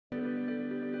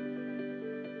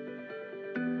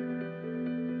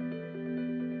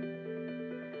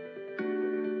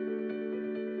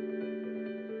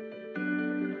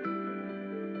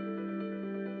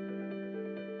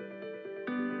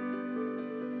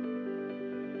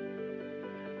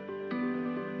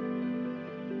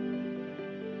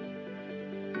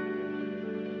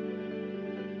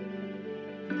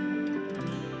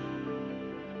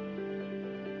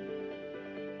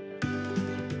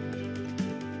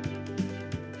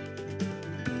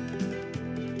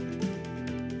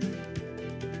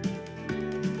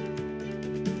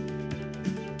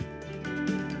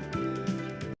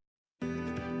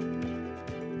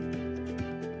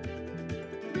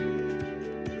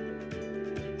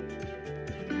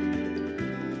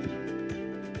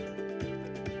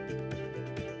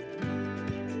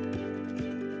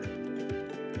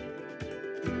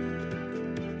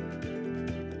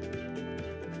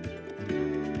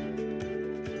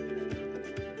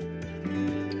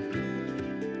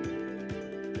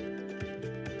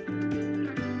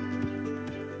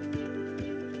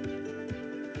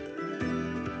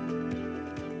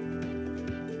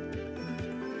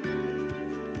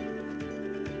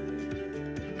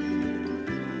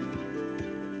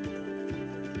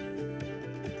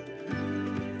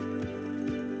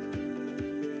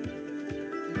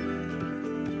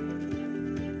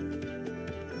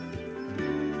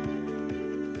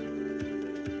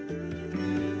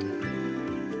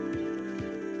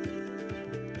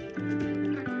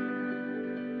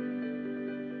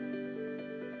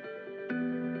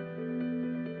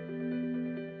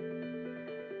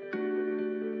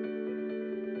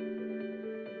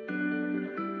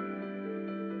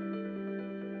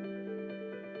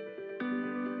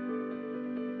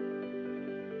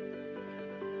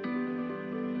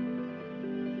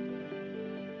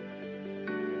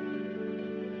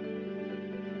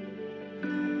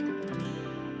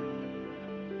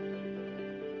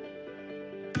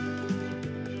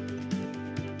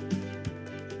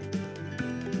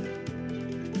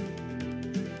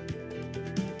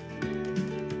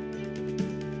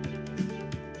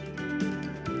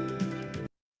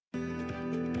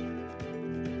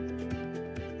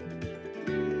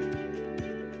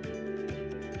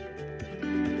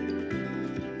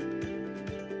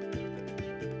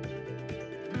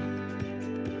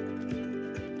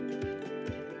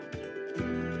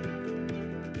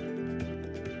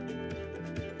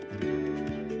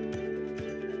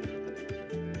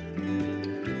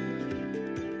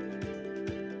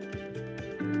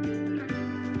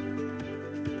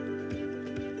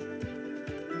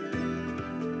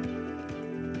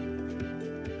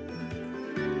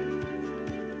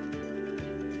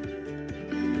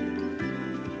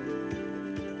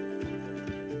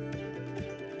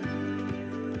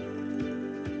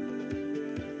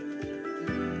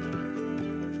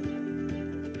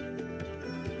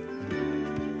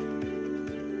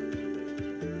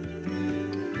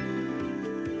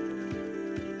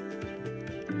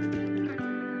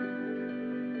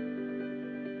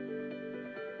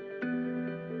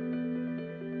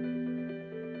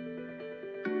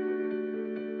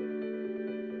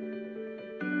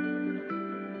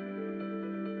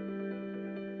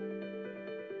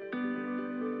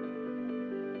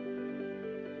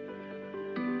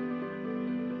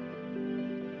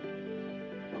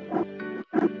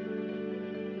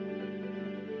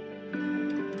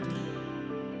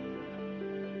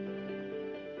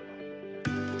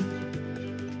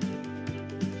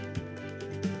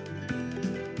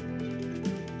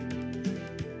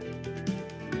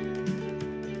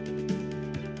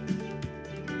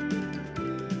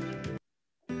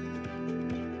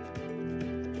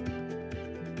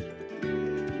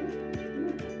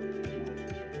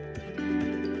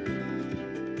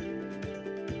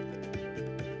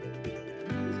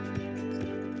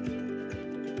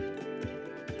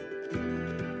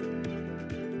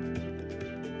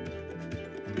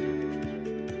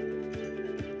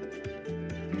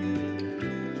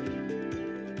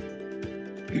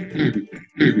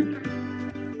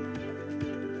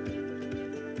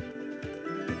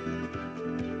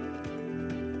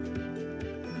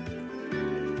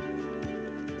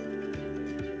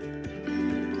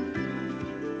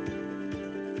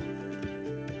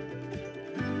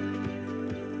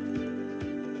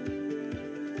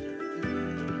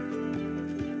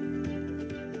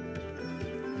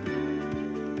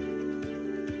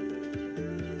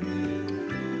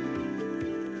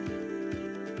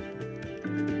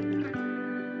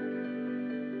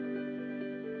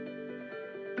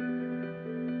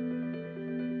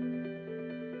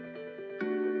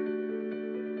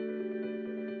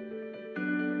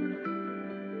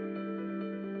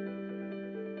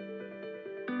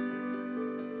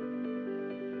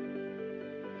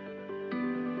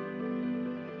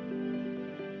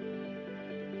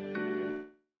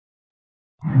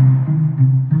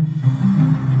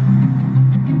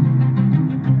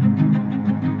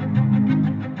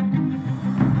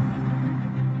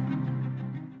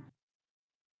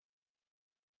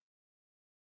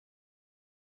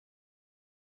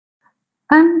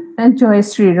I'm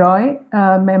Joyasree Roy,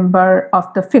 a member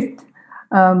of the fifth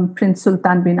Prince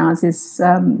Sultan bin Aziz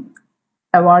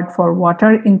Award for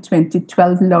Water in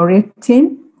 2012 laureate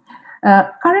team.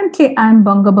 Currently, I'm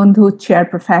Bangabandhu Chair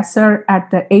Professor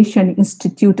at the Asian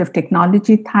Institute of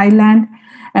Technology, Thailand,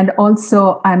 and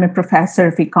also I'm a Professor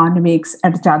of Economics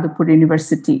at Jadavpur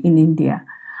University in India.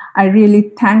 I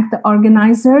really thank the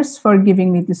organizers for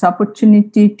giving me this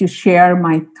opportunity to share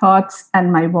my thoughts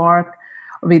and my work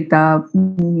with the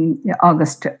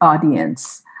August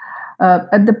audience.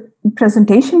 The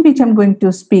presentation which I'm going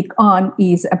to speak on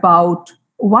is about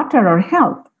water or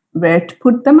health, where to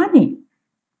put the money.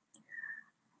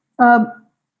 I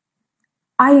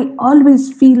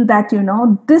always feel that,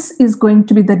 this is going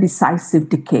to be the decisive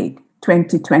decade,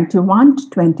 2021 to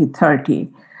 2030,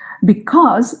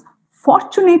 because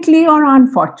fortunately or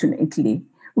unfortunately,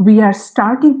 we are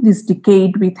starting this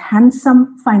decade with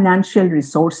handsome financial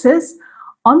resources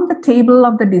on the table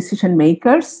of the decision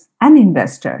makers and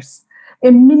investors,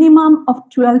 a minimum of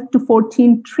 12 to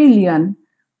 14 trillion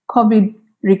COVID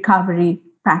recovery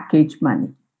package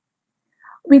money.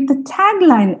 With the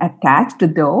tagline attached,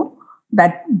 though,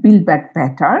 that Build Back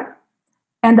Better,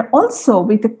 and also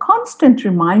with a constant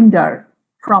reminder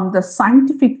from the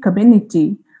scientific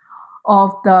community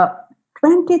of the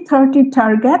 2030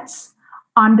 targets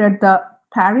under the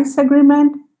Paris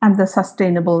Agreement and the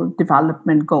Sustainable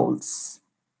Development Goals.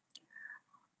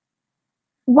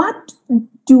 What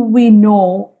do we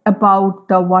know about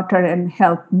the water and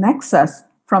health nexus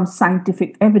from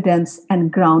scientific evidence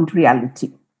and ground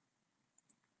reality?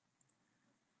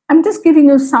 I'm just giving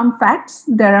you some facts.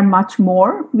 There are much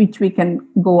more which we can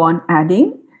go on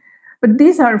adding, but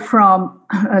these are from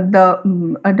the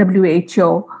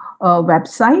WHO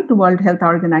website, World Health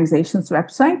Organization's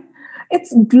website.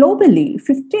 It's globally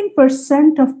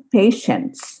 15% of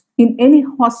patients in any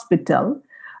hospital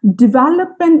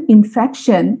develop an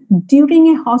infection during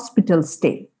a hospital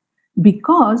stay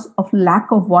because of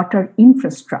lack of water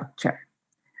infrastructure.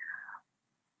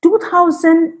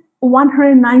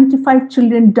 2,195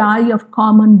 children die of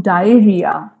common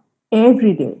diarrhea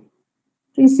every day,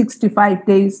 365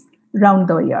 days round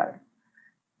the year.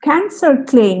 Cancer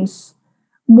claims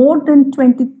more than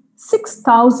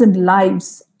 26,000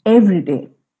 lives every day.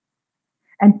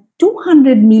 And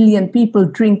 200 million people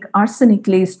drink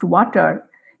arsenic-laced water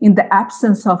in the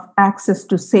absence of access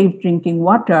to safe drinking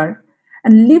water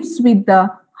and lives with the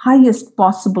highest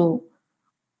possible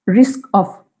risk of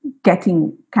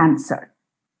getting cancer.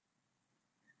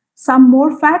 Some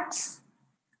more facts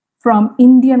from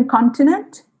Indian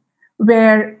continent,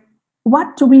 where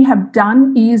what we have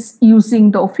done is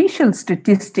using the official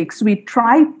statistics, we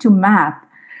tried to map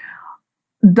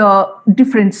the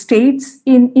different states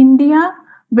in India,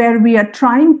 where we are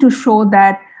trying to show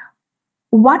that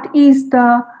what is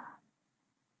the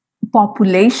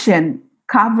population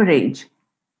coverage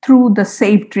through the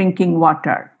safe drinking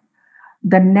water.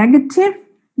 The negative,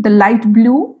 the light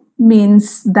blue,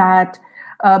 means that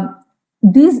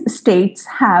these states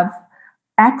have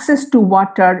access to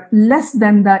water less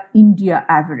than the India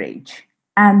average.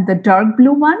 And the dark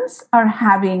blue ones are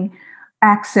having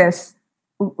access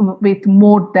with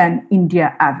more than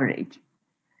India average.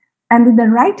 And in the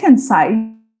right-hand side,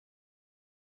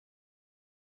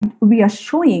 we are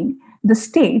showing the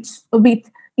states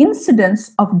with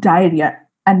incidence of diarrhea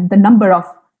and the number of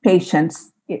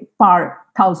patients per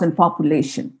thousand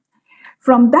population.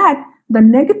 From that, the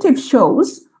negative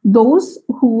shows those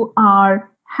who are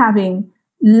having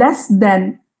less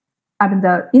than,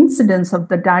 the incidence of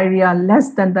the diarrhea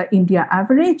less than the India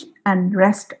average, and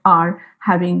rest are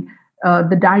having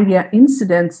the diarrhea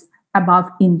incidence above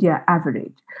India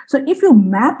average. So if you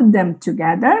map them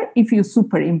together, if you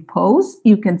superimpose,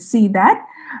 you can see that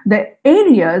the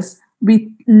areas with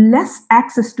less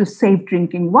access to safe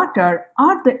drinking water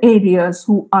are the areas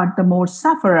who are the more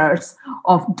sufferers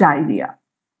of diarrhea.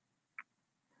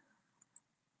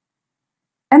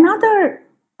 Another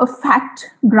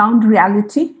fact, ground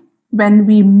reality, when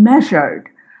we measured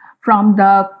from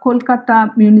the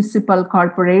Kolkata Municipal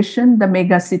Corporation, the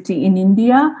mega city in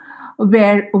India,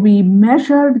 where we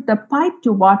measured the piped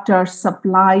water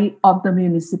supply of the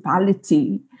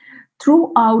municipality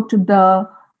throughout the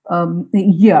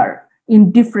year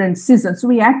in different seasons.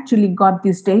 We actually got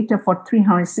this data for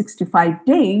 365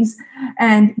 days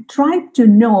and tried to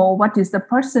know what is the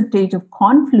percentage of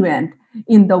confluent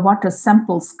in the water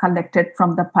samples collected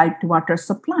from the piped water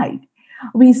supplied.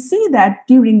 We see that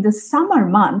during the summer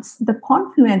months, the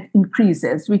confluent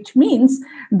increases, which means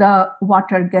the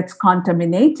water gets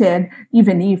contaminated,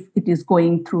 even if it is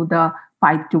going through the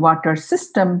piped water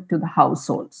system to the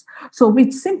households. So,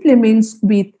 which simply means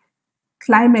with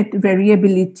climate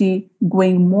variability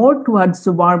going more towards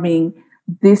warming,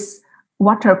 this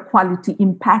water quality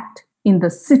impact in the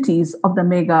cities of the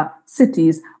mega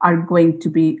cities are going to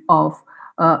be of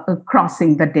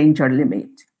crossing the danger limit.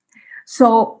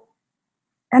 So,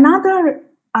 another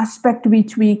aspect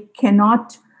which we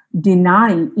cannot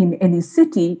deny in any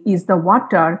city is the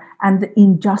water and the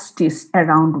injustice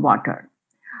around water.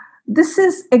 This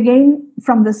is again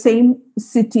from the same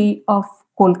city of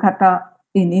Kolkata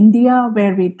in India,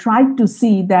 where we tried to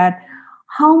see that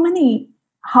how many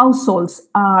households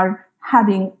are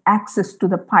having access to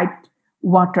the piped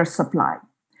water supply.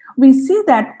 We see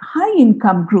that high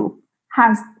income group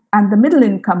has, and the middle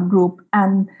income group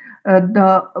and have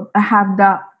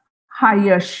the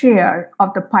higher share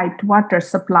of the piped water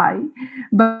supply.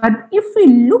 But if we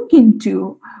look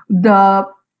into the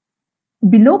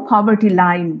below poverty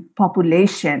line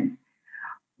population,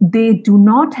 they do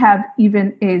not have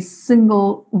even a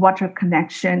single water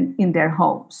connection in their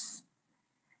homes.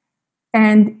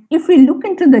 And if we look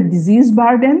into the disease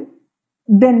burden,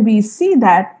 then we see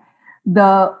that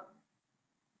the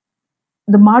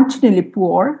marginally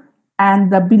poor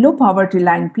and the below poverty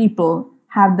line people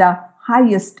have the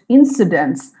highest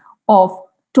incidence of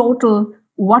total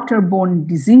waterborne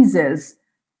diseases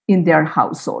in their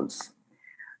households.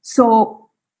 So,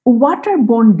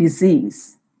 waterborne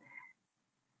disease,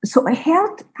 so a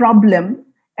health problem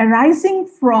arising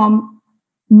from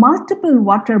multiple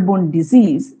waterborne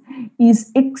disease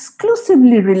is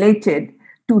exclusively related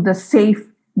to the safe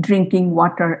drinking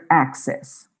water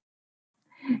access.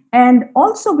 And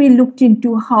also we looked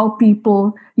into how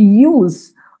people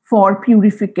use for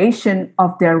purification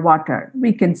of their water.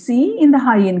 We can see in the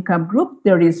high income group,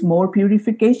 there is more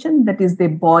purification, that is they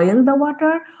boil the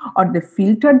water or they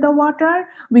filter the water,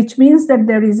 which means that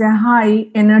there is a high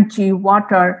energy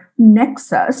water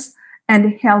nexus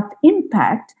and health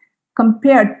impact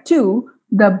compared to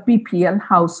the BPL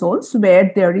households,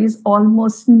 where there is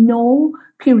almost no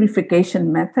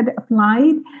purification method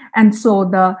applied. And so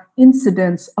the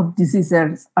incidence of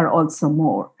diseases are also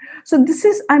more. So this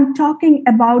is, I'm talking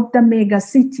about the mega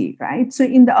city, right? So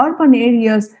in the urban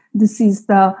areas, this is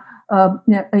the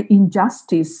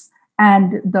injustice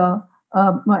and the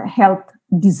health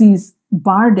disease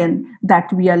burden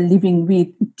that we are living with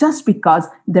just because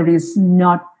there is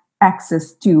not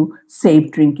access to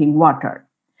safe drinking water.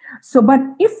 So, but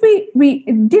if we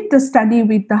did the study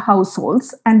with the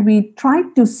households and we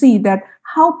tried to see that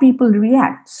how people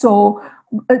react. So,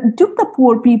 do the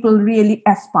poor people really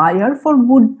aspire for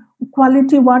good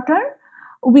quality water?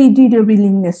 We did a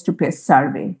willingness to pay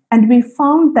survey, and we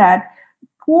found that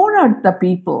poorer the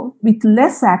people with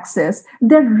less access,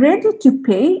 they're ready to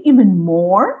pay even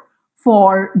more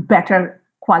for better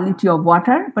quality of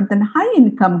water, but then high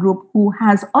income group who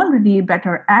has already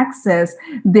better access,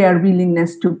 their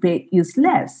willingness to pay is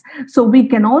less. So we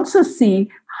can also see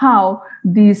how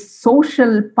this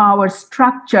social power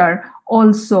structure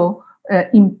also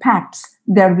impacts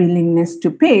their willingness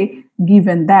to pay,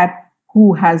 given that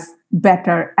who has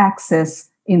better access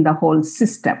in the whole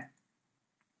system.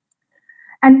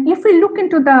 And if we look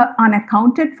into the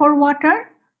unaccounted for water,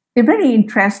 very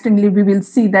interestingly, we will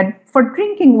see that for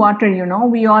drinking water,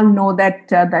 we all know that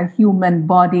the human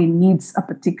body needs a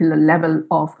particular level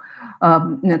of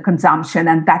consumption,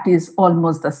 and that is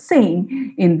almost the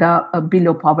same in the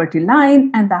below poverty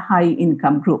line and the high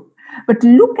income group. But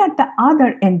look at the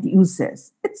other end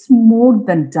users. it's more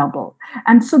than double.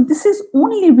 And so this is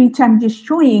only which I'm just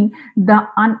showing the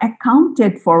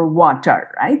unaccounted for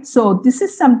water, right? So this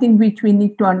is something which we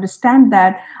need to understand,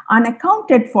 that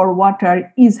unaccounted for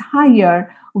water is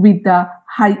higher with the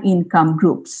high income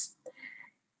groups.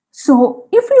 So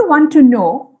if we want to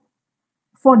know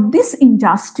for this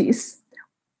injustice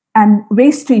and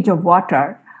wastage of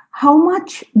water, how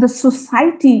much the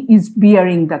society is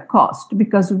bearing the cost,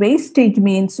 because wastage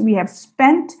means we have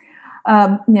spent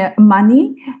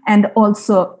money and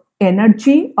also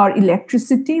energy or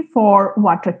electricity for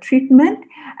water treatment.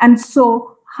 And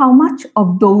so how much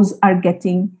of those are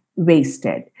getting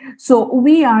wasted? So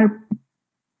we are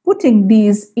putting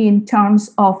these in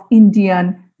terms of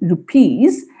Indian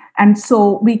rupees. And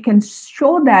so we can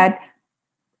show that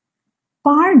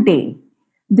per day,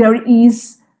 there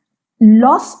is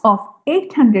loss of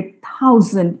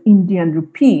 800,000 Indian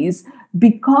rupees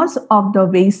because of the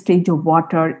wastage of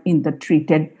water in the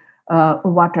treated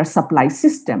water supply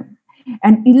system.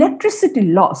 And electricity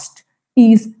lost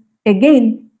is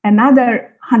again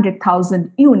another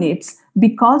 100,000 units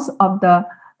because of the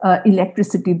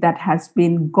electricity that has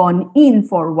been gone in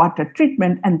for water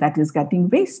treatment and that is getting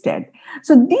wasted.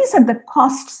 So these are the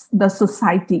costs the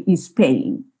society is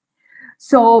paying.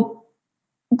 So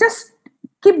just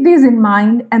keep these in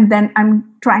mind, and then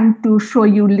I'm trying to show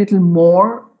you a little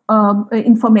more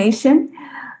information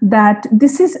that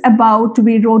this is about.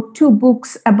 We wrote 2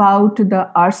 books about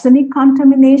the arsenic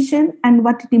contamination and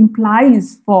what it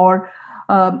implies for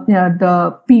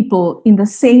the people in the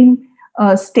same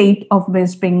state of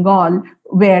West Bengal,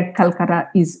 where Calcutta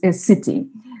is a city.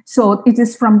 So it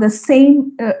is from the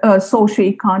same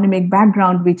socio-economic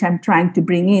background which I'm trying to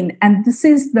bring in. And this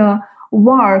is the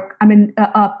work,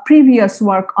 a previous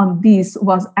work on this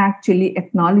was actually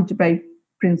acknowledged by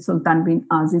Prince Sultan bin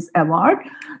Aziz Award.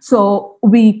 So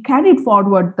we carried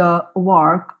forward the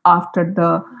work after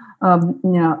the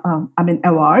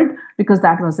award, because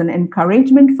that was an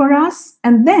encouragement for us.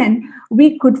 And then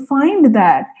we could find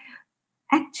that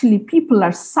actually people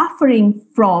are suffering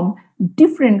from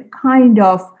different kind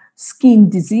of skin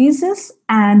diseases,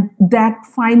 and that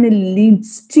finally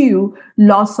leads to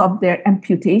loss of their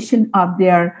amputation of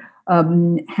their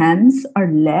hands or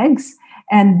legs.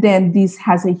 And then this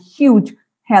has a huge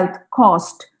health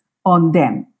cost on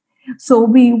them. So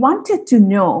we wanted to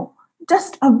know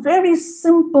just a very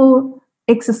simple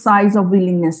exercise of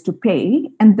willingness to pay.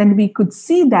 And then we could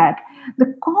see that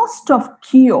the cost of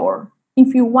cure,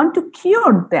 if you want to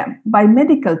cure them by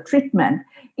medical treatment,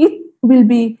 it will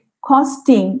be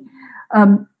costing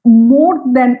more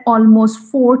than almost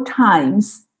 4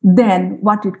 times than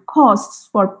what it costs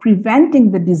for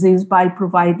preventing the disease by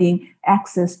providing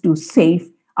access to safe,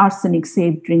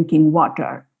 arsenic-safe drinking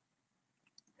water.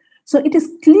 So it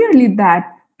is clearly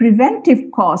that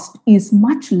preventive cost is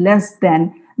much less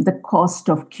than the cost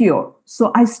of cure.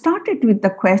 So I started with the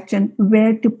question,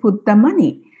 where to put the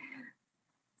money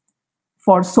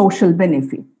for social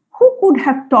benefit? Who could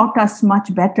have taught us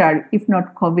much better, if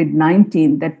not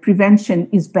COVID-19, that prevention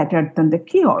is better than the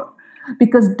cure?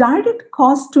 Because direct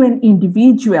cost to an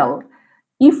individual,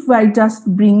 if I just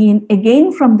bring in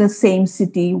again from the same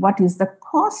city, what is the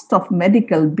cost of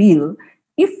medical bill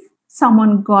if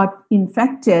someone got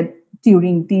infected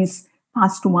during this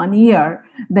past 1 year,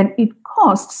 then it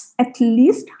costs at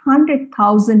least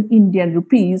 100,000 Indian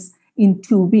rupees in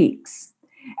 2 weeks.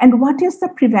 And what is the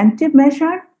preventive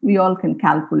measure? We all can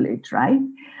calculate, right?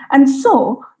 And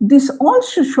so this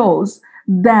also shows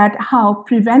that how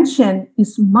prevention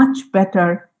is much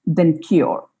better than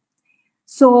cure.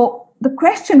 So the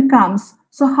question comes,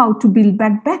 so how to build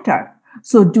back better?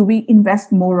 So do we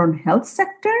invest more on health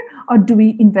sector, or do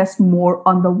we invest more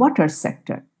on the water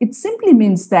sector? It simply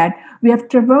means that we have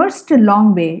traversed a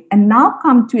long way and now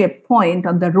come to a point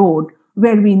on the road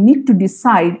where we need to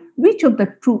decide which of the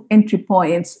true entry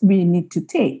points we need to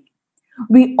take.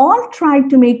 We all try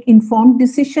to make informed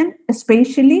decision,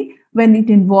 especially when it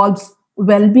involves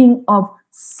well-being of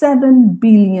 7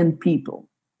 billion people.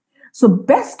 So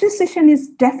best decision is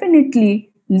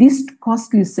definitely least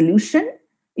costly solution,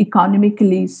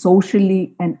 economically,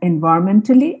 socially, and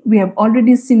environmentally. We have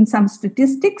already seen some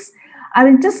statistics. I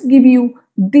will just give you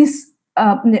this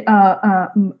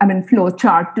flow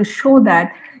chart to show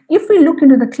that if we look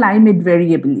into the climate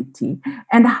variability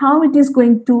and how it is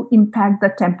going to impact the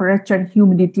temperature,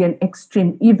 humidity, and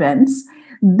extreme events,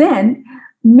 then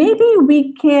maybe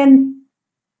we can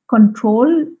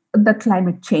control the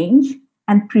climate change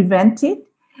and prevent it,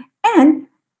 and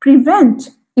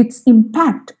prevent its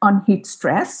impact on heat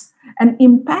stress and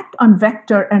impact on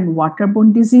vector and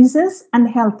waterborne diseases and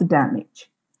health damage.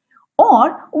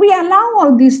 Or we allow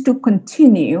all this to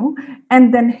continue,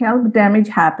 and then health damage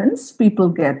happens, people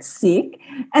get sick,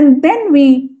 and then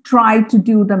we try to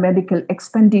do the medical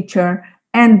expenditure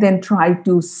and then try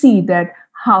to see that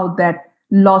how that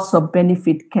loss of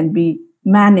benefit can be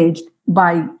managed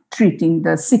by treating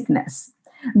the sickness.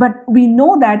 But we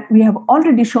know that we have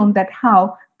already shown that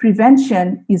how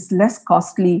prevention is less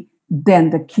costly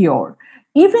than the cure.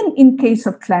 Even in case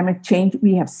of climate change,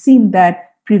 we have seen that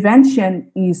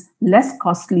prevention is less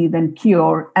costly than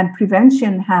cure, and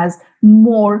prevention has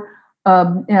more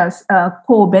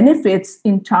co-benefits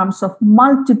in terms of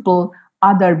multiple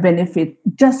other benefits,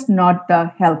 just not the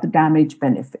health damage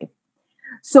benefit.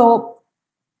 So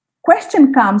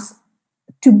question comes,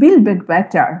 to build it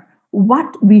better,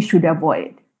 what we should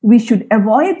avoid. We should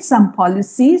avoid some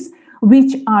policies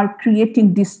which are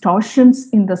creating distortions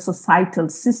in the societal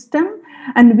system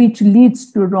and which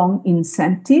leads to wrong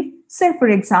incentive. Say, for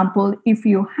example, if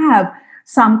you have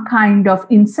some kind of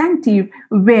incentive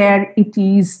where it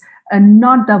is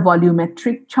not the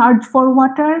volumetric charge for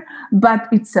water, but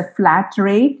it's a flat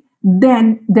rate,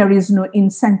 then there is no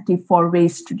incentive for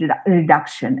waste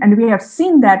reduction. And we have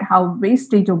seen that how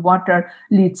wastage of water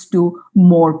leads to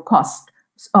more cost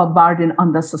or burden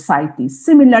on the society.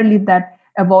 Similarly, that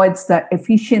avoids the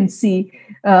efficiency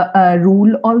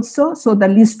rule also. So the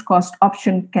least cost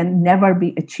option can never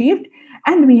be achieved.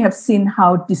 And we have seen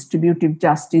how distributive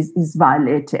justice is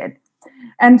violated.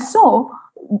 And so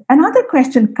another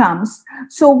question comes,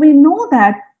 so we know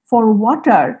that for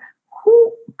water,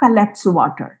 who collects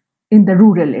water in the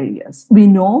rural areas? We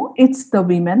know it's the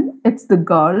women, it's the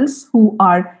girls who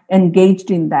are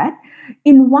engaged in that.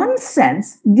 In one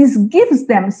sense, this gives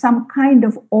them some kind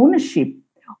of ownership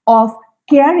of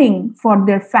caring for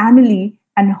their family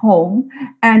and home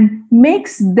and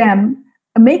makes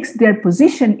their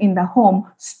position in the home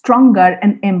stronger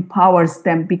and empowers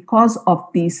them because of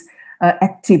this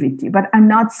activity. But I'm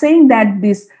not saying that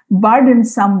this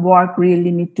burdensome work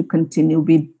really need to continue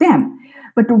with them.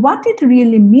 But what it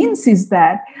really means is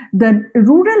that the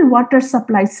rural water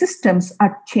supply systems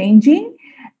are changing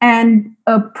and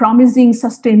promising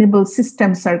sustainable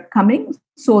systems are coming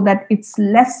so that it's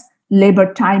less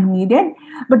labor time needed.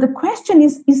 But the question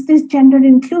is this gender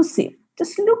inclusive?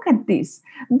 Just look at this.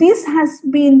 This has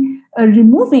been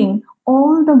removing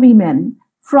all the women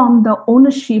from the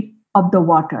ownership of the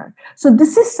water. So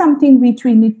this is something which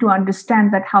we need to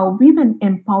understand, that how women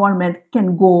empowerment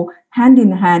can go hand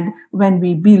in hand when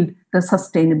we build the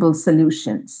sustainable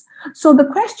solutions. So the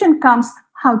question comes,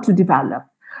 how to develop?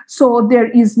 So there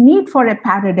is need for a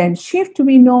paradigm shift,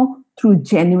 we know, through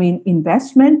genuine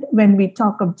investment. When we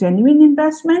talk of genuine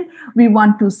investment, we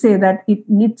want to say that it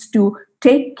needs to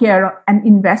take care of an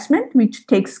investment which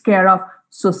takes care of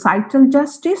societal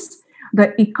justice,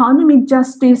 the economic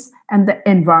justice, and the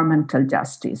environmental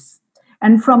justice.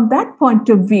 And from that point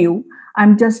of view,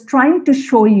 I'm just trying to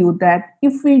show you that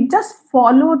if we just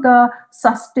follow the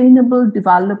sustainable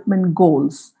development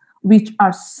goals, which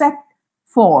are set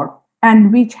for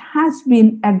and which has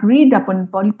been agreed upon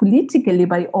politically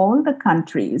by all the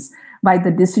countries, by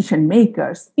the decision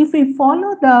makers, if we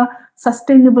follow the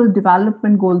Sustainable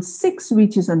Development Goal 6,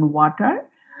 which is on water,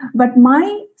 but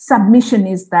my submission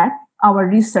is that our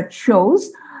research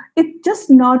shows it just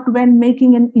not when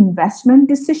making an investment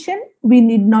decision, we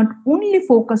need not only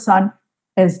focus on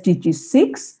SDG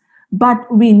 6,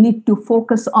 but we need to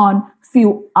focus on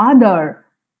few other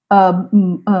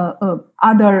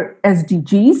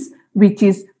SDGs, which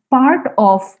is part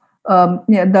of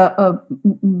the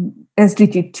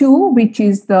SDG 2, which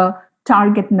is the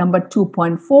target number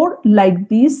 2.4, like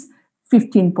this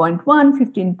 15.1,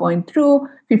 15.2,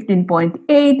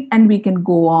 15.8, and we can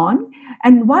go on.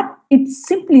 And what it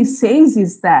simply says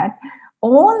is that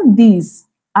all these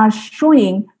are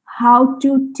showing how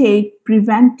to take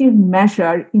preventive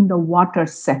measure in the water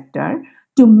sector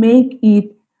to make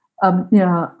it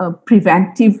a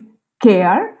preventive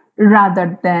care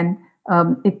rather than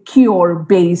a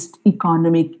cure-based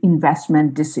economic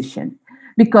investment decision.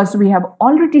 Because we have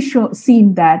already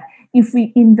seen that if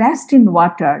we invest in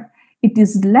water, it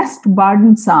is less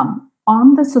burdensome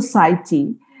on the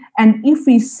society. And if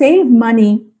we save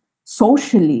money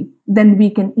socially, then we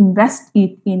can invest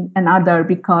it in another,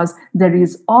 because there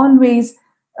is always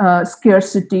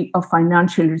scarcity of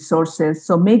financial resources.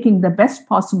 So making the best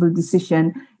possible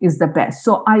decision is the best.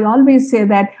 So I always say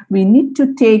that we need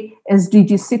to take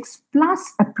SDG 6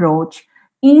 plus approach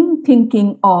in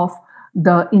thinking of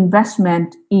the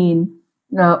investment in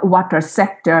water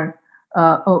sector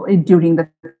during the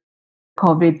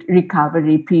COVID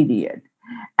recovery period.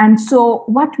 And so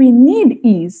what we need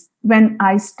is, when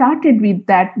I started with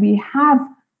that, we have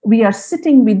we are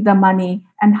sitting with the money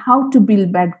and how to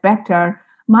build back better,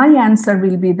 my answer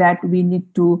will be that we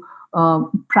need to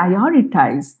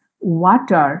prioritize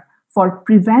water for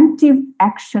preventive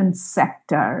action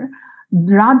sector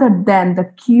rather than the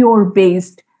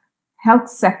cure-based health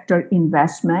sector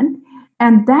investment.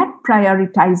 And that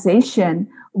prioritization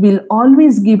will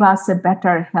always give us a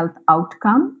better health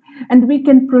outcome, and we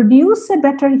can produce a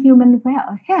better human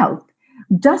health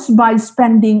just by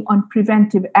spending on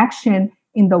preventive action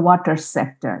in the water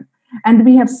sector. And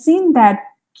we have seen that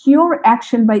cure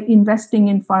action by investing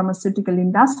in pharmaceutical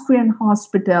industry and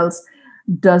hospitals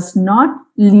does not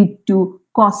lead to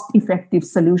cost-effective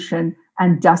solution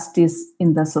and justice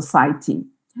in the society.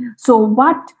 So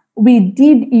what we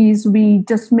did is we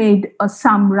just made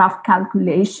some rough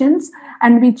calculations,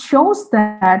 and which shows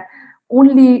that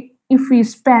only if we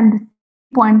spend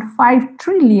 3.5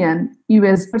 trillion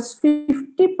US,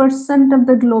 50% of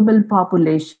the global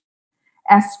population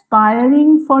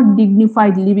aspiring for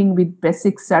dignified living with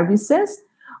basic services,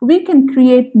 we can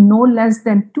create no less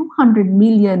than 200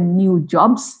 million new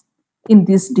jobs in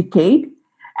this decade,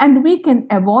 and we can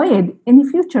avoid any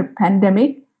future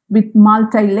pandemic with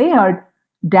multi-layered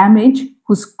damage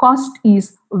whose cost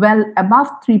is well above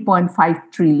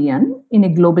 3.5 trillion in a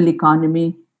global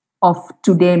economy of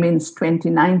today, means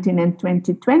 2019 and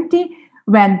 2020,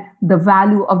 when the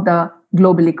value of the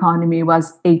global economy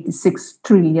was 86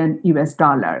 trillion US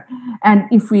dollar. And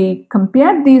if we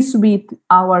compare this with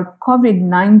our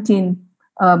COVID-19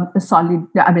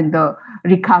 the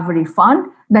recovery fund,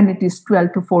 then it is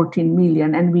 12 to 14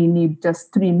 million, and we need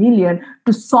just 3 million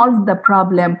to solve the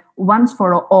problem once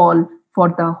for all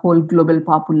for the whole global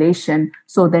population,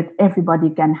 so that everybody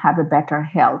can have a better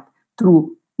health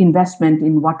through investment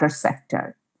in water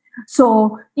sector.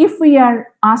 So if we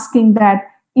are asking that,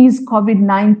 is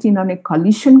COVID-19 on a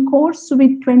collision course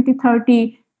with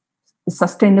 2030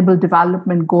 Sustainable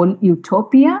Development Goal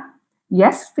utopia?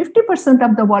 Yes, 50%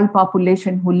 of the world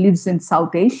population who lives in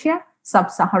South Asia,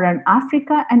 Sub-Saharan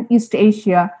Africa, and East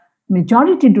Asia,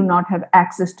 majority do not have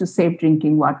access to safe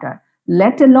drinking water,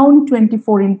 let alone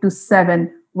 24/7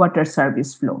 water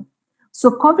service flow. So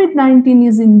COVID-19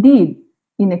 is indeed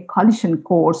in a collision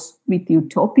course with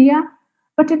utopia,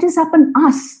 but it is upon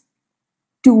us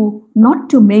to not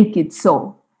to make it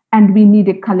so. And we need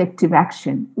a collective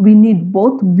action. We need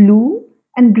both blue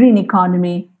and green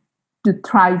economy to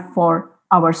thrive for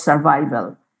our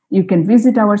survival. You can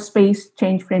visit our space,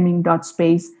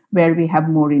 changeframing.space, where we have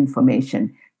more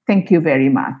information. Thank you very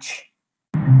much.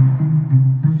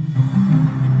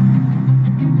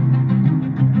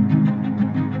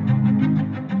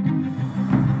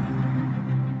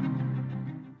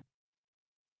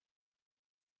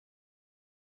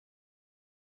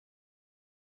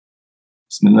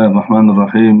 Bismillah ar-Rahman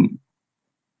ar-Rahim.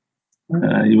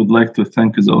 I would like to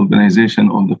thank the organization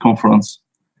of the conference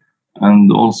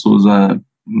and also the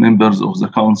members of the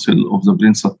Council of the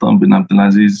Prince Sultan bin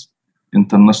Abdulaziz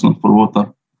International for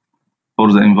Water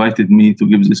for they invited me to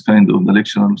give this kind of the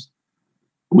lectures,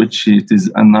 which it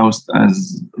is announced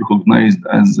as recognized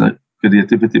as the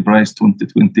Creativity Prize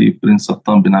 2020 Prince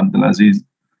Sultan bin Abdulaziz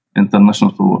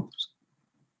International for Water.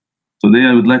 Today,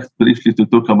 I would like briefly to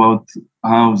talk about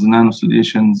how the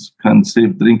nanosolutions can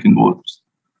save drinking waters.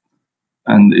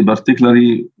 And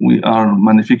particularly, we are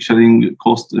manufacturing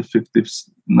cost-effective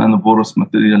nanoporous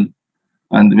material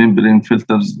and membrane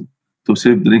filters to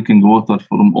save drinking water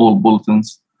from all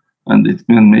pollutants, and it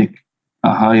can make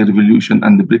a high revolution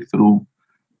and breakthrough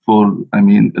for,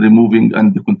 removing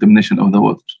and the contamination of the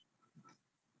water.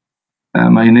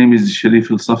 My name is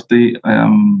Sharif El-Safti. I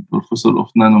am Professor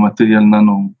of Nanomaterial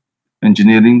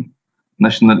Nano-Engineering,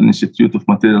 National Institute of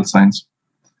Material Science.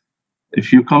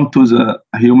 If you come to the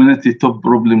humanity top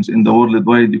problems in the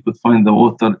worldwide, you could find the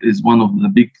water is one of the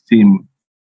big themes.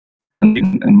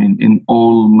 In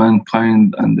all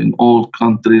mankind and in all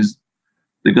countries,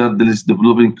 regardless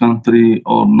developing country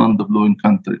or non-developing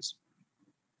countries.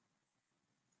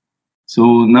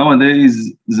 So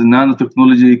nowadays, the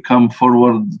nanotechnology come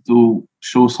forward to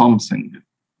show something,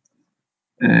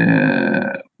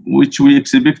 which we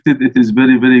expected. It is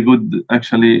very, very good,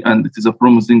 actually, and it is a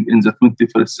promising in the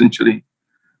 21st century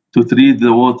to treat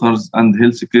the waters and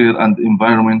healthcare and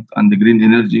environment and the green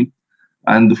energy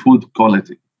and the food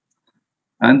quality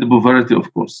and the poverty,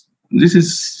 of course. This is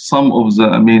some of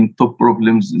the top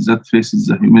problems that faces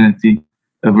the humanity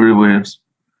everywhere.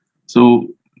 So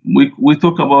we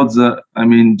talk about the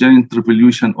giant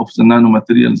revolution of the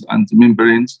nanomaterials and the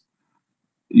membranes.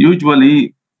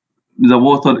 Usually, the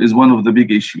water is one of the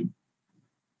big issues.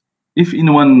 If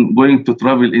anyone going to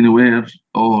travel anywhere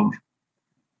or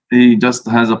he just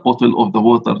has a bottle of the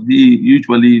water, he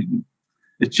usually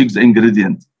it checks the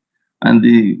ingredient.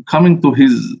 And coming to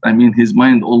his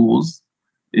mind always,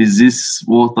 is this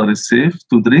water safe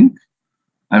to drink?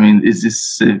 I mean, is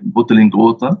this bottling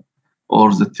water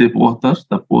or the tap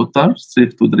water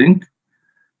safe to drink?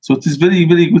 So it is very,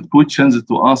 very good questions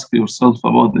to ask yourself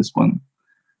about this one,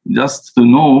 just to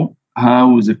know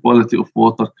how the quality of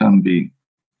water can be.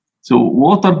 So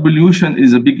water pollution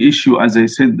is a big issue, as I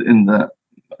said, in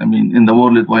the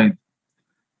worldwide.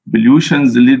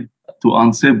 Pollutions lead to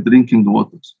unsafe drinking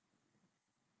waters.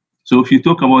 So if you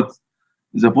talk about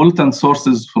the pollutant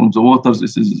sources from the waters,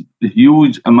 this is a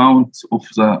huge amount of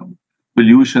the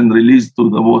pollution released to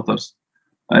the waters.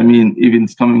 I mean, even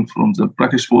it's coming from the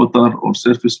brackish water or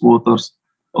surface waters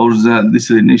or the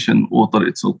desalination water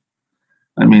itself.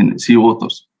 I mean, sea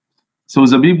waters. So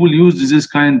the people use this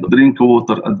kind of drink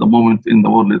water at the moment in the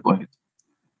worldwide,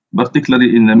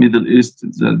 particularly in the Middle East.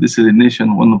 The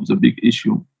desalination, one of the big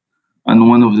issue and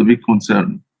one of the big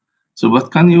concern. So,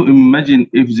 but can you imagine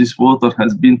if this water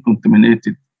has been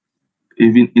contaminated,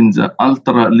 even in the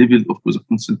ultra level of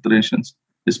concentrations,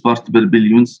 is part per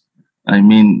billions? I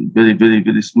mean, very, very,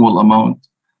 very small amount.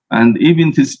 And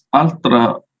even this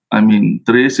ultra,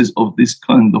 traces of this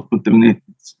kind of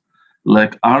contaminants,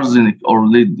 like arsenic or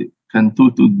lead, can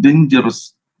do to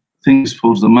dangerous things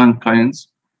for the mankind.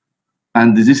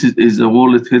 And this is a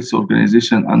World Health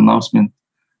Organization announcement.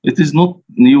 It is not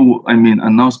new,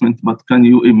 announcement, but can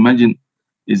you imagine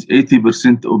is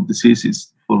 80% of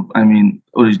diseases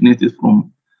originated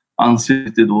from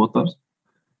untreated water?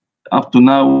 Up to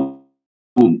now,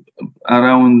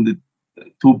 around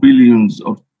 2 billions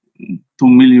or 2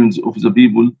 millions of the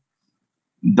people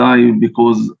die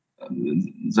because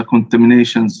the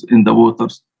contaminations in the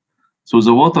waters. So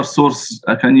the water source,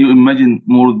 can you imagine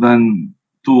more than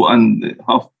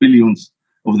 2.5 billion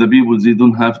of the people, they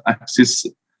don't have access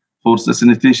for the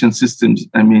sanitation systems.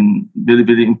 Very,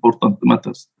 very important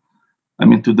matters.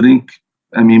 To drink,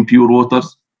 pure water.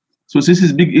 So this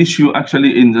is big issue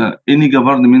actually in any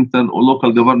governmental or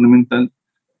local governmental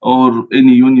or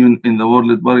any union in the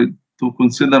world to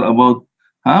consider about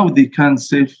how they can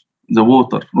save the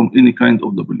water from any kind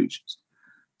of the pollutions.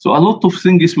 So a lot of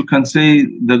things we can say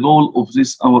the goal of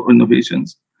our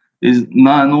innovations is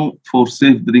nano for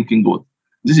safe drinking water.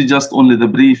 This is just only the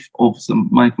brief of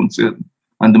my concern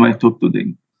and my talk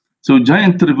today. So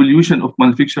giant revolution of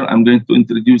manufacture, I'm going to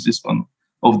introduce this one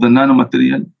of the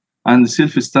nanomaterial and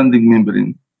self-standing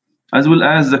membrane, as well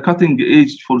as the cutting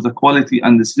edge for the quality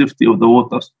and the safety of the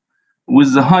waters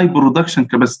with the high production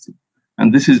capacity.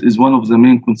 And this is one of the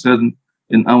main concerns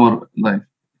in our life.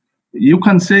 You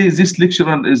can say this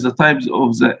lecture is the types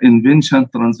of the invention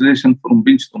translation from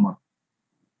bench to market.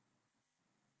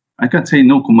 I can't say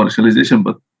no commercialization,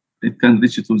 but it can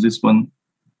reach to this one.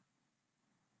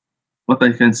 But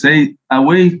I can say a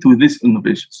way to these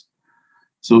innovations.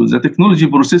 So the technology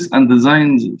process and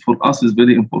design for us is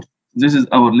very important. This is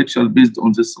our lecture based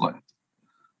on this slide.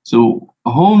 So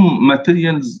home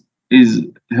materials is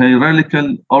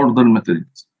hierarchical order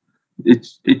materials.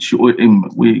 It's HOM.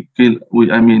 We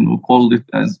called it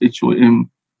as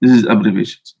HOM. This is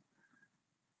abbreviations.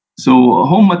 So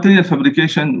home material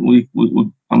fabrication,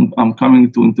 I'm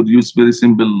coming to introduce very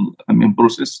simple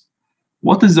process.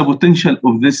 What is the potential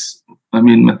of this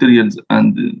materials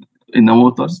and in the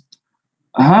waters?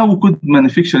 How could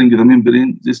manufacturing the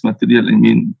membrane, this material,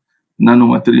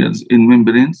 nanomaterials in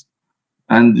membranes,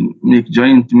 and make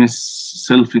giant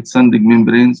self-expanding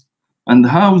membranes, and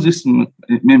how this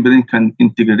membrane can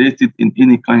integrate it in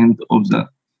any kind of the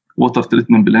water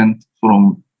treatment plant,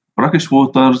 from brackish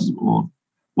waters or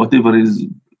whatever is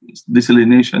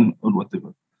desalination or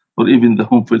whatever, or even the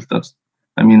home filters,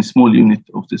 small unit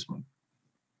of this one.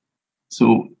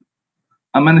 So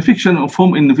a manufacturing of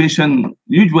home innovation,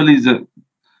 usually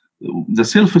the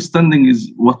self-standing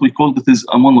is what we call it is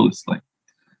a monolith.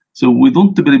 So we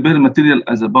don't prepare material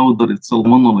as a powder, it's a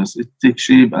monolith. It takes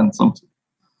shape and something.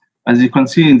 As you can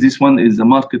see in this one, is the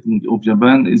marketing of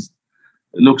Japan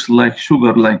looks like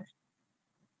sugar,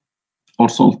 or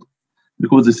salt,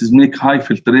 because this is make high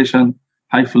filtration,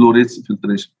 high flow rates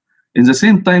filtration. In the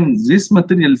same time, this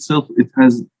material itself, it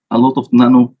has a lot of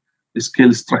nano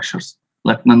scale structures,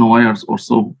 like nanowires or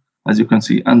so, as you can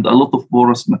see, and a lot of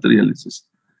porous materials.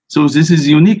 So this is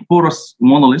unique porous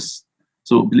monolith.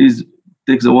 So please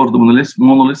take the word monolith.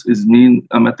 Monolith is mean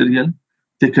a material,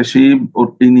 take a shape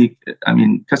or any,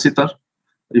 catheter.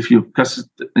 If you cast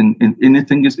it in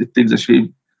anything else, it takes the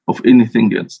shape of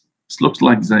anything else. It looks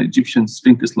like the Egyptian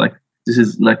Sphinx, this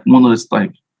is like monolith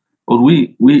type. Or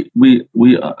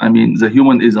the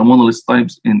human is a monolith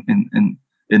types in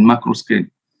macro scale.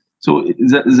 So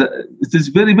it is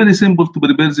very, very simple to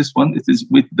prepare this one. It is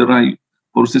with dry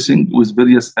processing with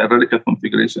various hierarchical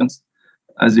configurations.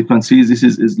 As you can see, this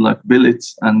is like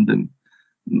billets and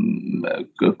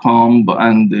comb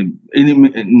and any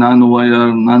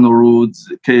nanowire, nanorods,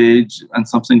 cage, and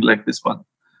something like this one.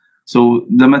 So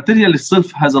the material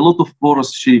itself has a lot of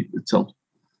porous shape itself.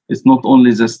 It's not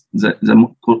only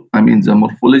the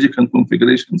morphological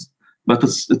configurations, but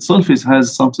itself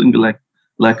has something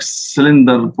like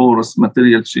cylinder porous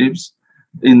material shapes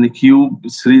in the cube,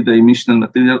 three-dimensional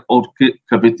material or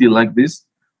cavity like this,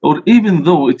 or even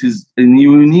though it is in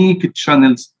unique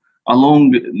channels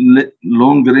along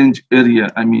long-range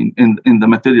area, in the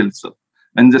material itself.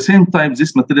 And at the same time,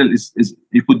 this material is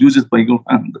you could use it by your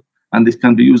hand, and it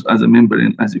can be used as a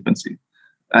membrane, as you can see.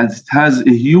 And it has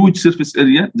a huge surface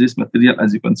area, this material,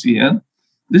 as you can see here.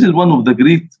 This is one of the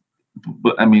great,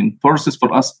 process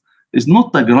for us. It's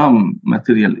not a gram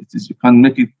material. It is, you can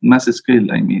make it massive scale,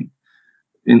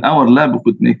 In our lab, we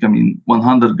could make,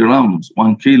 100 grams,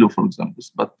 1 kilo, for example.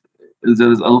 But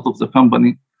there is a lot of the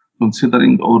company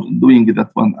considering or doing that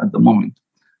one at the moment.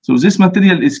 So this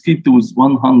material is kept with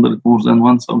 100, more than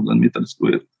 1,000 meters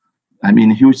square.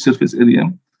 Huge surface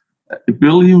area,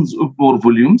 billions of pore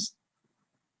volumes,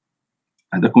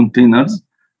 and the containers,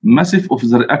 massive of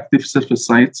the reactive surface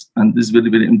sites, and this is very,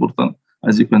 very important,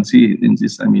 as you can see in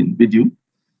this, video.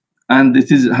 And it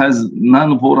has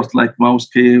nanoporous like mouse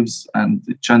caves and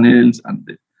channels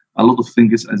and a lot of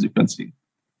things, as you can see.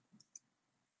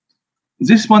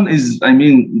 This one is,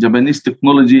 Japanese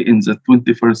technology in the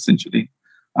 21st century.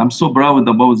 I'm so proud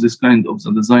about this kind of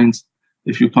the designs.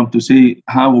 If you come to see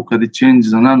how can it change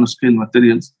the nanoscale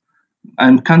materials,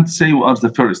 I can't say we are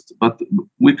the first, but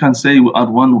we can say we are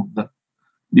one of the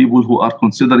people who are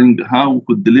considering how we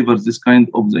could deliver this kind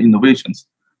of the innovations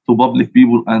to public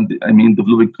people and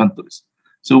developing countries.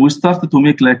 So we started to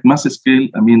make like massive scale.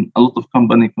 A lot of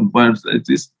company compilers like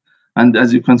this. And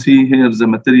as you can see here, the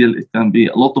material, it can be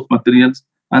a lot of materials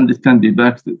and it can be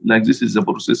backed. Like this is the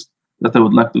process that I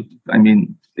would like to,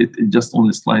 it just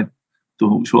only slide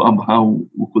to show up how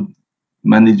we could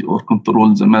manage or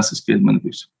control the massive scale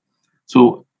manufacturing.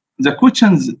 So the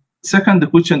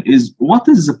second question is, what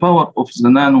is the power of the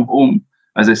nano home?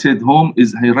 As I said, home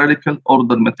is hierarchical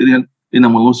order material in a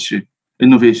molecular shape,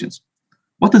 innovations.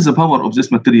 What is the power of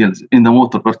these materials in the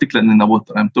water, particularly in the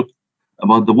water? I'm talking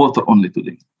about the water only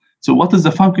today. So what is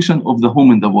the function of the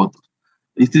home in the water?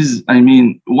 It is,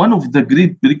 one of the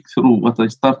great breakthrough, what I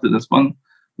started as one,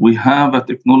 we have a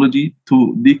technology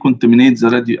to decontaminate the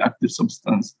radioactive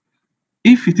substance.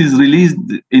 If it is released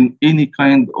in any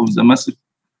kind of the massive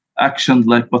action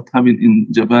like what happened in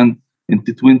Japan in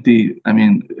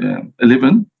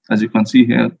 2011, as you can see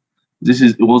here,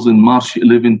 it was in March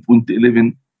 11,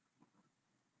 2011.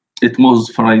 It was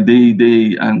Friday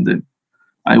day, and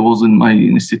I was in my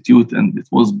institute, and it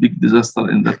was big disaster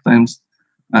in that times.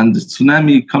 And the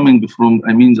tsunami coming from,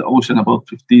 the ocean about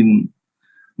 15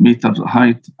 meter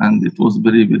height, and it was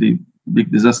very, very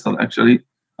big disaster actually.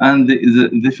 And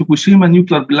the Fukushima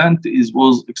nuclear plant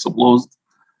was exploded,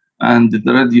 and the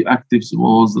radioactives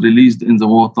was released in the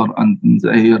water and in the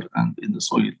air and in the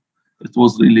soil. It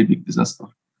was really big disaster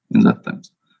in that time.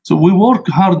 So we work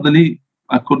hardly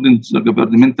according to the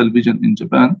governmental vision in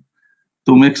Japan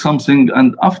to make something.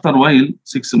 And after a while,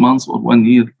 6 months or 1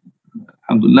 year,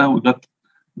 alhamdulillah, we got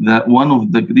that. One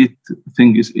of the great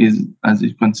things is, as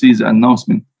you can see, the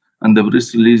announcement and the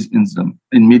press release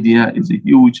in media is a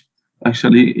huge,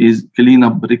 actually is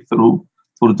cleanup breakthrough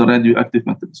for the radioactive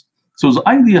materials. So the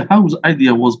idea, how the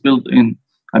idea was built in,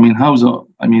 how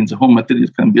the home material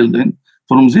can build in,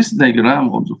 from this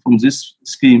diagram or from this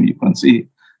scheme, you can see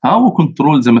how we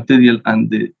control the material and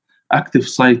the active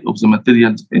site of the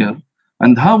materials here,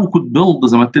 and how we could build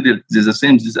the material, the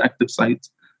same as the active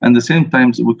sites, and at the same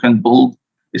time we can build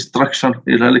a structure,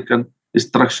 hierarchical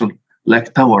structure,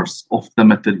 like towers of the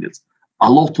materials.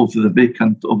 A lot of the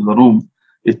vacant of the room,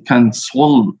 it can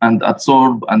swallow and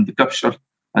absorb and capture,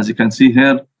 as you can see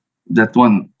here, that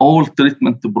one, all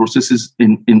treatment processes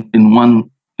in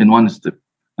one step.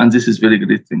 And this is very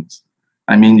great things.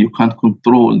 You can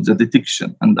control the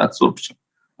detection and absorption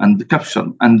and the capture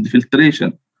and the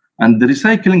filtration and the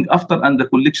recycling after and the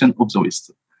collection of the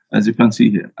waste, as you can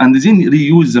see here. And then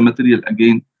reuse the material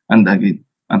again and again.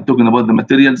 I'm talking about the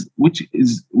materials which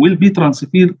will be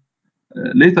transferred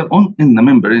later on in the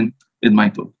membrane in my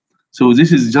talk. So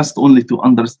this is just only to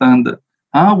understand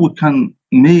how we can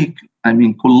make,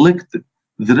 collect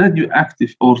the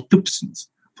radioactive or toxins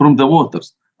from the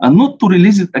waters and not to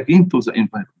release it again to the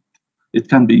environment. It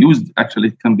can be used, actually,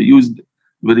 it can be used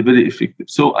very, very effective.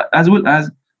 So as well as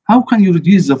how can you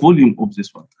reduce the volume of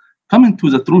this one? Coming to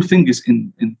the true thing is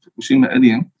in Fukushima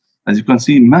area, as you can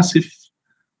see, massive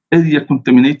area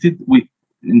contaminated.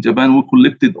 In Japan, we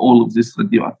collected all of these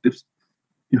radioactives.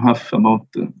 You have about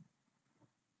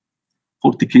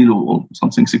 40 kilo or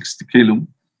something, 60 kilo.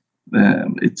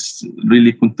 It's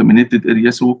really contaminated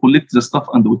area. So we collect the stuff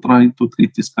and we try to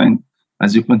treat this kind,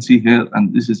 as you can see here,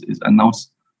 and this is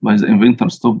announced by the inventor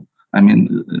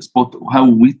spot how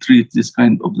we treat this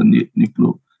kind of the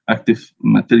nucleoactive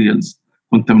materials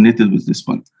contaminated with this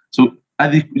one. So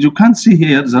as you can see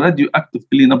here, the radioactive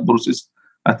cleanup process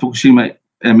at Fukushima,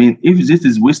 if this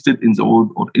is wasted in the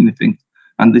world or anything,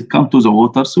 and it comes to the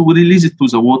water, so we release it to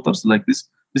the waters like this.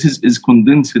 This is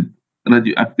condensed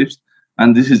radioactives,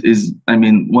 and this is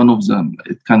one of them.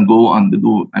 It can go and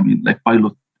do, like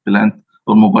pilot plant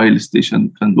or mobile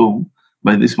station can go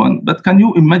by this one. But can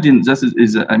you imagine this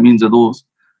is the dose,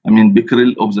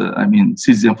 becquerel of the,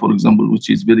 cesium, for example, which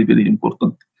is very, very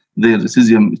important. There, the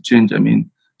cesium change,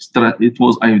 it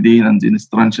was iodine and then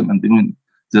strontium, and then when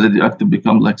the radioactive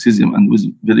become like cesium and was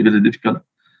very, very difficult.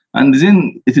 And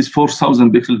then it is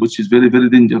 4,000 becquerel, which is very, very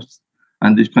dangerous.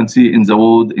 And you can see in the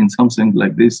wood, in something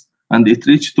like this, and it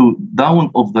reached to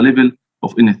down of the level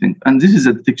of anything. And this is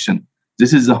a detection.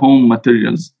 This is the home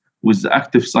materials with the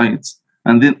active sites.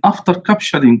 And then after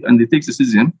capturing and it takes the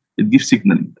cesium, it gives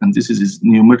signaling. And this is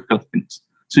numerical things.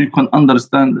 So you can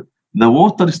understand the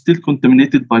water is still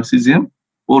contaminated by cesium,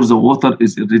 or the water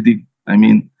is already,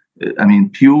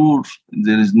 pure.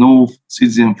 There is no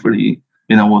cesium free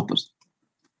in our waters.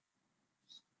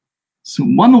 So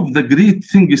one of the great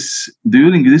things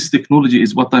during this technology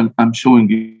is what I'm showing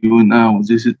you now.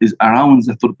 This is around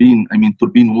the turbine,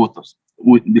 turbine waters,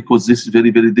 because this is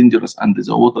very, very dangerous, and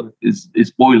the water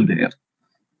is boiled there.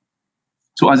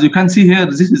 So as you can see here,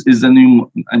 this is the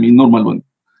new, normal one.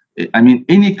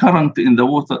 Any current in the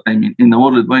water, in the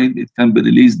worldwide, it can be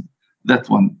released, that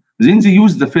one. Then they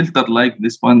use the filter like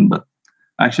this one, but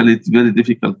actually it's very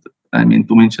difficult,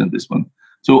 to mention this one.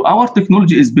 So our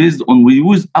technology is based on, we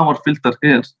use our filter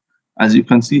here. As you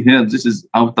can see here, this is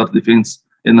outer defense,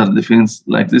 inner defense,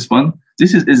 like this one.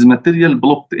 This is material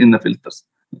blocked in the filters.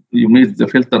 You made the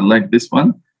filter like this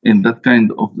one, in that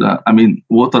kind of the,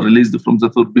 water released from the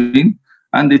turbine,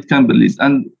 and it can be released.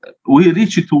 And we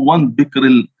reach to 1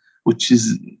 becquerel, which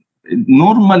is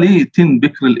normally 10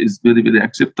 becquerel is very, very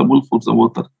acceptable for the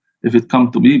water. If it come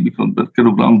to be, because per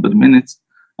kilogram per minute.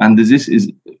 And this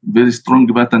is very strong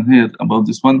pattern here about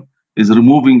this one, is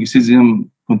removing cesium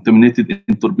contaminated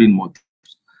in turbine water.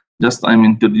 Just I'm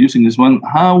introducing this one,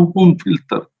 how home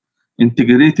filter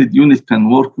integrated unit can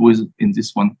work with in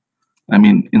this one.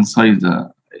 Inside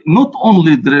the, not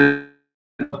only the,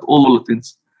 but all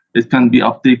things. It can be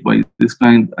uptake by this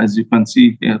kind, as you can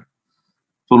see here,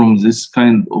 from this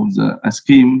kind of the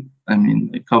scheme,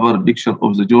 a cover picture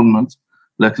of the journals,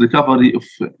 like recovery of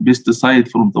pesticide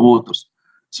from the waters.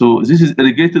 So this is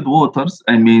irrigated waters,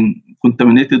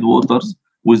 contaminated waters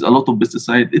with a lot of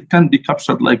pesticide. It can be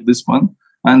captured like this one,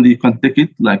 and you can take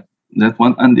it like that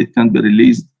one, and it can be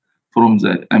released from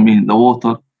the, the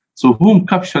water. So home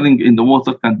capturing in the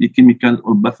water can be chemical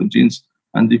or pathogens,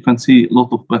 and you can see a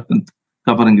lot of patent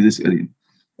covering this area.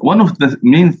 One of the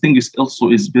main things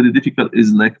also is very difficult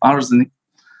is like arsenic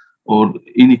or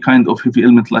any kind of heavy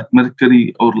element like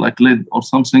mercury or like lead or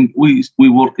something. We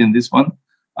work in this one.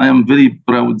 I am very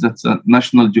proud that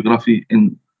National Geography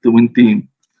in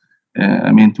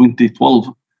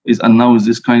 2012 is announced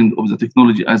this kind of the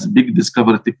technology as big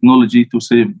discovery technology to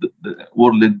save the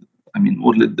world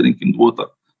drinking water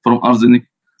from arsenic.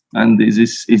 And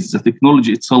this is the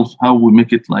technology itself, how we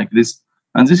make it like this.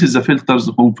 And this is the filters,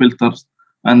 home filters.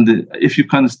 And if you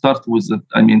can start with the,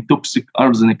 toxic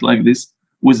arsenic like this,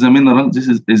 with the mineral, this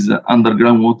is the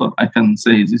underground water. I can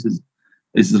say this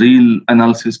is real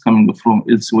analysis coming from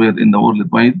elsewhere in the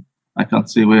worldwide. I can't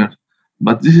say where,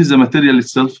 but this is the material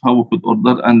itself, how we could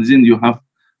order. And then you have,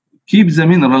 keep the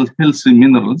mineral, healthy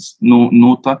minerals,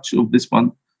 no touch of this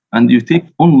one. And you take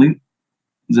only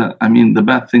the, the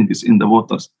bad things in the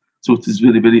waters. So it is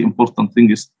very, very important thing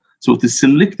is, so it is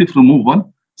selective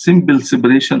removal, simple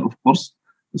separation, of course.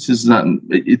 This is,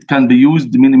 it can be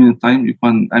used minimum time. You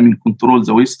can, control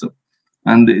the waste.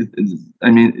 And the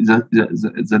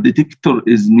detector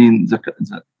is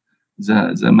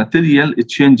the material, it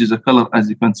changes the color, as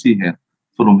you can see here,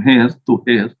 from here to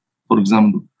here, for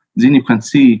example. Then you can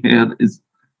see here is,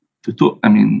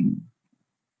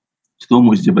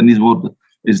 Tomo is Japanese word,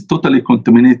 is totally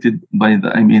contaminated by the,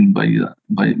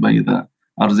 by the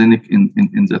arsenic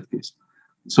in that case.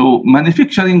 So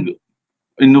manufacturing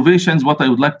innovations, what I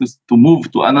would like to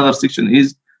move to another section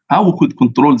is how we could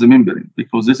control the membrane,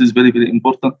 because this is very, very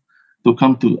important to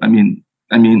come to,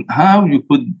 how you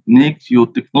could make your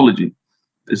technology.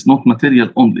 It's not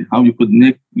material only, how you could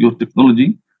make your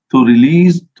technology to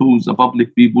release to the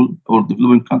public people or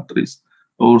developing countries,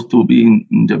 or to be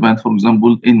in Japan, for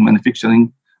example, in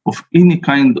manufacturing of any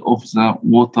kind of the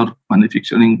water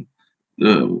manufacturing,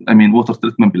 water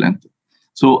treatment plant.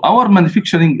 So our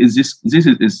manufacturing is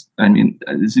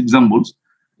these examples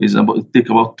is about take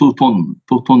about 2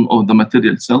 tons of the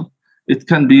material itself. It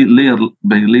can be layer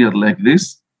by layer like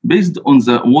this, based on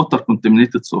the water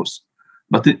contaminated source.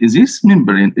 But this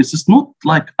membrane is not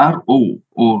like RO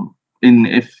or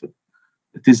NF.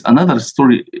 It is another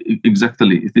story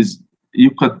exactly. It is,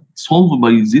 you could solve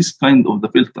by this kind of the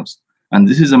filters. And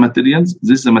this is the materials.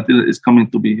 This material is coming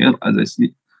to be here, as I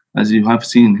see, as you have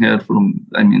seen here from,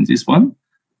 this one.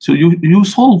 So you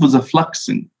solve the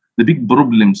fluxing, the big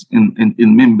problems in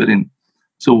membrane.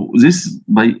 So this,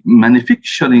 by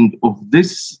manufacturing of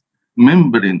this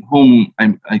membrane,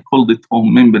 I called it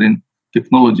home membrane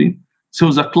technology.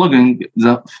 So the clogging,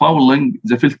 the fouling,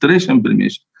 the filtration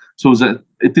permeation. So that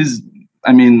it is,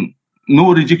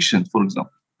 no rejection, for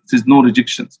example. It is no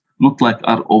rejections, not like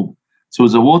RO. So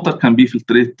the water can be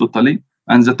filtrated totally,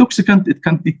 and the toxicant, it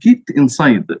can be kept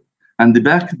inside and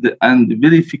back, and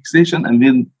very fixation, and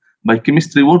then by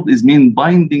chemistry word is mean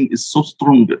binding is so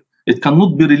strong. It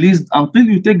cannot be released until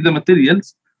you take the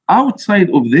materials outside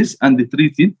of this and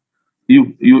treat it.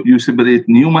 You separate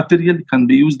new material, can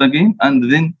be used again,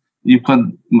 and then you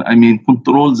can,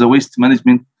 control the waste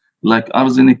management like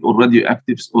arsenic or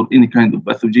radioactives or any kind of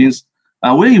pathogens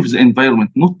away of the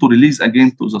environment, not to release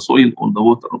again to the soil or the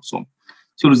water or so on.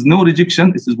 So there is no rejection.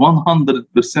 It is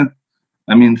 100%,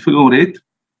 flow rate.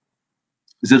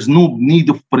 There's no need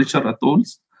of pressure at all.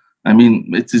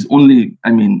 It is only,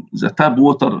 the tap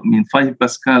water, 5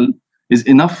 Pascal is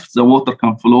enough. The water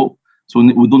can flow. So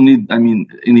we don't need,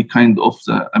 any kind of,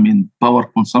 power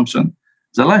consumption.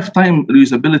 The lifetime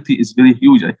reusability is very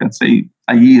huge. I can say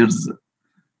years.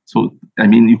 So,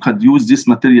 you could use this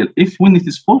material. If when it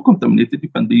is full contaminated, you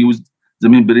can reuse the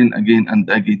membrane again and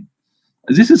again.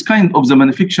 This is kind of the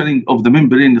manufacturing of the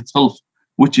membrane itself,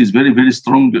 which is very, very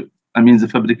strong. The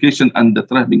fabrication and the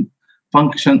trapping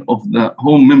function of the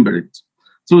home membranes.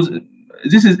 So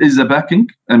this is the backing,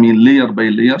 layer by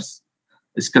layers,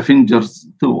 scavengers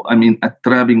to,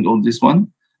 trapping on this one.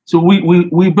 So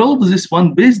we build this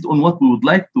one based on what we would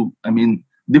like to,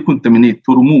 decontaminate,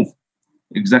 to remove,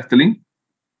 exactly.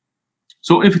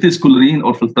 So if it is chlorine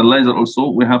or fertilizer also,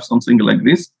 we have something like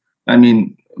this.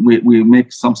 We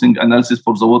make something analysis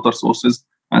for the water sources,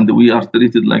 and we are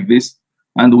treated like this,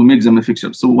 and we make the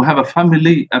manufacture. So we have a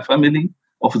family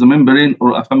of the membrane,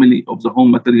 or a family of the home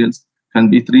materials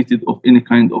can be treated of any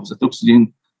kind of the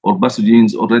toxin or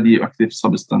pathogens or radioactive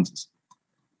substances.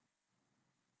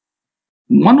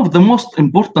 One of the most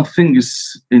important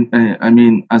things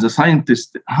as a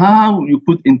scientist, how you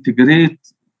could integrate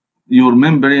your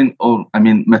membrane or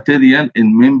material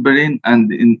in membrane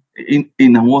and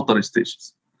in a water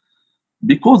stations,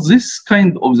 because this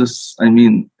kind of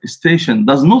station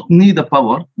does not need a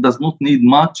power, does not need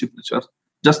much pressure,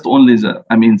 just only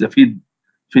the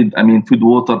feed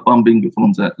water pumping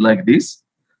from like this,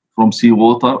 from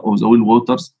seawater or the oil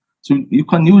waters. So you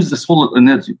can use the solar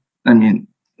energy.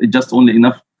 It's just only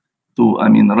enough to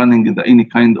running any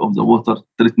kind of the water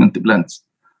treatment plants.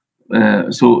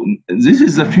 So this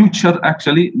is the future.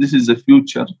 Actually, this is the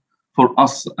future for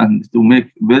us, and to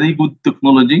make very good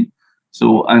technology.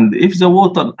 So, and if the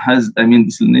water has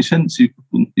desalination, so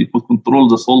you could control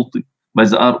the salt by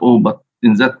the RO, but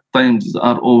in that time the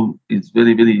RO is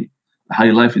very, very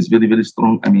high life, is very, very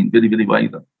strong. Very, very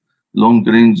wide, long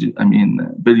range.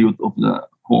 Period of the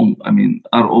home.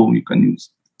 RO you can use.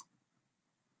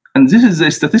 And this is a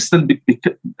statistical,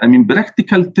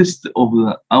 practical test of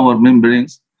our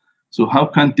membranes. So how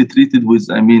can be treated with,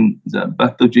 the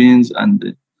pathogens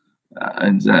and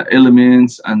the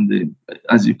elements, and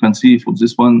as you can see for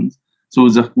this one. So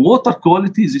the water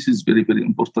quality, this is very, very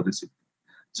important receipt.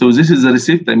 So this is the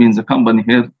receipt. The company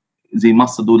here, they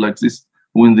must do like this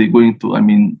when they're going to,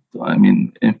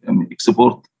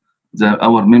 export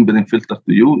our membrane filter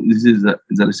to you. This is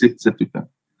the receipt that you can.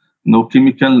 No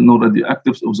chemical, no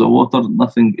radioactives of the water,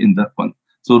 nothing in that one.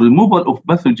 So removal of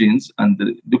pathogens and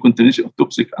the decontamination of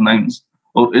toxic anions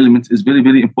or elements is very,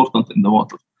 very important in the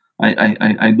water.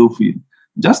 I do feel.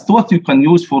 Just what you can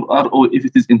use for RO, if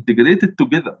it is integrated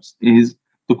together, is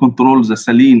to control the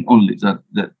saline only,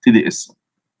 the TDS.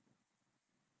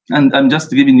 And I'm just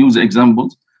giving you the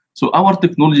examples. So our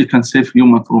technology can save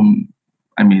human from,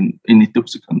 any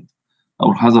toxicant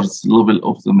or hazardous level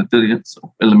of the materials, of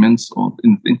elements, or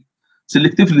anything.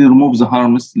 Selectively remove the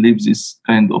harms, leave this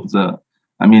kind of the,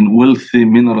 wealthy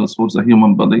minerals for the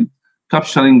human body,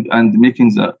 capturing and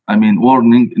making the,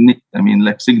 warning,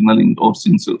 like signaling or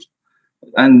sensors.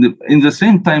 And in the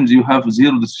same time, you have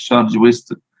zero discharge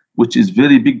waste, which is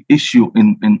very big issue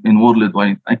in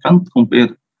worldwide. I can't compare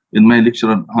in my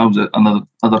lecture how the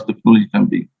other technology can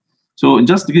be. So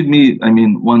just give me,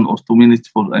 1 or 2 minutes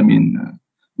for,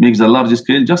 make the large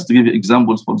scale, just to give you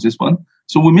examples for this one.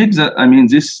 So we make the,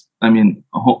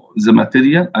 the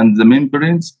material and the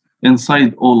membranes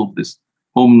inside all of this,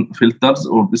 home filters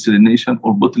or desalination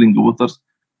or bottling waters.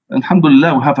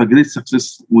 Alhamdulillah, we have a great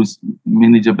success with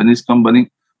many Japanese companies.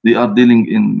 They are dealing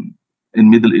in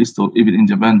Middle East or even in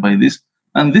Japan by this.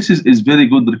 And this is very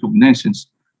good recognitions.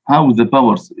 How the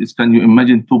powers is, can you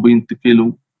imagine 2.2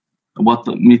 kilowatt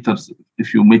meters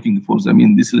if you're making for the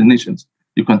desalinations?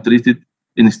 You can treat it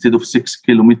instead of 6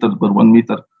 kilometers per 1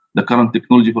 meter. The current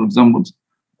technology, for example,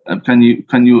 can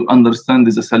you understand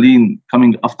the saline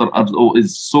coming after RO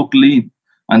is so clean,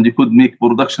 and you could make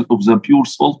production of the pure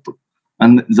salt,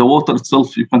 and the water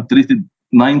itself you can treat it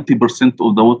 90%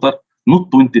 of the water, not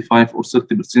 25 or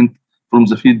 30% from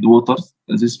the feed waters.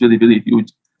 This is very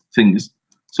huge things.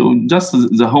 So just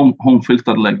the home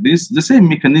filter like this, the same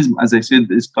mechanism as I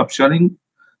said is capturing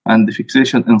and the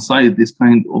fixation inside this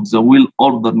kind of the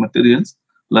well-ordered materials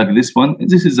like this one.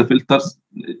 This is the filters.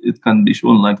 It can be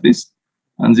shown like this.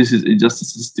 And this is just a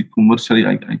statistic commercially,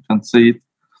 I can't say it.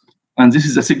 And this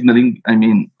is the signaling.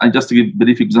 I just give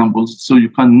brief examples so you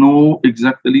can know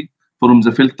exactly from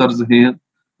the filters here.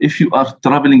 If you are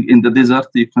traveling in the desert,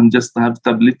 you can just have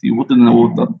tablet, you put in the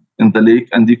water in the lake,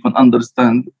 and you can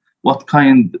understand what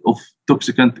kind of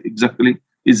toxicant exactly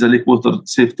is the lake water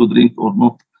safe to drink or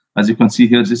not. As you can see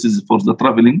here, this is for the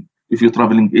traveling. If you're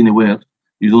traveling anywhere,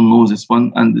 you don't know this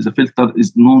one. And the filter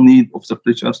is no need of the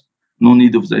pressures, no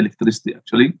need of the electricity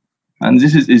actually. And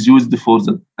this is used for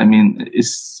the,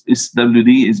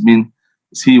 SWD is mean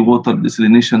sea water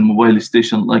desalination mobile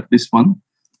station like this one.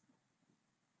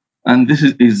 And this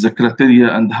is the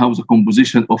criteria and how the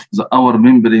composition of our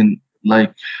membrane,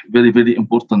 like very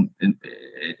important. In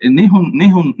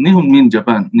Nihon mean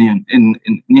Japan, in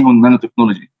Nihon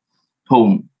nanotechnology,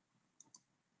 home.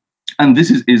 And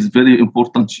this is very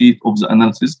important sheet of the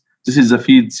analysis. This is the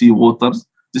feed sea waters.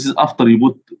 This is after you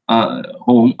put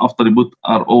home, after you put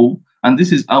RO. And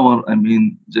this is our,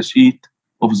 the sheet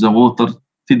of the water.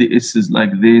 TDS is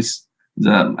like this.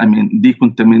 The,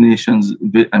 decontaminations,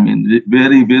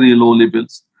 very low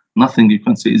levels. Nothing you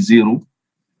can say is zero.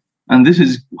 And this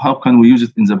is how can we use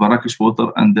it in the brackish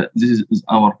water. And this is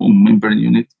our home membrane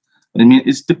unit.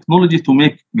 It's technology to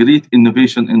make great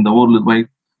innovation in the worldwide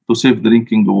to save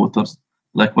drinking waters,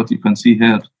 like what you can see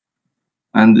here.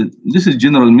 And this is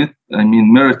general myth.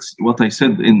 Merits what I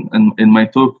said in my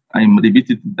talk. I'm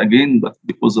repeating it again, but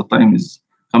because the time is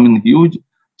coming huge.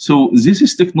 So this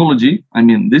is technology.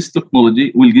 This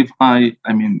technology will give high,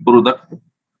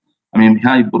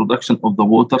 high production of the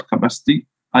water capacity,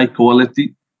 high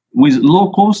quality, with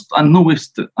low cost and no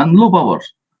waste and low power.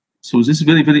 So this is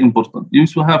very important. You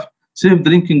used to have safe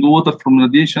drinking water from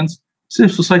radiations,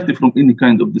 safe society from any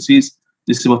kind of disease.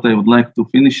 This is what I would like to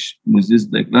finish with this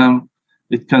diagram.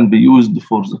 It can be used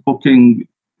for the cooking,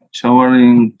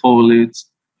 showering,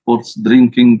 toilets, sports,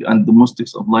 drinking, and domestic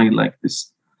supply like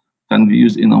this. Can be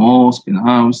used in a mosque, in a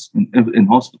house, in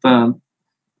hospital.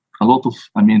 A lot of,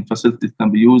 facilities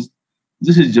can be used.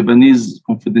 This is Japanese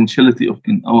confidentiality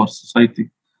in our society.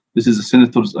 This is the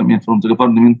senators, from the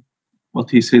government,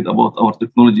 what he said about our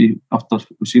technology after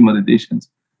Fukushima radiations.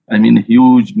 A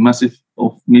huge, massive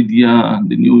of media and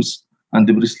the news and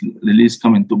the press release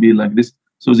coming to be like this.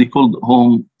 So they called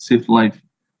home safe life.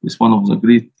 It's one of the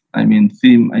great,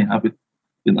 theme. I have it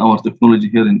in our technology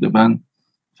here in Japan.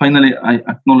 Finally, I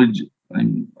acknowledge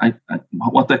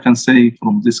what I can say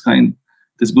from this kind.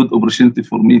 It is good opportunity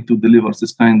for me to deliver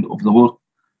this kind of the work.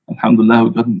 Alhamdulillah, we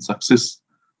got success,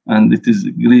 and it is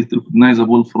great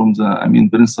recognizable from the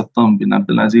Prince Sattam bin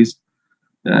Abdulaziz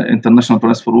International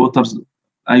Prize for Waters.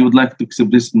 I would like to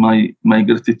express my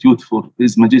gratitude for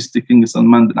His Majesty King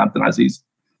Salman bin Abdulaziz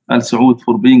Al Saud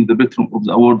for being the patron of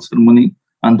the award ceremony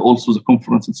and also the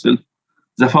conference itself.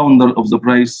 The founder of the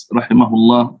prize,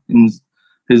 rahimahullah, in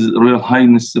His Royal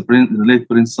Highness the late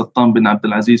Prince Sattam bin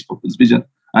Abdulaziz for his vision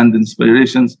and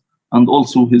inspirations, and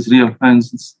also His Royal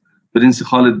Highness Prince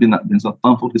Khalid bin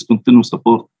Sattam for his continuous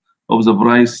support of the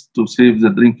prize to save the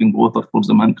drinking water for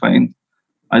the mankind.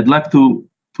 I'd like to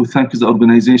thank the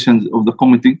organizations of the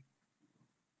committee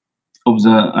of the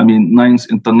 9th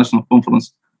International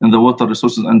Conference in the Water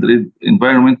Resources and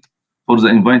Environment for the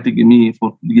inviting me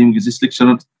for giving this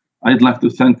lecture. I'd like to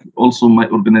thank also my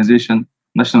organization,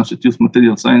 National Institute of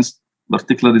Material Science,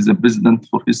 particularly the president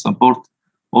for his support.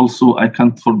 Also, I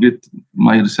can't forget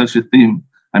my research team,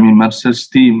 my research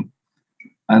team,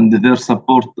 and their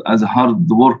support as hard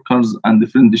workers and the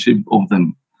friendship of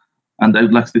them. And I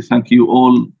would like to thank you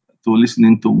all to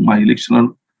listening to my lecture,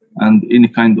 and any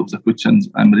kind of the questions,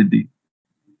 I'm ready.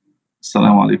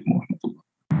 Assalamu alaikum wa rahmatullah.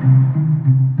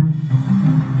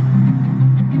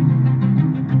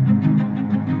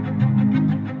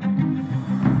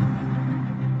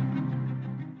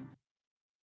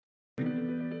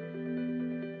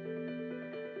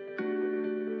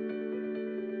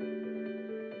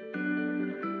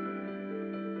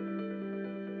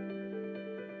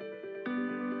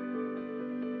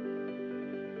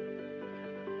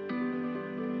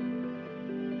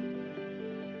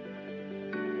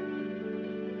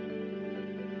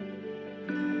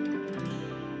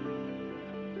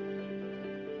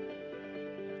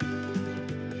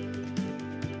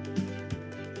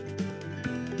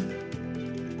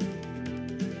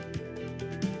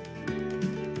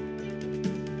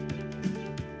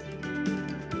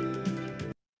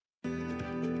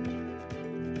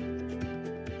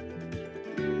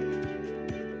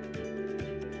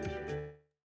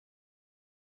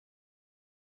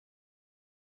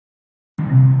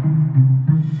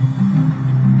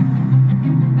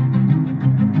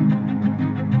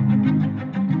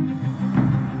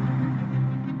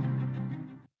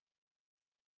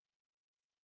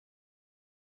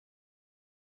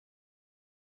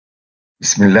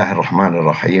 بسم الله الرحمن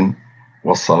الرحيم،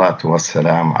 والصلاة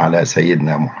والسلام على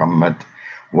سيدنا محمد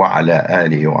وعلى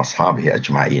آله وأصحابه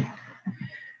أجمعين.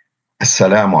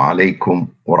 السلام عليكم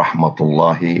ورحمة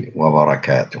الله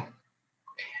وبركاته.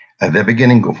 At the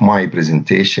beginning of my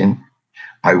presentation,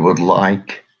 I would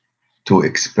like to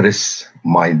express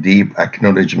my deep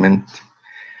acknowledgement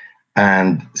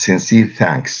and sincere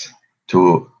thanks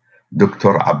to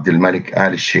Dr. Abdul Malik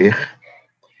Al Sheikh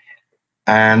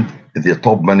and the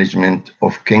top management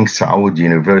of King Saud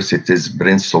University's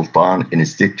Prince Sultan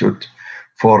Institute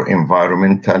for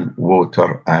Environmental,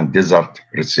 Water and Desert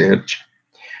Research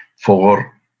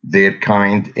for their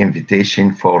kind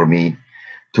invitation for me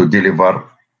to deliver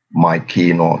my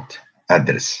keynote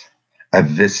address at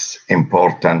this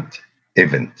important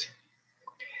event.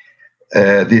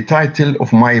 The title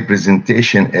of my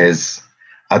presentation is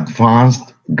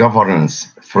Advanced Governance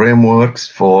Frameworks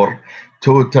for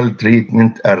Total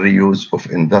Treatment and Reuse of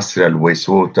Industrial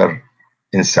Wastewater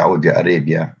in Saudi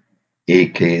Arabia, a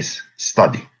case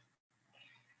study.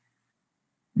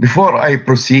 Before I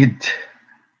proceed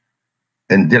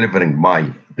in delivering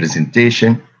my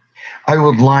presentation, I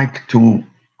would like to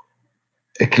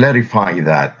clarify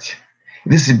that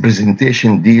this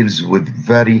presentation deals with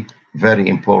very, very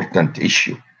important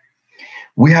issue.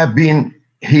 We have been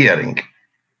hearing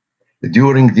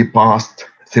during the past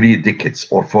 3 decades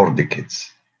or 4 decades,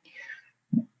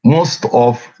 most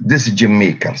of decision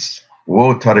makers,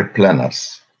 water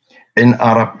planners in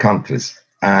Arab countries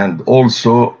and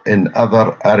also in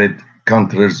other arid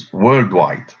countries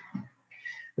worldwide,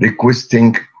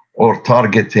 requesting or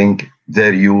targeting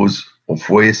their use of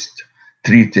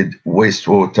treated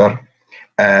wastewater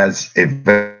as a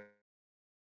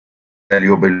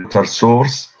valuable water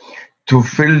source to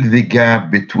fill the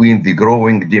gap between the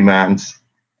growing demands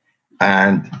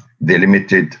and the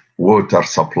limited water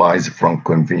supplies from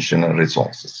conventional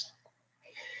resources.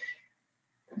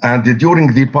 And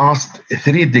during the past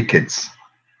 3 decades,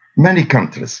 many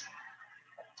countries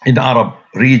in Arab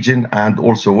region and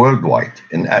also worldwide,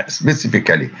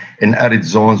 specifically in arid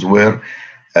zones where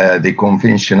the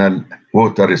conventional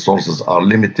water resources are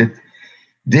limited,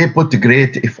 they put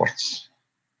great efforts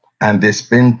and they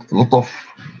spend a lot of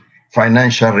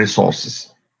financial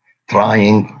resources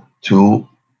trying to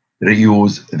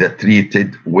reuse the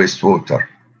treated wastewater,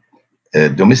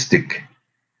 domestic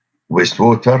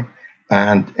wastewater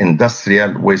and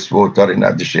industrial wastewater, in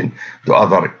addition to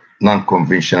other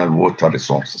non-conventional water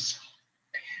resources.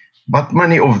 But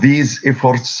many of these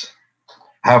efforts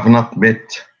have not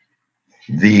met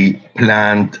the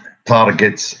planned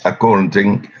targets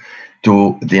according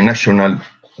to the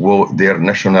their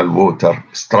national water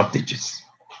strategies.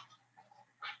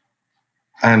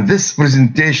 And this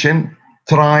presentation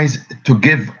tries to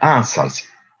give answers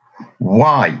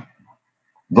why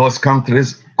those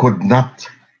countries could not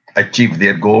achieve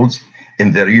their goals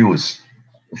in their use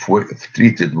of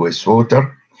treated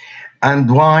wastewater,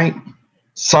 and why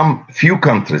some few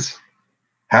countries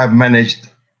have managed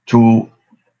to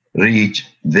reach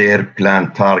their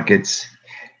planned targets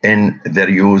in their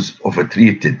use of a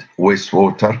treated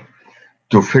wastewater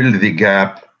to fill the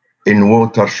gap in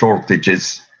water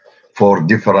shortages for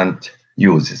different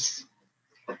uses.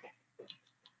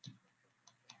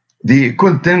 The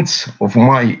contents of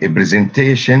my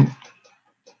presentation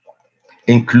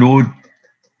include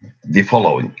the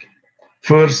following.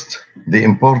 First, the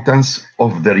importance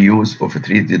of the reuse of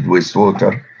treated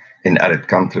wastewater in arid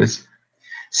countries.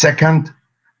 Second,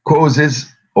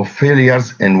 causes of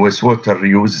failures in wastewater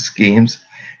reuse schemes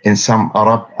in some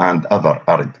Arab and other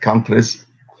arid countries.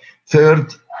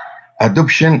 Third,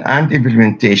 adoption and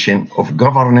implementation of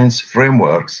governance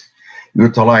frameworks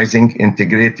utilizing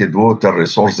integrated water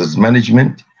resources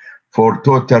management for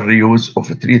total reuse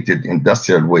of treated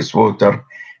industrial wastewater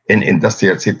in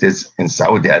industrial cities in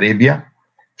Saudi Arabia.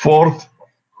 Fourth,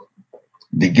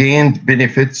 the gained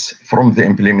benefits from the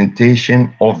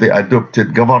implementation of the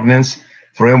adopted governance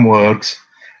frameworks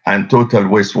and total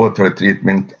wastewater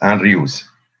treatment and reuse.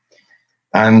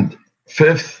 And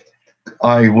fifth,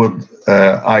 I will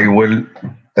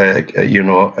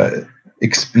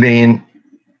explain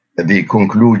the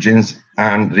conclusions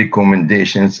and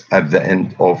recommendations at the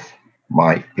end of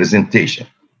my presentation.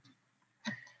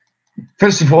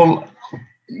 First of all,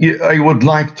 I would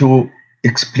like to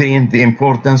explain the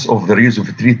importance of the reuse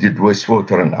of treated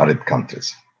wastewater in arid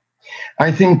countries.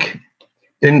 I think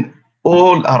in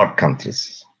all Arab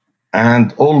countries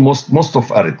and almost most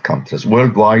of arid countries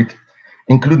worldwide,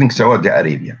 including Saudi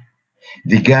Arabia,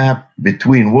 the gap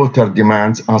between water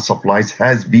demands and supplies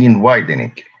has been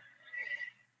widening,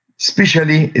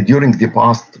 especially during the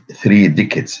past 3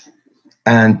 decades.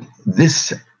 And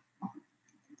this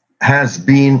has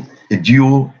been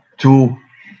due to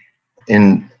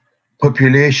in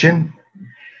population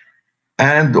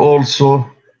and also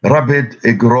rapid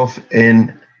growth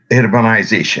in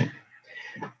urbanization.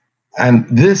 And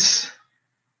this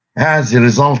has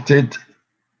resulted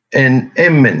in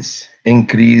immense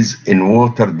increase in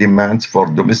water demands for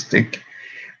domestic,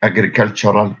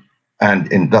 agricultural,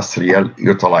 and industrial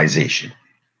utilization.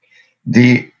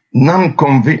 The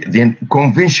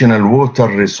conventional water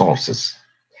resources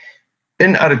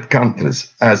in arid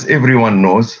countries, as everyone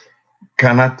knows,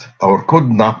 cannot or could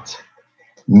not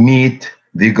meet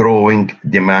the growing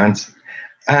demands.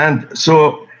 And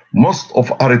so most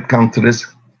of arid countries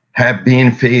have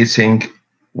been facing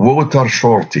water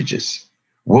shortages,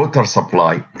 water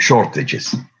supply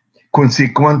shortages.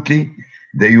 Consequently,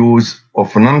 the use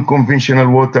of non-conventional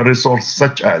water resources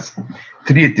such as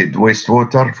treated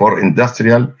wastewater for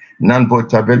industrial,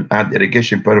 non-potable, and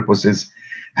irrigation purposes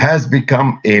has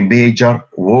become a major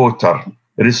water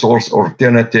resource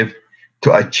alternative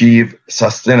to achieve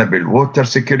sustainable water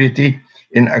security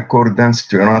in accordance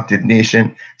to United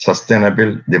Nations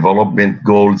Sustainable Development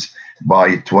Goals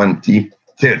by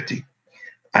 2030.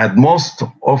 And most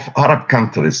of Arab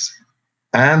countries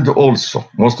and also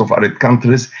most of arid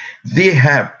countries, they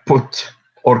have put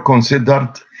or considered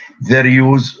their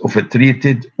use of a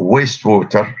treated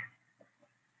wastewater,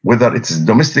 whether it's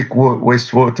domestic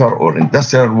wastewater or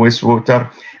industrial wastewater,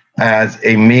 as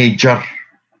a major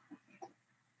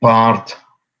part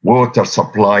water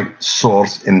supply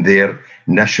source in their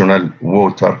national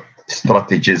water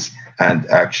strategies and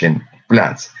action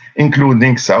plans,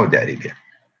 including Saudi Arabia.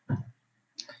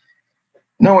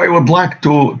 Now I would like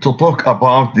to talk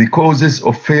about the causes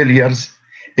of failures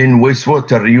in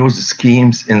wastewater reuse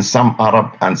schemes in some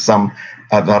Arab and some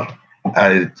other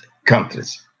arid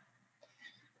countries.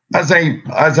 As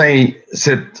I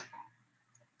said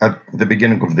at the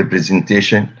beginning of the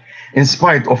presentation, in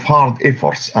spite of hard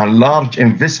efforts and large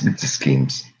investment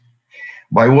schemes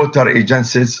by water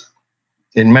agencies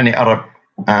in many Arab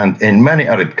and in many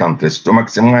arid countries to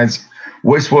maximize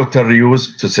wastewater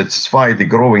reuse to satisfy the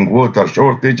growing water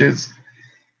shortages,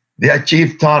 the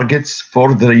achieved targets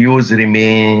for the reuse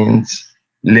remains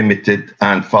limited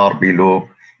and far below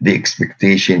the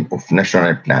expectation of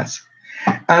national plans.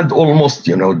 And almost,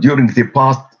 during the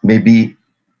past maybe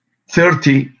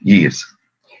 30 years,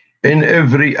 in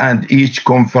every and each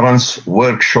conference,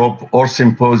 workshop, or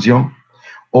symposium,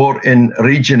 or in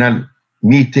regional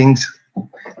meetings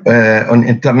on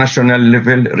international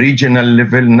level, regional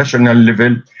level, national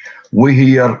level, we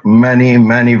hear many,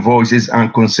 many voices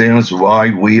and concerns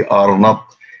why we are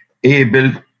not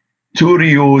able to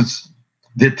reuse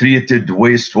the treated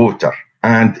wastewater.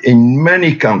 And in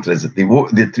many countries,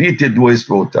 the treated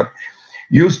wastewater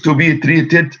used to be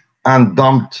treated and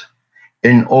dumped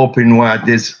in open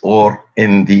wadis or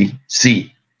in the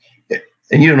sea.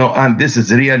 And this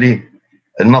is really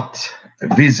not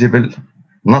visible,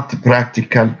 not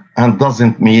practical, and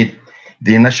doesn't meet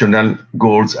the national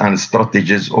goals and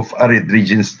strategies of arid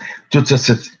regions to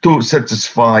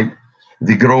satisfy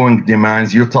the growing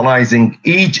demands, utilizing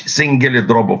each single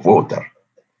drop of water.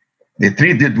 The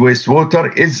treated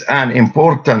wastewater is an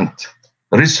important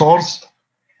resource,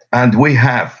 and we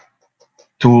have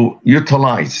to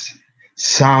utilize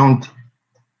sound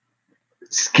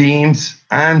schemes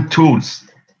and tools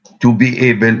to be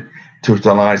able to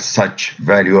utilize such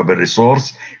valuable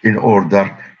resource in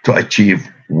order to achieve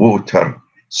water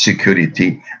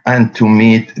security and to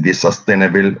meet the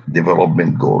sustainable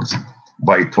development goals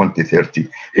by 2030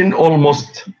 in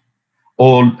almost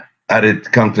all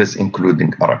arid countries,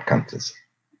 including Arab countries.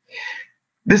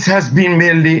 This has been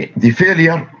mainly the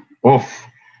failure of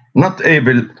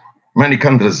many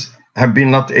countries have been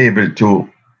not able to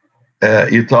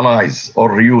utilize or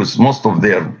reuse most of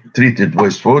their treated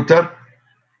wastewater,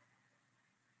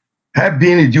 have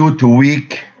been due to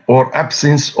weak or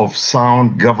absence of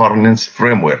sound governance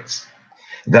frameworks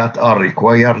that are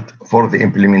required for the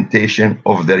implementation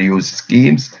of the reuse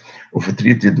schemes of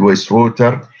treated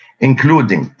wastewater,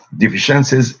 including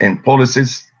deficiencies in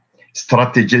policies,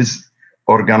 strategies,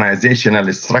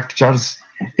 organizational structures,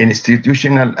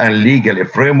 institutional and legal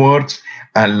frameworks,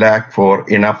 and lack for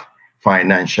enough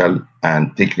financial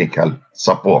and technical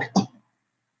support.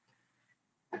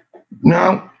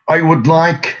 Now, I would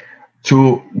like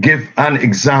to give an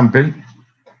example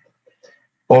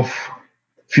of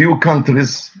few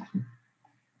countries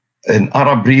in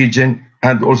Arab region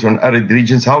and also in arid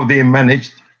regions, how they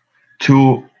managed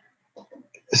to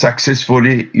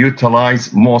successfully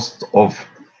utilize most of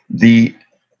the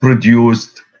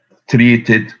produced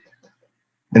treated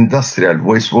industrial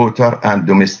wastewater and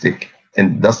domestic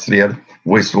industrial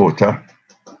wastewater.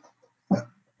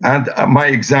 And my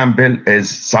example is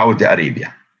Saudi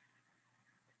Arabia.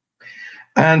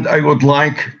 And I would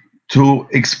like to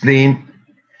explain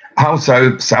how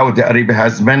Saudi Arabia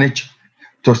has managed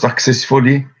to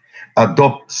successfully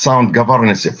adopt sound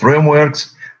governance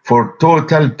frameworks for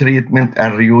total treatment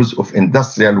and reuse of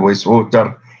industrial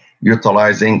wastewater,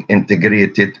 utilizing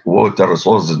integrated water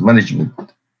resources management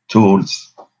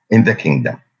tools in the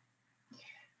kingdom.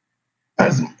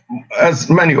 As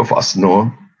many of us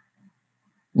know,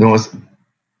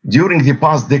 during the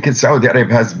past decade, Saudi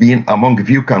Arabia has been among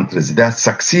few countries that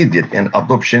succeeded in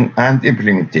adoption and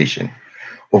implementation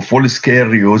of full-scale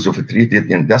reuse of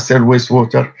treated industrial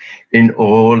wastewater in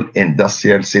all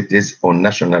industrial cities on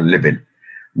national level,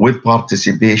 with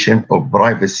participation of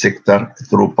private sector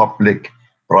through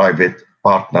public-private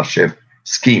partnership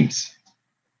schemes.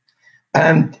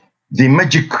 And the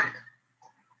magic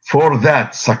for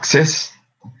that success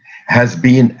has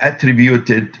been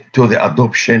attributed to the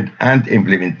adoption and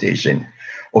implementation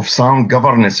of sound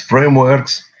governance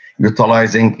frameworks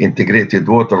utilizing integrated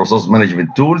water resource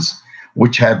management tools,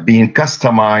 which have been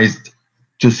customized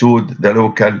to suit the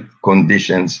local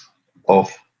conditions of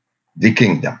the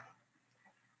kingdom.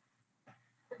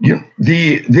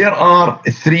 There are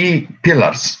three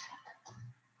pillars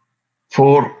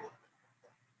for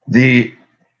the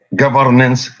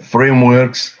governance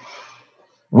frameworks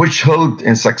which hold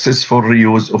in successful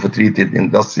reuse of treated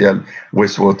industrial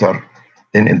wastewater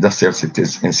in industrial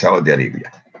cities in Saudi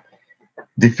Arabia.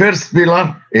 The first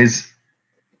pillar is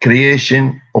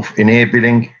creation of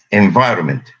enabling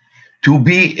environment to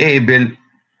be able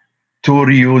to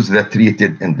reuse the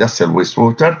treated industrial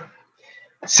wastewater.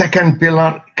 Second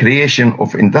pillar, creation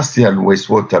of industrial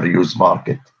wastewater reuse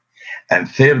market. And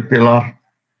third pillar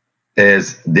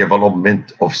is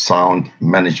development of sound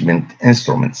management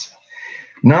instruments.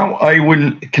 Now I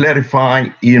will clarify,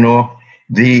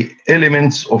 the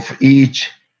elements of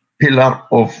each pillar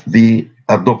of the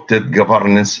adopted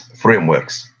governance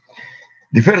frameworks.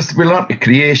 The first pillar,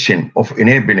 creation of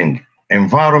enabling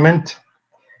environment,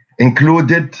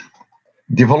 included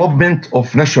development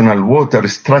of national water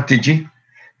strategy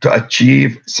to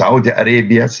achieve Saudi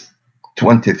Arabia's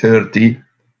 2030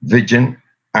 vision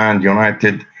and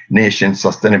United Nations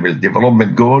Sustainable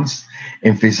Development Goals,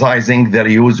 emphasizing the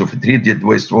reuse of treated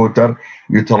wastewater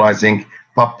utilizing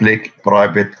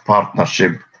public-private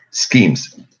partnership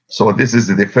schemes. So this is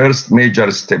the first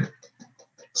major step.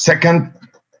 Second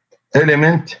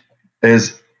element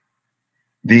is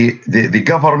the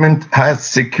government has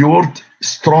secured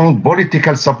strong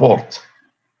political support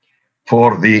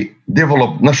for the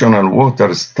developed national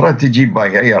water strategy by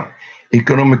Higher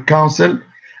Economic Council,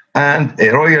 and a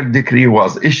royal decree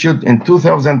was issued in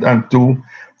 2002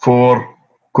 for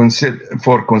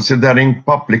considering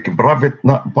public-private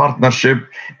partnership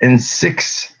in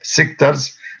 6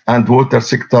 sectors, and water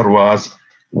sector was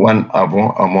one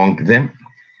among them.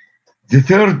 The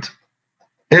third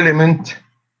element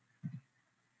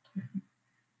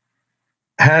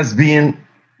has been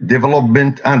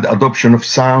development and adoption of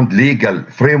sound legal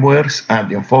frameworks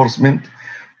and enforcement,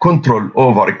 control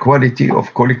over quality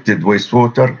of collected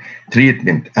wastewater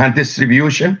treatment and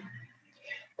distribution,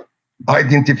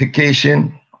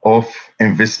 identification of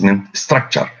investment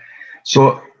structure.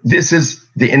 So this is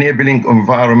the enabling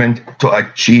environment to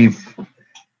achieve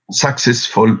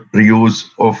successful reuse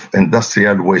of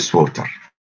industrial wastewater.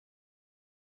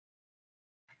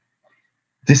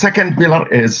 The second pillar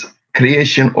is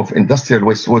creation of industrial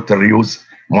wastewater reuse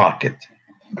market.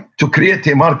 To create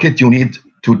a market, you need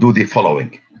to do the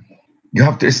following. You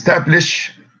have to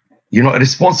establish, a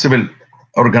responsible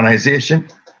organization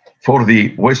for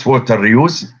the wastewater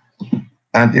reuse.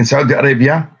 And in Saudi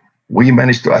Arabia, we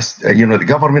managed to, the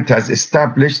government has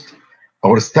established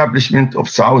our establishment of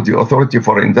Saudi Authority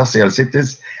for Industrial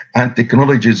Cities and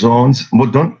Technology Zones,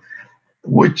 Mudun,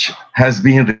 which has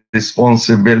been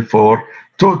responsible for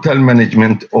total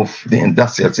management of the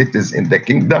industrial cities in the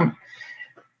kingdom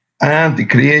and the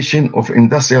creation of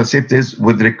industrial cities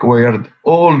with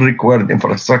all required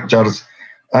infrastructures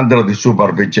under the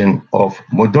supervision of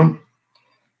Mudun.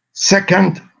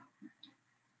 Second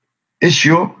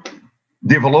issue,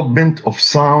 development of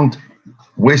sound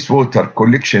wastewater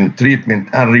collection, treatment,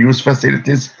 and reuse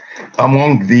facilities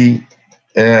among the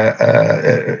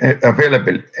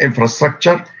available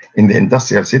infrastructure in the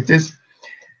industrial cities.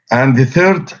 And the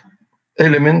third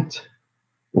element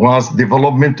was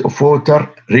development of water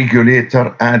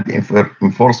regulator and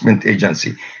enforcement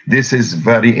agency. This is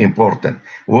very important.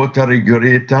 Water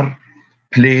regulator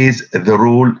plays the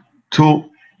role to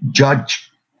judge,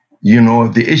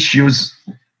 the issues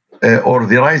or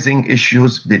the rising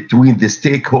issues between the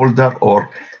stakeholder or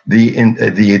the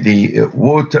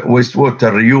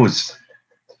wastewater reuse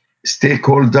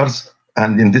stakeholders,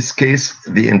 and in this case,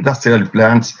 the industrial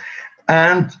plants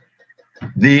and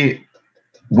the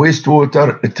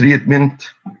wastewater treatment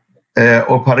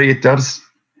operators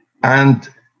and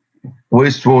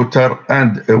wastewater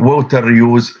and water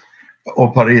reuse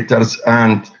operators,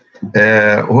 and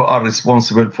who are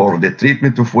responsible for the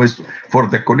treatment of waste, for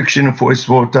the collection of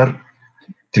wastewater,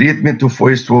 treatment of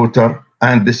wastewater,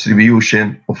 and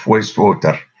distribution of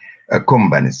wastewater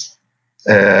companies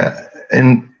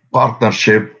in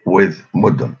partnership with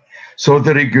Mudun. So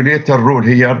the regulator role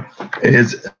here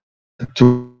is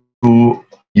to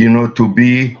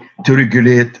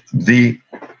regulate the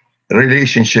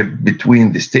relationship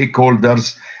between the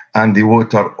stakeholders and the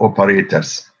water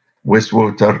operators,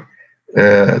 wastewater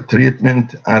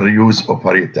treatment and reuse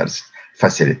operators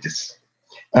facilities,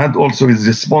 and also is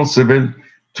responsible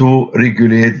to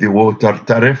regulate the water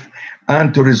tariff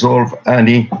and to resolve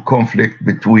any conflict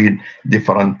between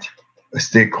different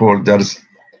stakeholders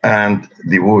and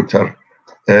the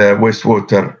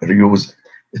wastewater reuse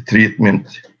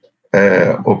treatment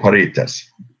operators.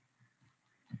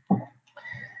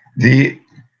 The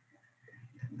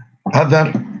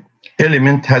other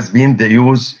element has been the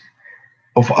use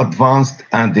of advanced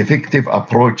and effective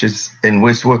approaches in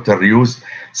wastewater reuse,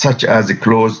 such as a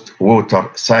closed water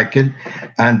cycle.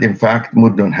 And in fact,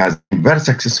 Mudun has been very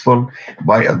successful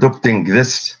by adopting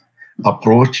this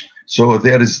approach. So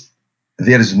there is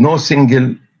no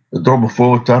single drop of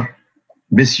water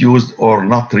misused or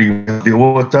not reused. The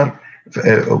water,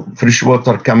 fresh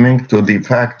water coming to the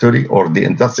factory or the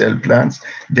industrial plants,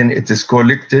 then it is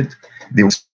collected,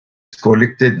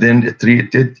 then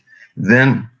treated,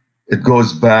 then it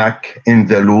goes back in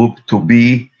the loop to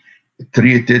be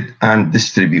treated and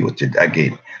distributed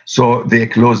again. So they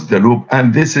close the loop,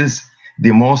 and this is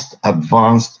the most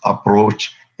advanced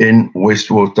approach in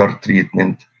wastewater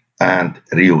treatment and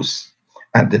reuse.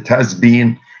 And it has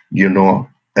been,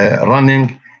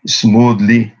 running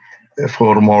smoothly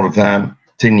for more than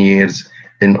 10 years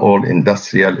in all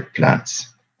industrial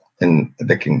plants in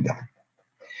the kingdom.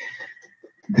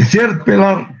 The third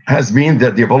pillar has been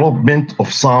the development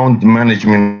of sound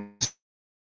management.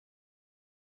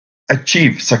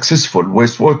 Achieve successful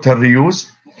wastewater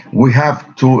reuse, we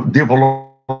have to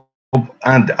develop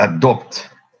and adopt,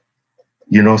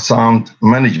 sound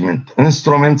management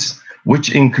instruments,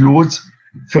 which includes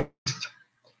first,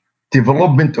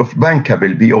 development of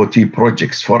bankable BOT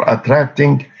projects for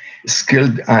attracting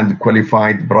skilled and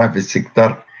qualified private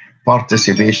sector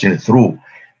participation through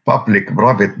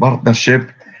public-private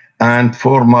partnership and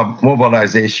for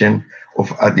mobilization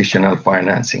of additional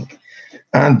financing.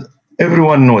 And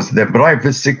everyone knows the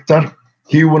private sector,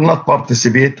 he will not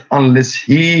participate unless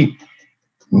he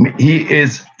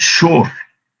is sure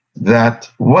that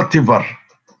whatever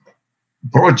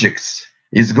projects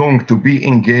is going to be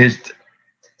engaged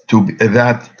to,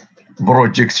 that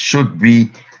projects should be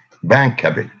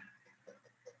bankable.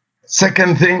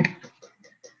 Second thing,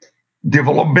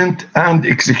 development and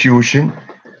execution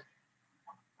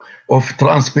of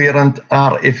transparent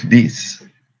RFDs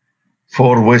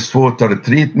for wastewater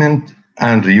treatment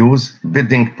and reuse,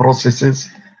 bidding processes,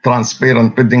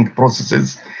 transparent bidding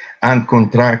processes, and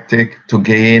contracting to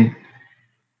gain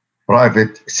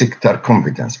private sector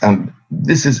confidence. And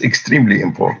this is extremely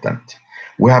important.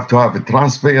 We have to have a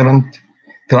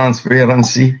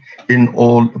transparency in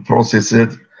all processes,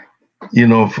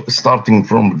 starting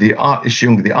from the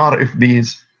issuing the RFPs,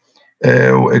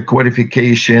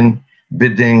 qualification,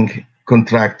 bidding,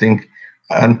 contracting,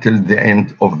 until the end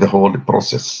of the whole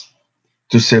process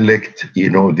to select,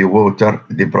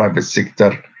 the private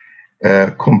sector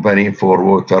company for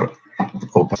water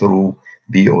through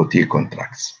BOT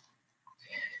contracts.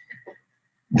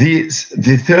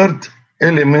 The third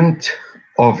element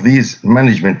of these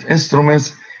management instruments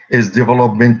is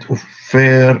development of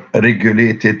fair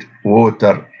regulated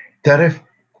water tariff,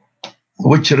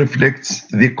 which reflects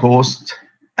the cost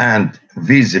and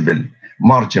visible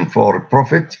margin for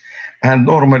profit. And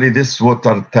normally this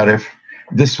water tariffs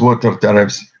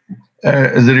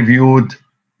is reviewed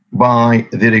by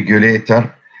the regulator,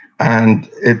 and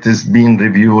it is being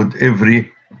reviewed every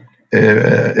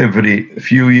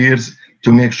few years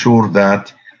to make sure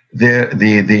that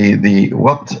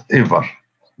whatever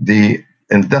the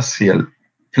industrial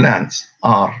plants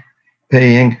are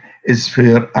paying is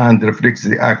fair and reflects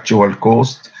the actual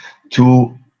cost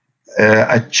to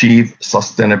achieve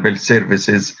sustainable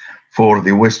services for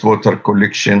the wastewater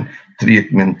collection,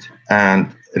 treatment, and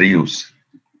reuse.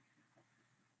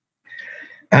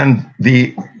 And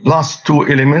the last two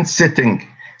elements, setting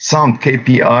sound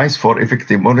KPIs for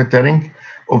effective monitoring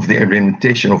of the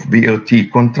implementation of BOT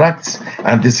contracts,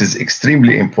 and this is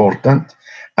extremely important.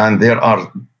 And there are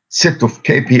set of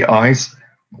KPIs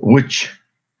which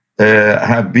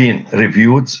have been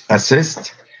reviewed,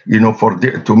 assessed,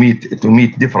 to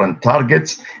meet different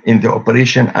targets in the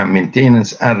operation and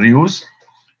maintenance and reuse,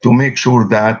 to make sure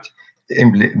that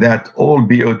all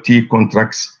BOT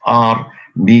contracts are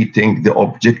meeting the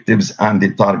objectives and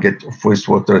the target of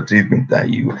wastewater treatment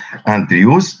and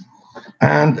reuse.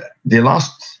 And the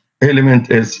last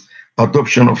element is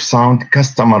adoption of sound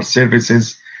customer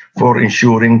services for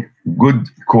ensuring good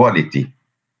quality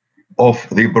of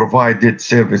the provided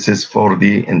services for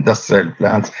the industrial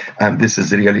plants. And this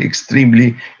is really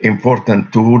extremely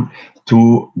important tool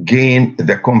to gain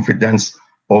the confidence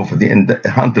of the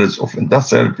hundreds of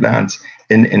industrial plants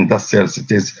in industrial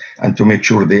cities, and to make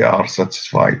sure they are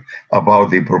satisfied about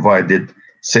the provided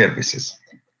services.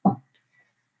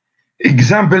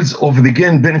 Examples of the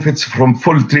gain benefits from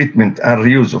full treatment and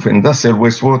reuse of industrial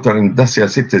wastewater in industrial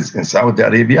cities in Saudi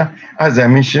Arabia, as I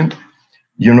mentioned,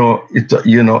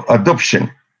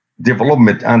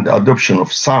 development and adoption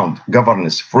of sound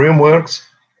governance frameworks,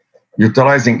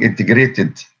 utilizing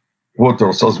integrated water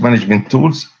resource management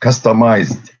tools,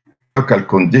 customized local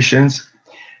conditions,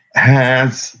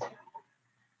 has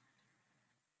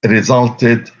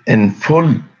resulted in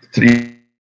full treatment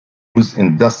of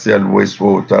industrial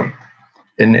wastewater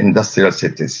in industrial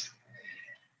cities.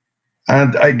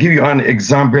 And I give you an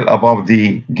example about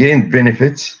the gain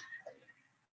benefits.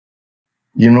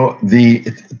 The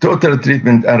total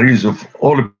treatment and reuse of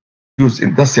all used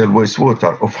industrial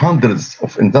wastewater of hundreds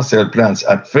of industrial plants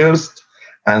at first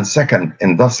and second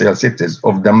industrial cities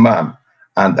of Dammam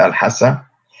and Al-Hassa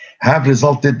have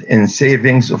resulted in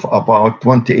savings of about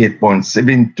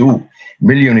 28.72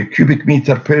 million cubic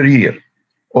meter per year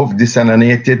of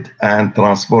desalinated and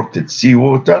transported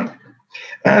seawater,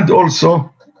 and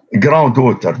also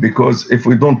groundwater, because if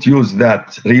we don't use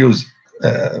that reuse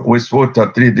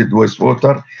wastewater, treated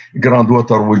wastewater,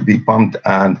 groundwater will be pumped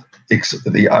and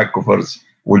the aquifers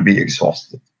will be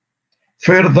exhausted.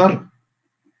 Further,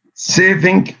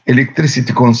 saving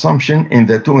electricity consumption in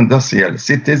the two industrial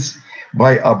cities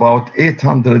by about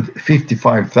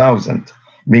 855,000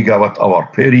 megawatt hour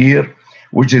per year,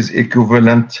 which is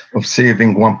equivalent of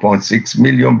saving 1.6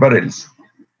 million barrels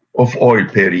of oil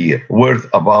per year, worth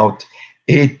about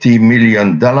 $80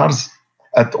 million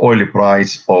at oil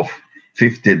price of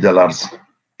 $50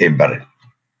 a barrel.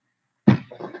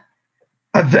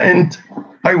 At the end,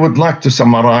 I would like to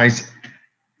summarize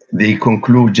the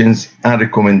conclusions and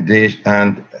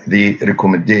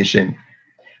recommendation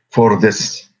for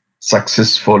this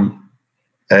successful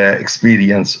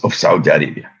experience of Saudi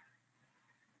Arabia.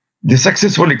 The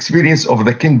successful experience of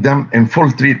the kingdom in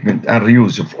full treatment and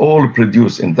reuse of all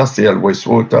produced industrial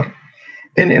wastewater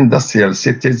in industrial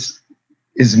cities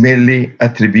is mainly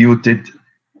attributed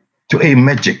to a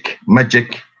magic,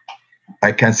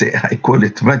 I call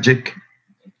it magic,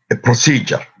 a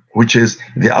procedure, which is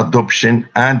the adoption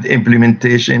and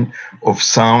implementation of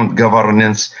sound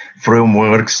governance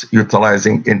frameworks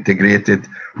utilizing integrated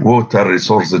water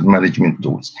resources management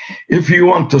tools. If you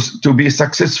want to be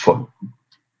successful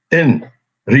in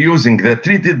reusing the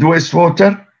treated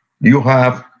wastewater, you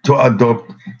have to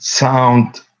adopt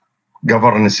sound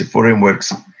governance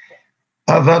frameworks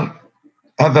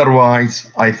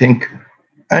Otherwise, I think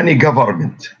any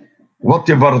government,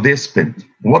 whatever they spend,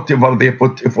 whatever they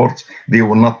put efforts, they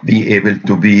will not be able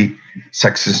to be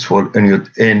successful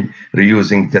in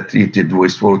reusing the treated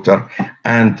wastewater,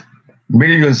 and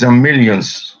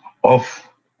millions of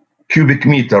cubic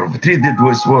meter of treated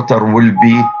wastewater will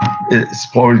be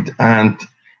spoiled and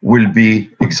will be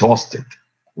exhausted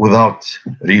without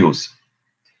reuse.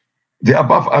 The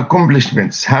above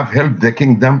accomplishments have helped the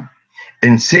kingdom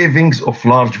in savings of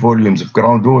large volumes of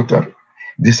groundwater,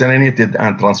 desalinated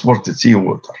and transported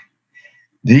seawater.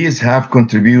 These have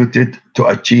contributed to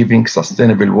achieving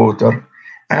sustainable water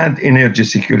and energy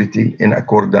security in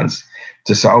accordance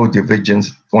to Saudi Vision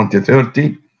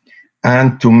 2030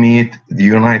 and to meet the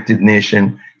United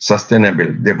Nations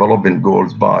Sustainable Development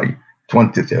Goals by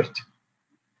 2030.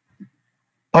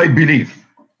 I believe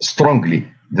strongly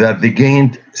that the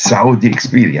gained Saudi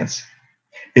experience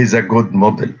is a good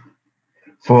model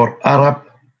for Arab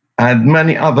and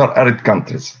many other Arid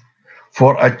countries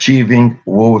for achieving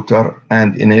water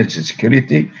and energy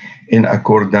security in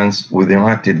accordance with the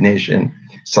United Nations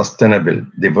Sustainable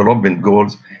Development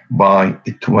Goals by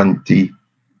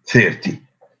 2030.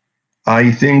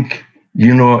 I think,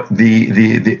 you know,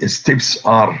 the steps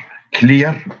are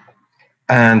clear,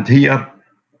 and here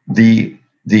the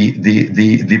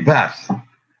path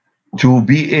to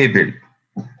be able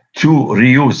to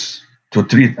reuse, to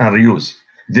treat and reuse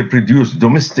the produced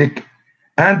domestic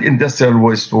and industrial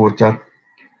wastewater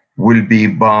will be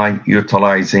by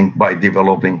utilizing, by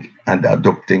developing and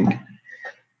adopting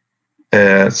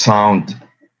sound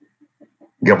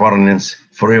governance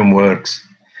frameworks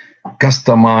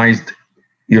customized,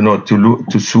 you know,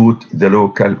 to suit the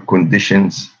local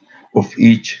conditions of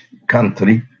each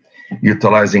country,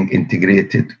 utilizing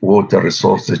integrated water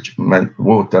resources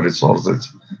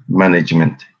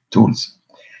management tools.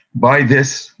 By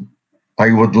this,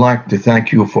 I would like to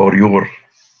thank you for your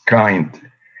kind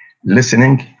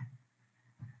listening,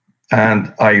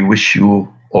 and I wish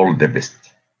you all the best.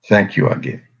 Thank you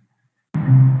again.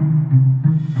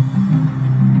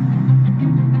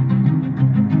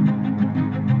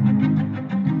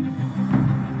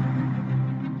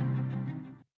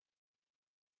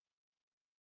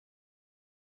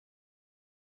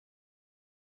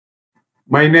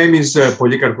 My name is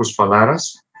Polikarpos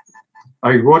Falaras.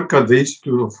 I work at the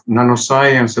Institute of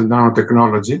Nanoscience and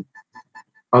Nanotechnology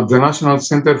at the National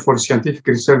Center for Scientific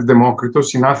Research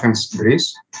Demokritos in Athens,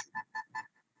 Greece.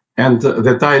 And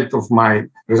the title of my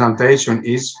presentation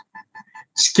is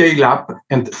Scale Up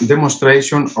and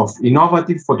Demonstration of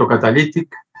Innovative Photocatalytic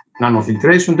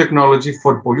Nanofiltration Technology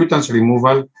for Pollutants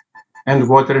Removal and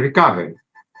Water Recovery.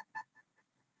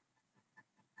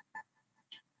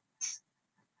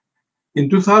 In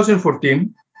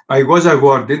 2014, I was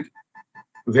awarded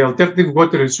the Alternative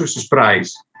Water Resources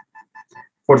Prize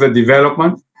for the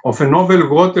development of a novel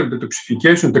water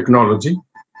detoxification technology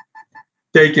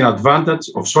taking advantage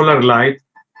of solar light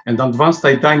and advanced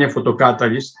titanium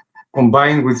photocatalysts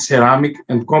combined with ceramic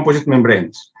and composite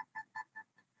membranes.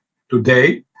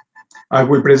 Today, I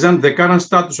will present the current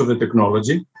status of the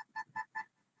technology,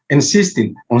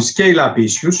 insisting on scale-up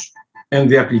issues and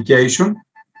the application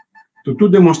to two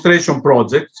demonstration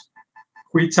projects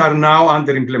which are now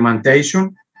under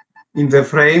implementation in the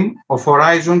frame of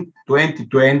Horizon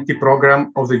 2020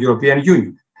 program of the European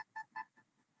Union.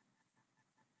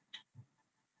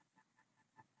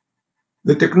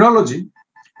 The technology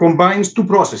combines two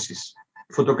processes,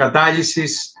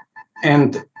 photocatalysis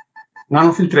and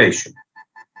nanofiltration.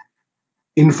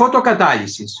 In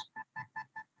photocatalysis,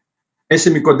 a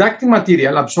semiconducting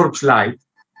material absorbs light,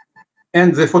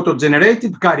 and the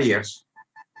photogenerated carriers,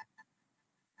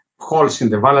 holes in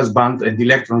the valence band and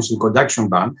electrons in conduction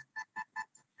band,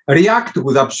 react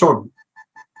with absorbed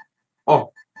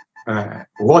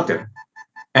water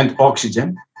and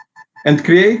oxygen and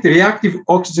create reactive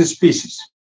oxygen species,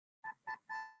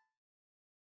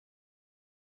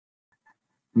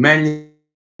 mainly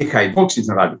high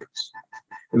oxygen radicals.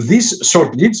 These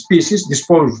short-lived species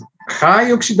dispose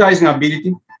high oxidizing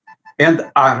ability and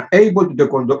are able to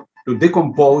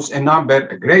decompose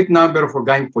a great number of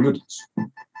organic pollutants.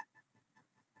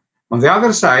 On the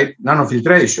other side,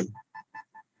 nanofiltration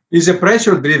is a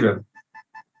pressure-driven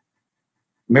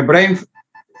membrane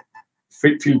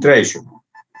filtration,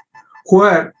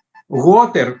 where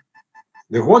the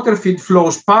water feed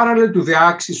flows parallel to the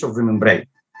axis of the membrane.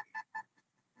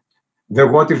 The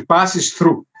water passes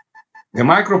through the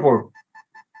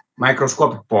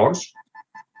microscopic pores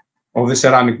of the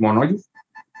ceramic monolith,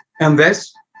 and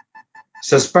thus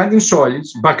suspending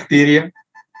solids, bacteria,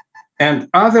 and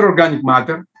other organic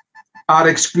matter are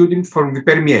excluded from the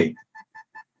permeate.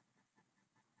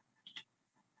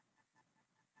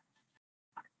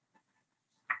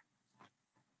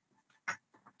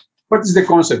 What is the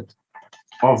concept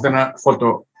of the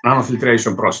photo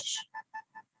nanofiltration process?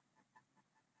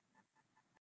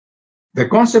 The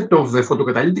concept of the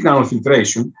photocatalytic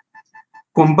nanofiltration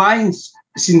combines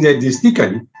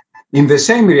synergistically in the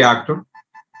same reactor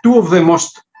two of the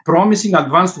most promising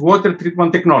advanced water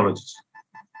treatment technologies: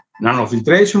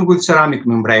 nanofiltration with ceramic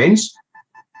membranes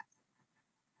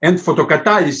and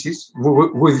photocatalysis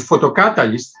with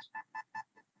photocatalysts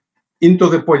into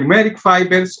the polymeric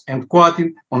fibers and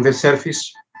coating on the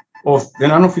surface of the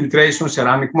nanofiltration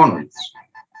ceramic monoliths.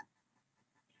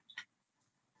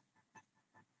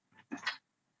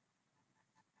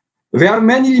 There are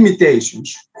many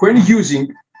limitations when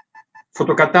using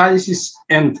photocatalysis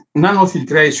and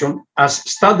nanofiltration as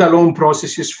standalone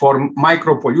processes for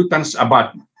micropollutants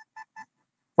abatement.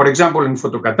 For example, in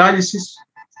photocatalysis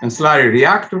and slurry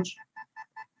reactors,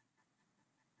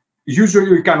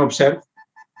 usually we can observe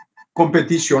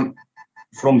competition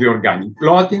from the organic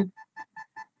clotting,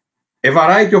 a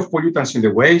variety of pollutants in the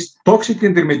waste, toxic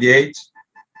intermediates,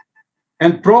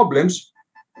 and problems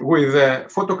with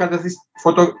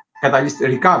photocatalyst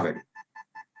recovery.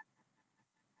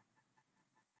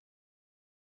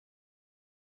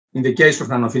 In the case of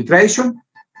nanofiltration,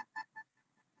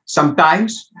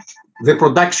 sometimes the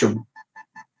production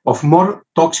of more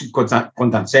toxic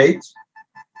condensates,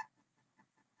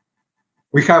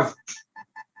 we have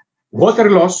water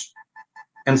loss,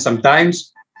 and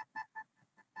sometimes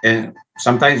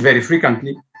very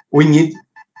frequently, we need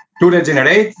to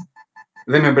regenerate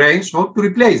the membranes or to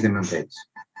replace the membranes.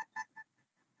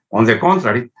 On the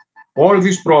contrary, all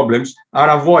these problems are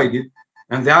avoided,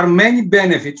 and there are many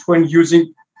benefits when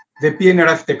using the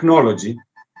PNRF technology.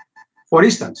 For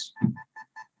instance,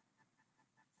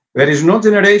 there is no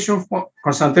generation of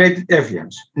concentrated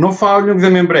effluents, no fouling of the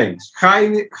membranes,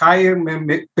 higher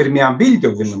permeability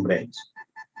of the membranes,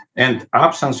 and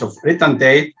absence of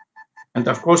retentate, and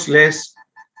of course, less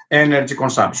energy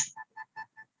consumption.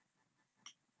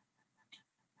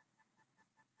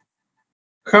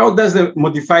 How does the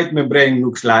modified membrane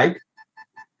look like?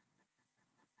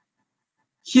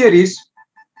 Here is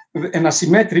an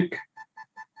asymmetric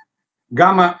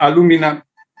gamma alumina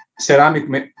ceramic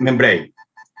membrane.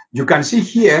 You can see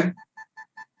here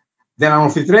the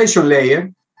nanofiltration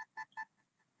layer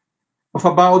of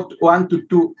about 1 to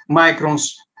 2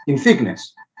 microns in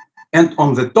thickness. And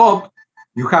on the top,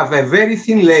 you have a very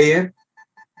thin layer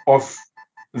of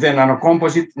the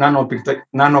nanocomposite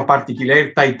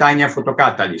nanoparticulate titanium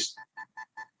photocatalyst.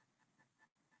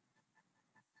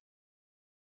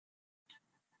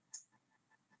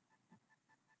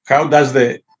 How does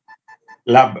the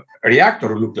lab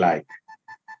reactor look like?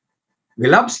 The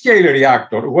lab scale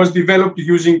reactor was developed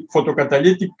using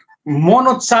photocatalytic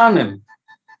monochannel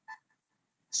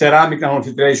ceramic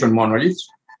nanofiltration monoliths,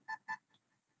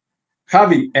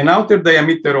 having an outer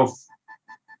diameter of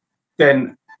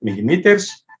 10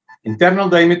 millimeters, internal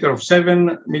diameter of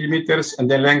 7 millimeters,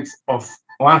 and a length of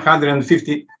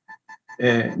 150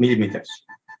 millimeters.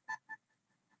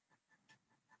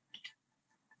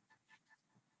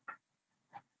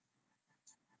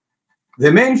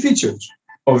 The main features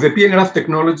of the PNRF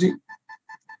technology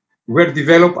were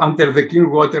developed under the Clean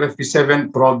Water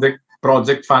FP7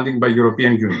 project funded by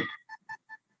European Union.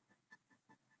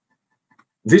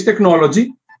 This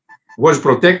technology was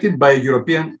protected by a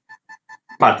European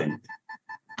patent.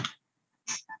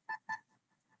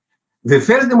 The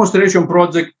first demonstration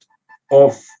project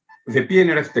of the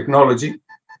PNRF technology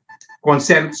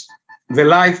concerns the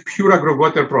Live Pure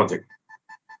Agrowater project,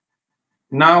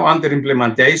 now under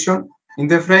implementation in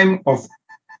the frame of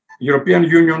European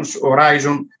Union's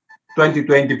Horizon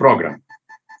 2020 program.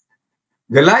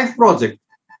 The LIFE project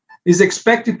is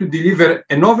expected to deliver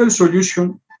a novel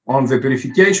solution on the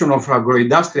purification of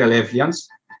agroindustrial effluents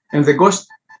and the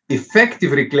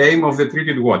cost-effective reclaim of the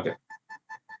treated water.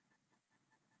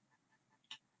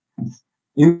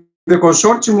 In the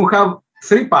consortium, we have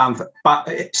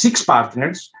 6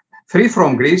 partners, 3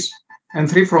 from Greece and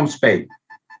 3 from Spain.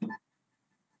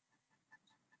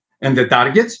 And the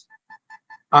targets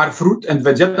are fruit and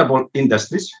vegetable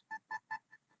industries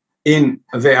in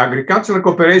the agricultural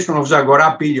cooperation of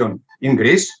Zagora Pilion in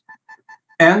Greece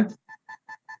and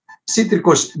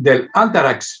Citricos del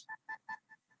Antarax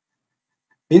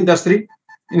industry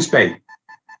in Spain.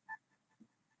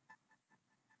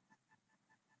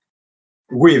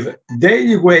 With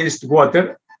daily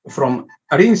wastewater from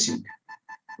rinsing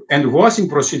and washing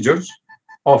procedures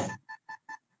of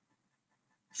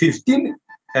 15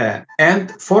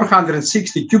 and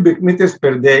 460 cubic meters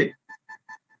per day,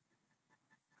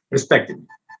 respectively.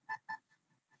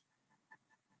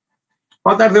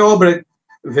 What are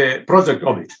the project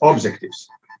objectives?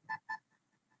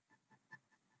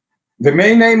 The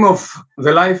main aim of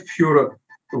the Life Pure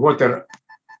Water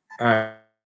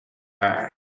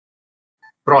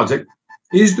project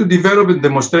is to develop and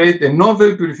demonstrate a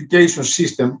novel purification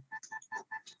system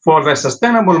for the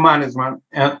sustainable management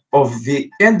of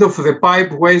the end-of-the-pipe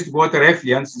wastewater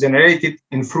effluents generated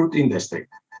in fruit industry,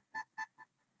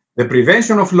 the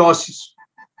prevention of losses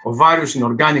of various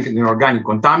inorganic and inorganic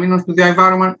contaminants to the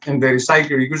environment, and the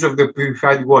recycling use of the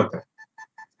purified water.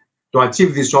 To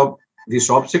achieve this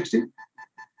objective,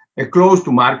 a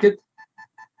close-to-market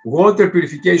water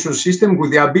purification system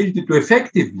with the ability to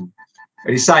effectively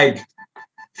recycle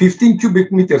 15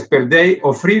 cubic meters per day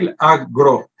of real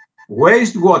agro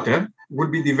wastewater will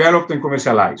be developed and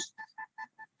commercialized.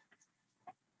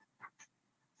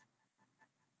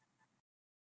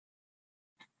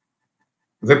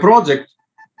 The project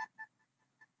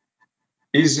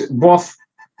is both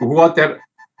water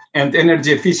and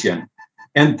energy efficient,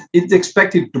 and it's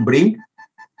expected to bring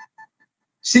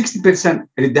 60%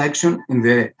 reduction in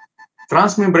the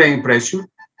transmembrane pressure,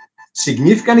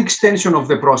 significant extension of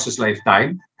the process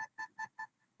lifetime,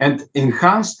 and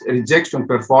enhanced rejection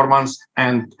performance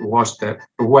and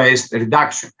waste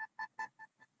reduction.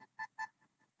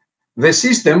 The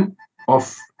system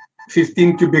of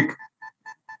 15 cubic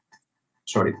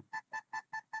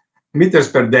meters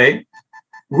per day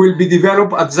will be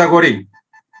developed at Zagori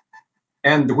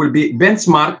and will be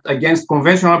benchmarked against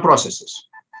conventional processes.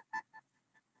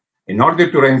 In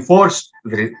order to reinforce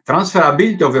the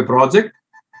transferability of the project,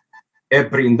 a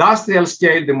pre-industrial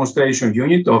scale demonstration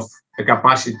unit of a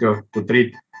capacity to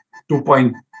treat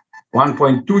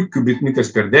 1.2 cubic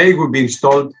meters per day will be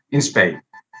installed in Spain.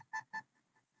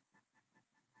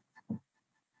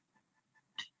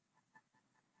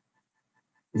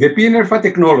 The PNRFA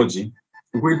technology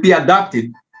will be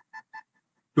adapted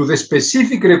to the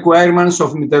specific requirements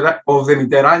of the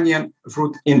Mediterranean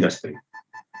fruit industry.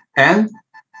 And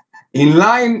in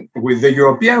line with the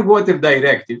European water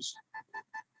directives,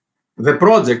 the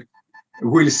project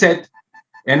will set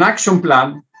an action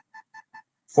plan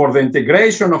for the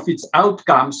integration of its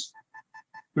outcomes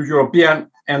to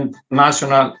European and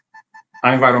national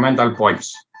environmental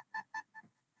policy.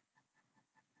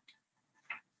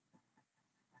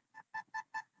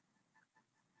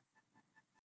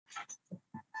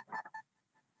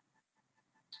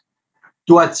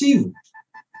 To achieve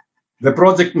the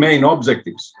project's main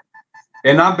objectives,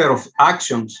 a number of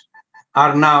actions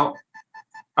are now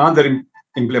under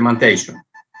implementation,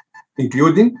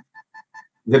 including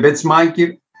the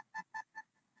benchmarking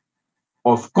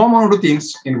of common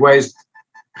routines in waste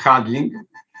handling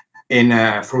in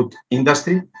fruit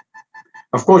industry.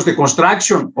 Of course, the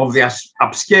construction of the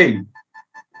upscale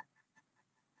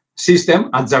system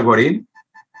at Zagorin,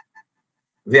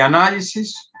 the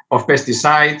analysis of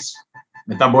pesticides,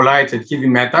 metabolites, and heavy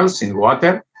metals in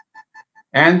water,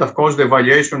 and of course, the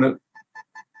evaluation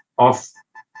of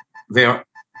the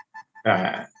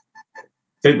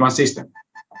treatment system.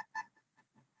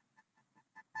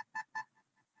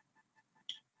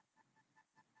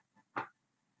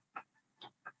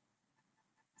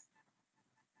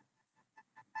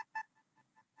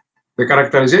 The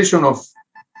characterization of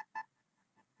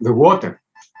the water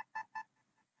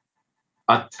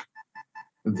at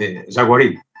the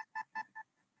Zagori.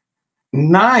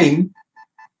 9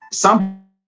 samples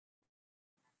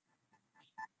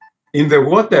in the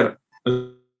water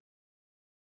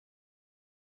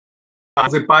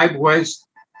of the pipe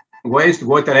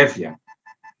wastewater effluent.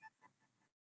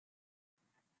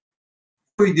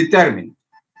 We determine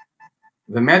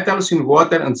the metals in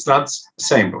water and sludge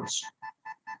samples.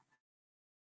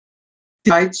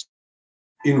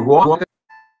 In water,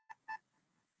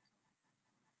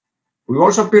 we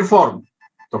also perform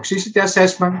toxicity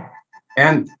assessment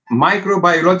and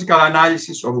microbiological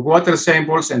analysis of water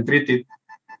samples and treated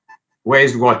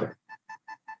wastewater.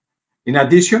 In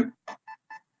addition,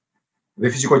 the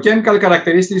physicochemical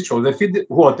characteristics of the feed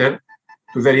water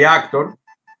to the reactor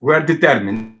were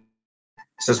determined: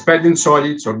 suspended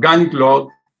solids, organic load,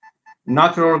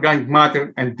 natural organic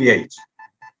matter, and pH.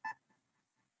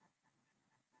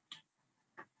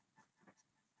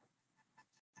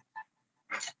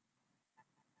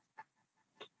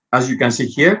 As you can see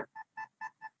here,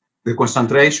 the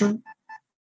concentration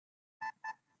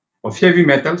of heavy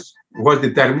metals was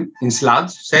determined in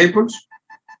sludge samples,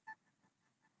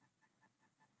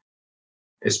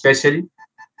 especially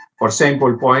for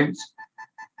sample points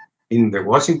in the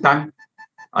washing tank,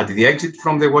 at the exit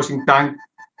from the washing tank,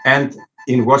 and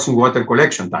in washing water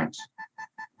collection tanks.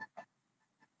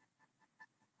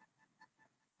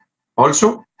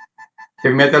 Also,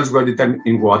 heavy metals were determined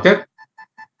in water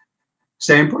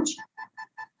samples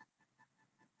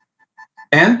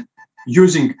and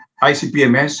using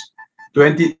ICPMS,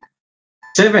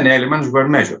 27 elements were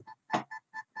measured.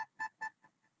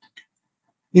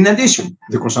 In addition,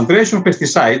 the concentration of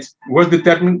pesticides was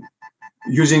determined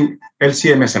using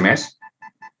LCMSMS,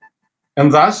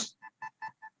 and thus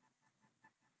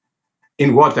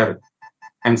in water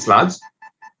and sludge,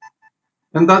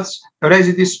 and thus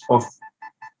residues of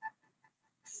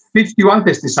 51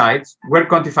 pesticides were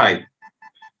quantified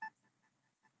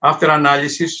after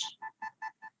analysis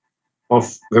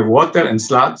of the water and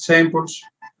sludge samples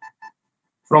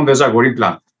from the Zagorin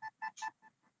plant.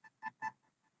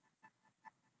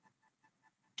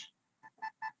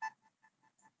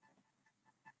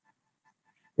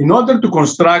 In order to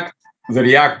construct the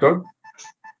reactor,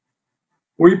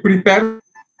 we prepared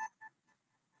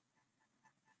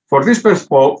for this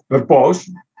purpose,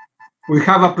 we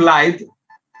have applied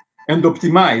and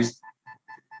optimized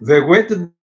the weighted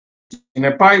in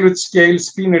a pilot scale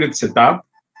spinneret setup,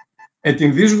 and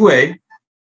in this way,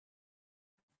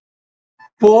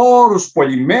 porous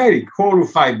polymeric hollow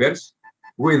fibers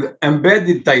with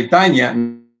embedded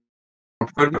titanium.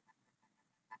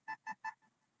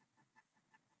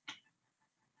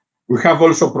 We have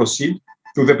also proceeded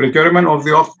to the procurement of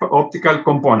the optical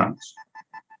components.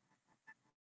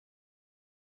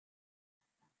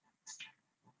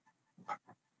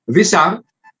 These are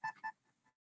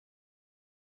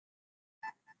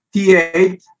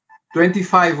T8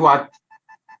 25-watt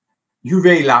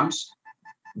UV lamps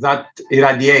that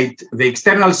irradiate the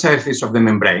external surface of the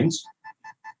membranes,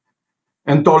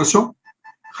 and also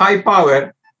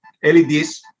high-power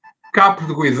LEDs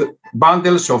coupled with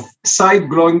bundles of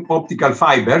side-glowing optical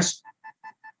fibers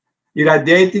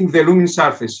irradiating the luminous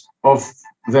surface of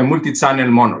the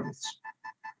multi-channel monoliths.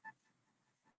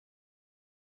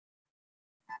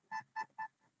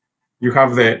 You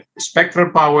have the spectral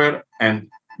power and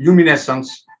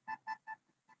luminescence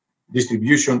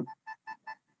distribution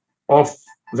of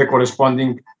the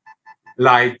corresponding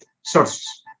light sources.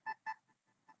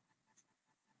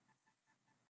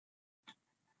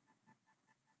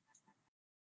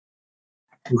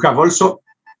 We have also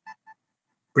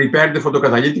prepared the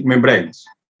photocatalytic membranes.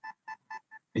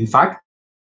 In fact,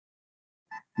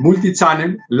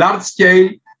 multi-channel,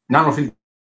 large-scale nanofiltration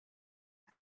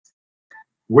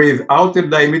with outer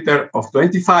diameter of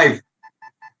 25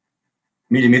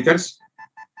 millimeters,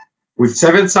 with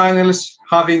 7 channels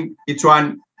having each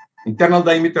one internal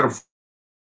diameter of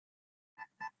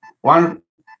 1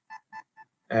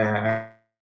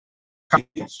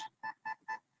 meters.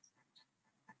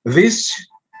 These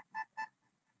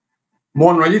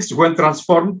monoliths were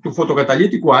transformed to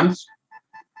photocatalytic ones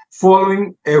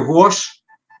following a wash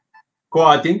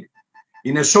coating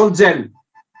in a salt gel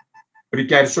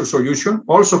precursor solution,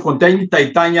 also containing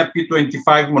titanium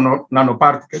P25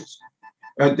 nanoparticles.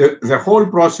 And the whole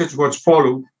process was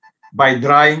followed by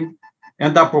drying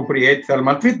and appropriate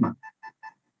thermal treatment.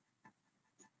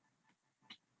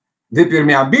 The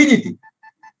permeability,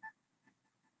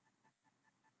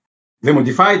 the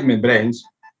modified membranes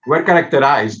were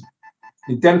characterized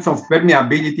in terms of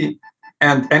permeability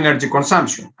and energy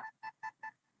consumption.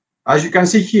 As you can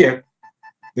see here,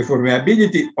 the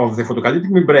permeability of the photocatalytic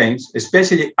membranes,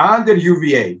 especially under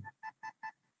UVA,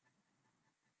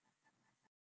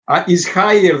 is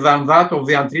higher than that of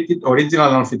the untreated original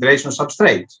nanofiltration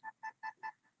substrates.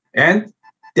 And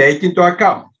take into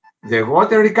account the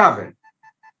water recovery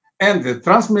and the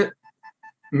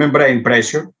transmembrane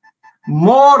pressure,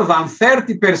 more than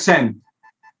 30%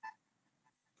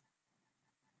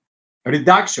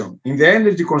 reduction in the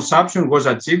energy consumption was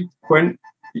achieved when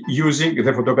using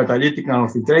the photocatalytic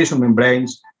nanofiltration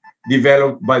membranes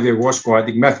developed by the wash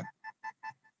coating method.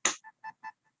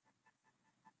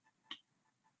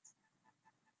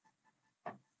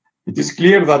 It is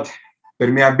clear that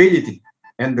permeability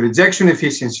and rejection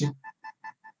efficiency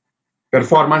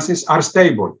performances are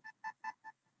stable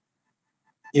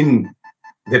in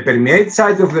the permeate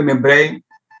side of the membrane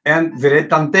and the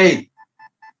retentate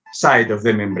side of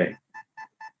the membrane.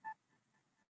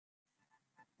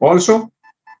 Also,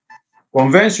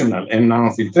 conventional and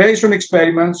nanofiltration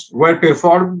experiments were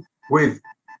performed with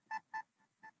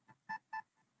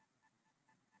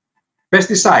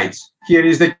pesticides. Here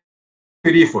is the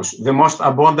pyrifos, the most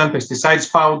abundant pesticides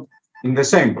found in the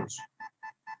samples,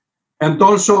 and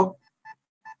also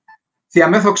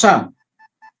thiamethoxam.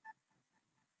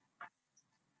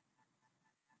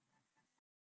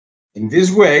 In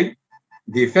this way,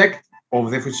 the effect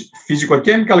of the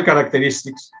physicochemical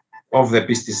characteristics of the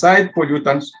pesticide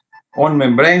pollutants on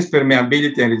membranes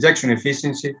permeability and rejection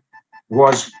efficiency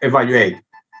was evaluated.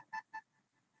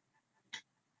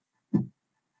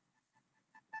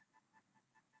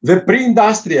 The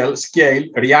pre-industrial scale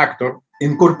reactor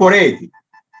incorporated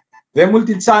the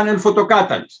multi-channel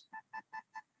photocatalyst,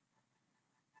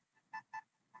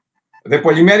 the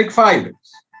polymeric fibers,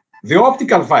 the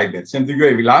optical fibers, and the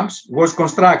UV lamps was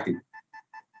constructed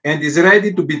and is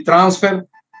ready to be transferred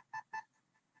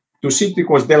to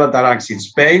Cítricos de la Tarax in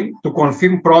Spain to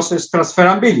confirm process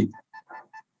transferability.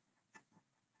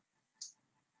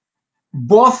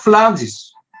 Both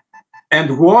flanges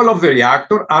and wall of the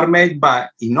reactor are made by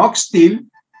inox steel,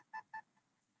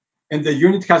 and the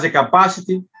unit has a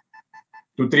capacity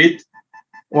to treat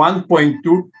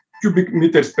 1.2 cubic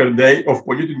meters per day of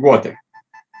polluted water.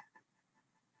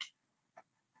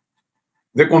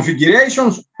 The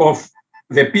configurations of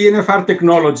the PNFR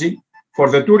technology for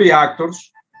the two reactors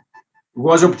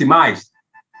was optimized.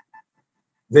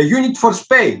 The unit for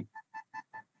Spain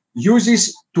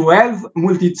uses 12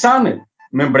 multi-channel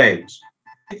membranes,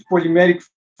 polymeric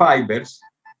fibers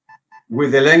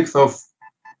with a length of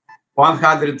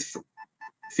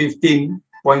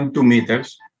 115.2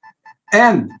 meters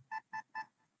and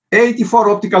 84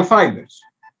 optical fibers,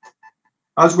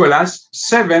 as well as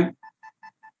 7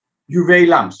 UV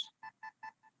lamps.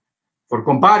 For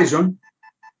comparison,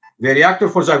 the reactor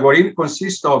for Zagoryn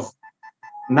consists of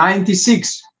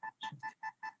 96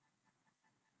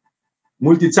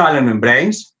 multi-channel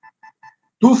membranes,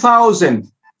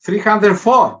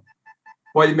 2,304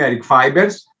 polymeric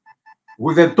fibers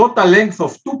with a total length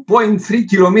of 2.3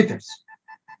 kilometers,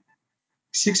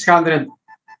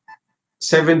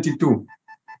 672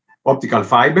 optical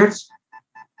fibers,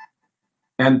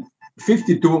 and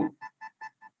 52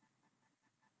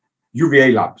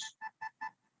 UVA lamps.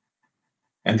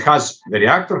 And the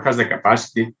reactor has the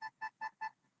capacity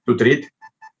to treat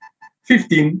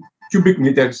 15 cubic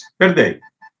meters per day.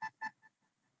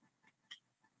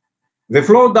 The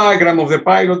flow diagram of the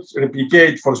pilots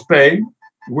replicate for Spain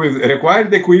with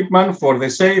required equipment for the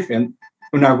safe and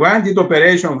unwanted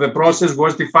operation of the process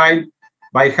was defined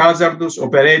by hazardous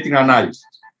operating analysis.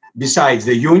 Besides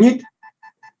the unit,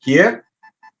 here,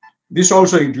 this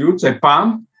also includes a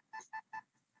pump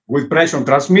with pressure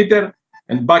transmitter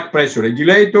and back pressure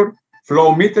regulator,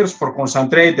 flow meters for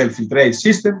concentrate and filtrate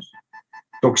systems,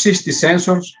 toxicity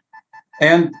sensors,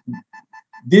 and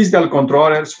digital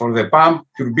controllers for the pump,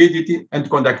 turbidity, and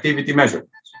conductivity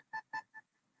measurements.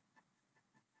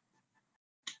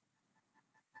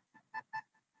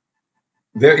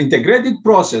 The integrated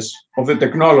process of the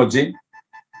technology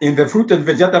in the fruit and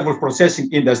vegetable processing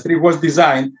industry was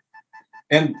designed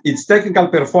and its technical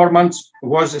performance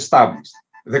was established.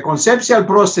 The conceptual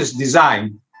process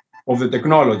design of the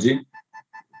technology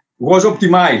was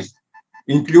optimized,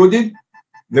 including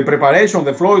the preparation of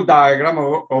the flow diagram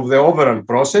of the overall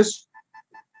process,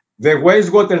 the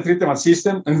wastewater treatment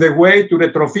system, and the way to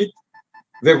retrofit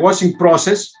the washing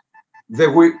process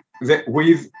with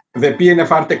the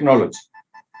PNFR technology.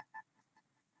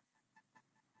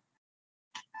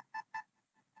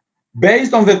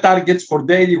 Based on the targets for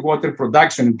daily water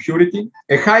production and purity,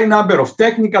 a high number of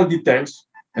technical details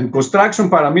and construction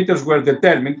parameters were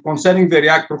determined concerning the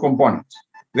reactor components.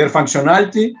 Their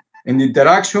functionality and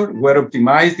interaction were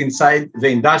optimized inside the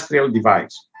industrial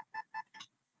device.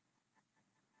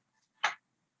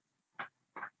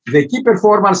 The key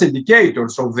performance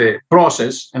indicators of the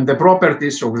process and the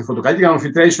properties of the photocatalytic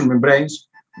filtration membranes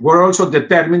were also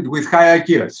determined with high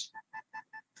accuracy.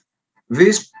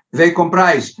 They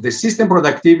comprise the system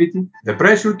productivity, the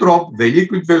pressure drop, the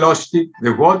liquid velocity,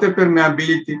 the water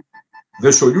permeability, the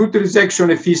solute rejection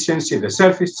efficiency, the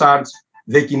surface charge,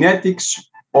 the kinetics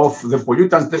of the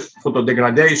pollutant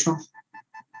photodegradation,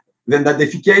 the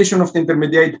identification of the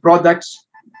intermediate products,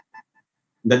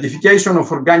 the identification of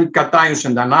organic cations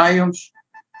and anions,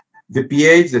 the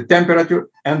pH, the temperature,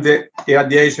 and the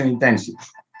irradiation intensity.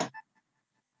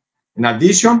 In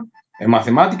addition, a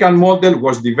mathematical model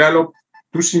was developed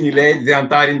to simulate the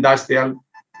entire industrial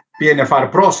PNFR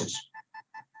process.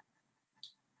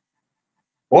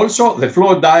 Also, the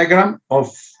flow diagram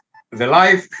of the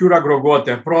live pure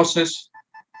agrowater process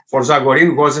for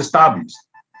Zagoryn was established.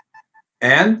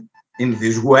 And in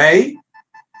this way,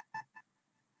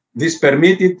 this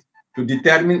permitted to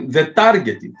determine the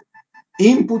targeted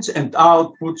inputs and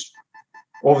outputs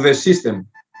of the system,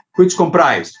 which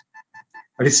comprise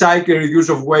recycle reuse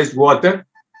of wastewater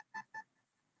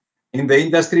in the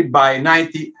industry by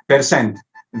 90%.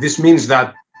 This means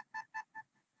that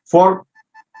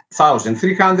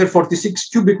 4,346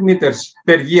 cubic meters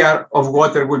per year of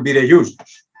water will be reused.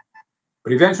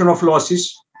 Prevention of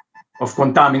losses of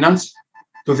contaminants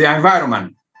to the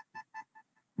environment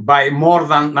by more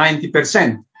than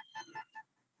 90%,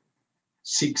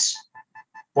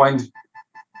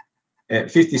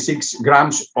 56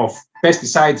 grams of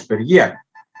pesticides per year.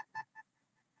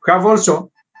 We have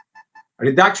also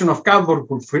reduction of carbon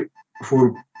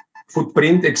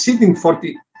footprint exceeding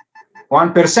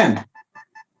 41%,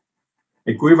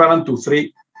 equivalent to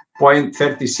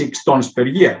 3.36 tons per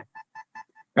year.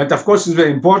 And of course, it's the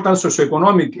important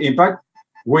socioeconomic impact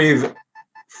with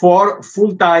 4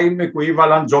 full-time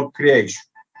equivalent job creation.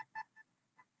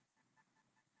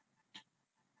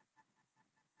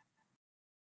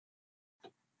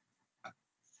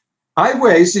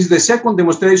 ICWRAE is the second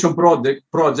demonstration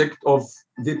project of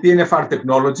the PNFR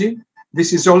technology.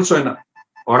 This is also an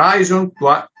Horizon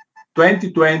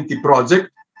 2020 project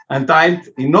entitled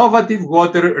Innovative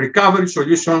Water Recovery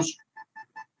Solutions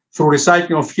through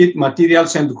Recycling of Heat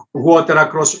Materials and Water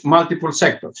Across Multiple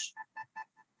Sectors.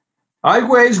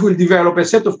 ICWRAE will develop a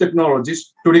set of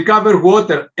technologies to recover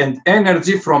water and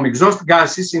energy from exhaust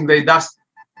gases in the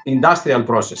industrial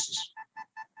processes.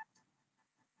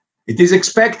 It is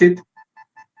expected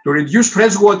to reduce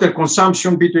freshwater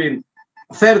consumption between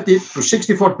 30 to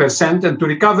 64% and to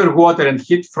recover water and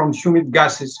heat from humid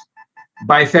gases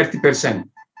by 30%.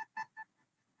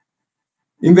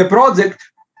 In the project,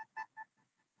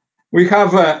 we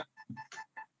have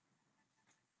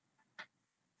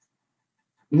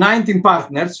 19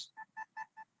 partners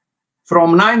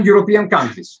from 9 European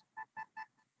countries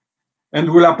and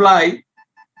will apply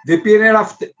the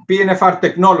PNFR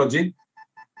technology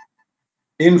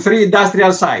in 3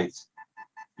 industrial sites,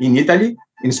 in Italy,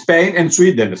 in Spain, and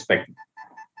Sweden, respectively.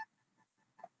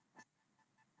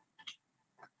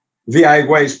 The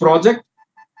ICWRAE project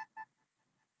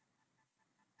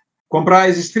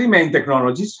comprises 3 main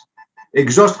technologies: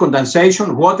 exhaust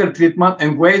condensation, water treatment,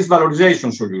 and waste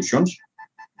valorization solutions.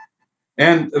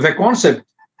 And the concept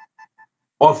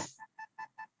of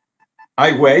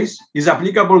ICWRAE is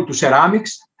applicable to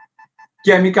ceramics,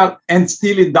 chemical, and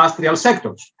steel industrial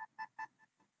sectors.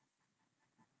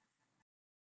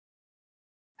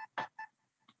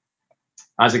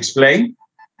 As explained,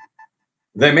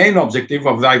 the main objective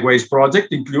of the ICWRAE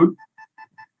project include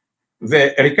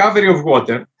the recovery of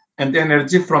water and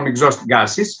energy from exhaust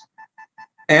gases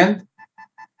and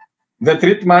the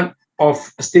treatment of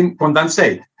steam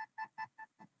condensate.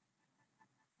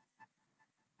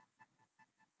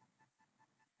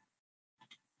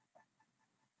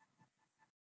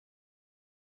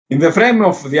 In the frame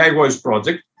of the ICWRAE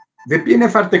project, the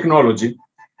PNFR technology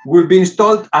will be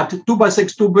installed at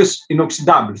Tubacex tubes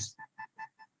inoxidables.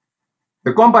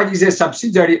 The company is a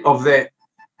subsidiary of the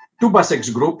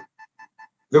Tubacex Group,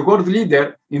 the world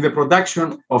leader in the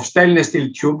production of stainless steel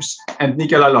tubes and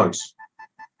nickel alloys.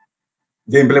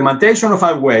 The implementation of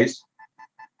ICWRAE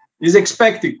is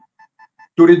expected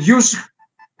to reduce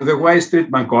the waste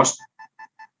treatment cost,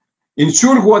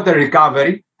 ensure water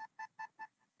recovery,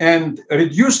 and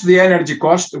reduce the energy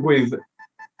cost with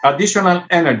additional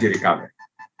energy recovery.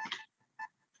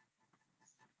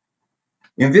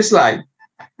 In this slide,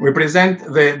 we present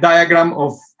the diagram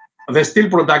of the steel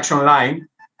production line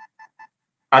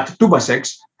at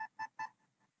Tubacex,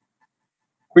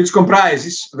 which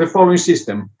comprises the following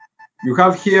system. You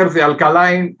have here the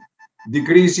alkaline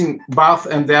decreasing bath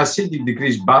and the acidic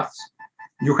decreased baths.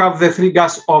 You have the 3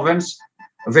 gas ovens,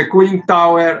 the cooling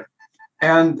tower,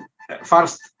 and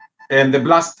the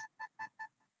blast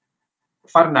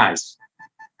furnace.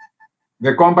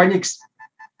 The company,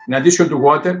 in addition to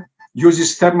water,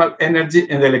 uses thermal energy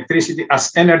and electricity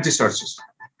as energy sources.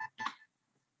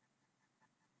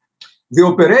 The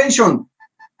operation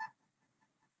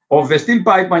of the steel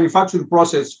pipe manufacturing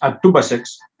process at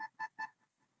Tubacex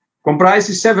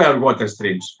comprises several water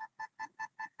streams.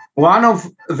 One of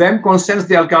them concerns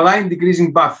the alkaline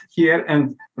decreasing bath here,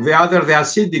 and the other the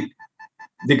acidic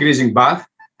decreasing bath,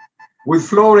 with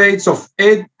flow rates of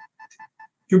 8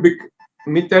 cubic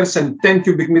meters and 10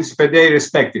 cubic meters per day,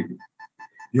 respectively.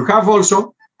 You have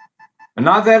also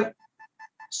another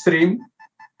stream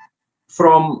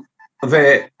from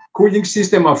the cooling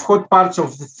system of hot parts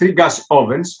of the 3 gas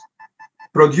ovens,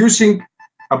 producing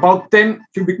about 10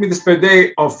 cubic meters per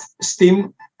day of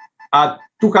steam at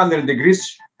 200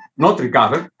 degrees, not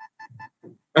recovered.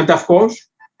 And of course,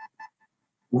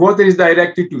 water is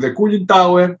directed to the cooling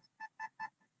tower,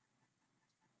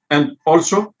 and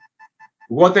also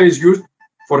water is used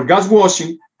for gas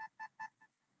washing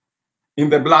in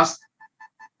the blast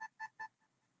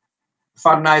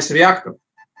furnace reactor.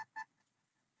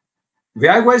 The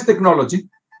ICWRAE technology,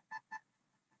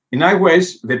 in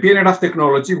ICWRAE, the PNFR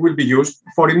technology will be used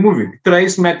for removing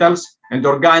trace metals and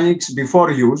organics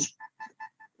before use,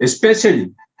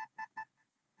 especially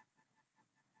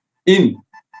in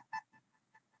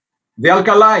the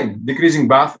alkaline decreasing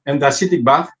bath and acidic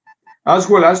bath, as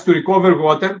well as to recover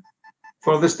water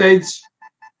for the stage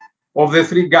of the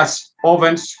 3 gas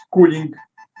ovens cooling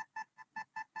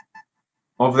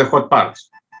of the hot parts.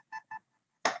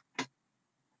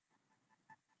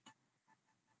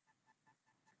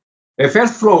 A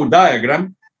first flow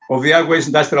diagram of the air-waste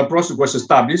industrial process was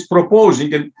established,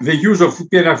 proposing the use of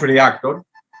PNF reactor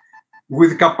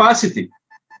with capacity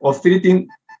of treating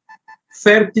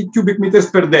 30 cubic meters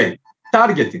per day,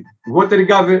 targeting water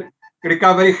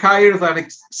recovery higher than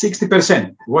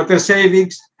 60%, water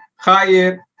savings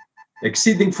higher,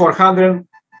 exceeding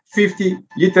 450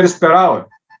 liters per hour,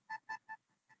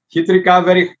 heat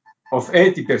recovery of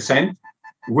 80%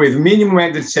 with minimum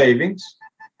energy savings,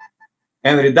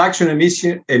 and reduction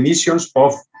emissions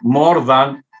of more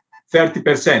than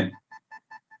 30%,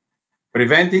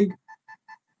 preventing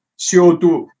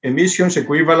CO2 emissions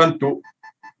equivalent to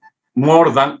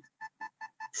more than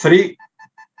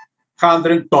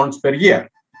 300 tons per year.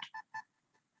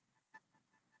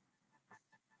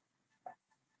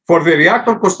 For the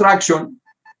reactor construction,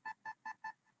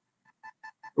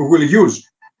 we will use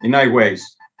in ICWRAE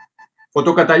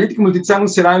photocatalytic multi-channel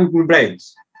ceramic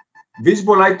membranes,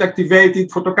 visible light activated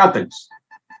photocatalysts,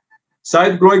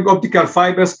 side-growing optical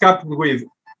fibers coupled with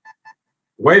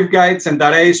waveguides and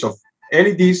arrays of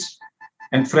LEDs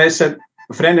and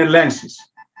Fresnel lenses,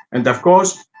 and of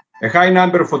course, a high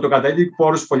number of photocatalytic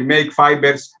porous polymeric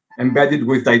fibers embedded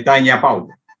with titanium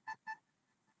powder.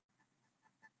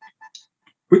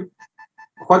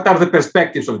 What are the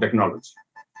perspectives of technology?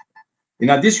 In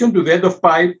addition to the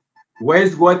end-of-pipe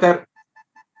wastewater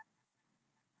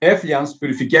effluent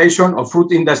purification of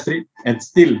fruit industry and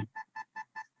steel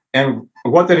and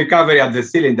water recovery at the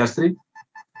steel industry,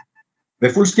 the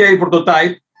full-scale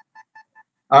prototype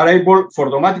are able for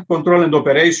automatic control and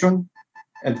operation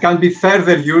and can be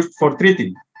further used for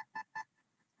treating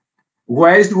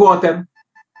wastewater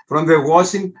from the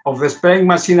washing of the spraying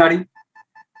machinery,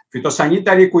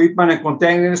 phytosanitary equipment and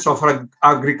containers of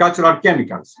agricultural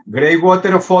chemicals, grey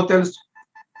water of hotels,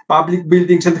 public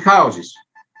buildings and houses,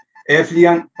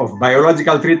 effluent of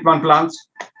biological treatment plants,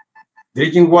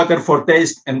 drinking water for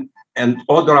taste and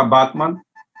odor abatement,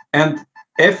 and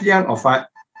effluent of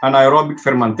anaerobic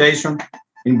fermentation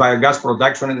in biogas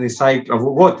production and the cycle of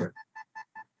water.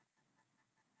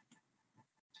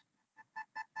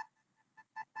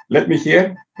 Let me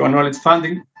here to acknowledge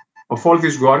funding of all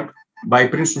this work by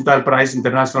Princeton Tile Prize,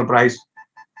 International Prize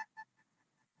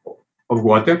of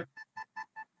Water,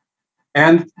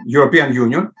 and European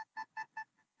Union.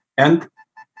 And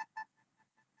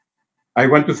I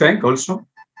want to thank also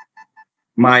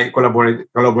my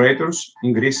collaborators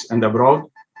in Greece and abroad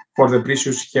for the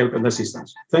precious help and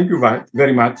assistance. Thank you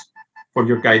very much for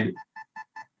your kind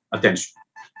attention.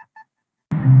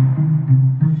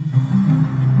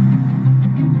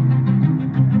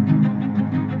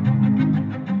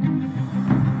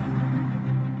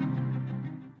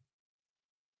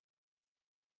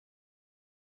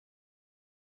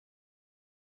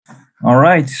 All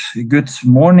right. Good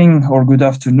morning or good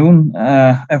afternoon,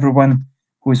 everyone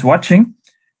who is watching.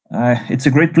 It's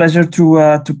a great pleasure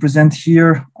to present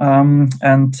here,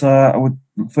 and I would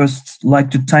first like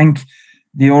to thank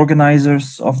the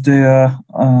organizers of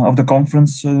the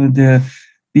conference, the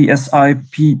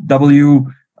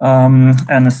BSIPW,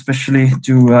 and especially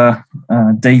to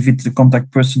David, the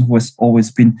contact person who has always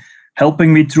been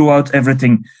helping me throughout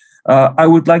everything. I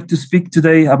would like to speak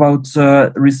today about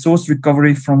resource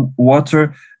recovery from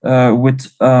water with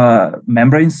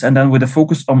membranes, and then with a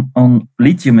focus on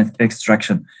lithium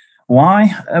extraction.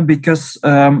 Why? Because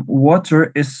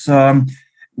water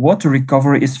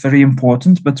recovery is very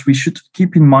important, but we should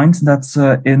keep in mind that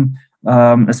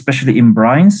especially in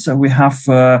brines, we have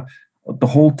the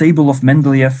whole table of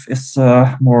Mendeleev is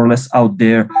more or less out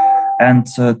there. And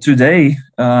today,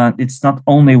 it's not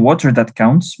only water that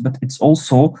counts, but it's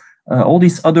also all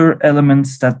these other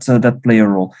elements that play a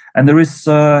role. And there is,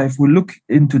 if we look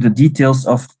into the details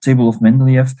of the table of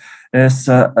Mendeleev, there's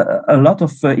a lot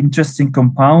of interesting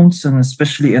compounds, and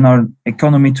especially in our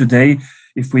economy today,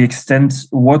 if we extend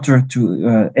water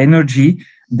to energy,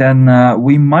 then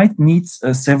we might need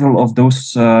several of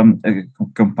those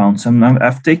compounds. And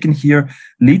I've taken here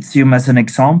lithium as an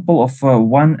example of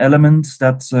one element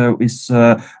that is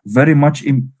very much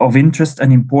of interest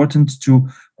and important to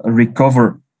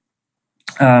recover.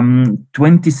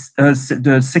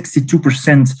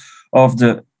 62% of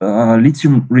the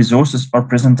lithium resources are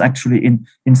present actually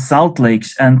in salt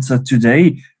lakes, and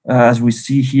today, as we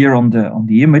see here on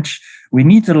the image, we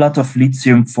need a lot of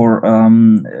lithium for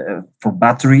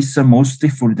batteries, mostly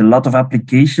for a lot of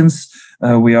applications.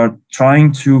 We are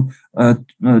trying to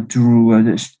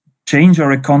change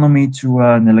our economy to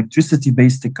an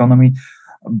electricity-based economy,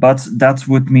 but that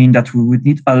would mean that we would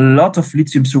need a lot of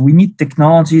lithium. So we need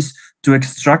technologies to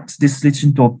extract this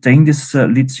lithium, to obtain this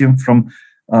lithium from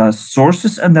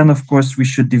sources. And then, of course, we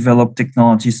should develop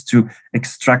technologies to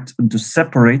extract and to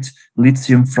separate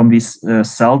lithium from these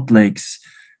salt lakes.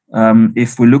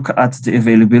 If we look at the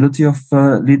availability of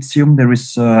lithium,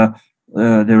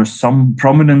 there are some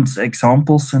prominent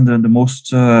examples, and the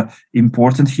most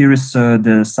important here is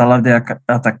the Salar de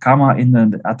Atacama in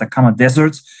the Atacama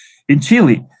Desert in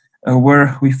Chile,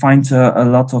 where we find a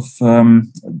lot of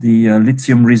the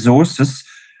lithium resources.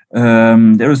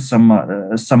 There is some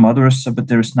others, but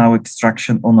there is now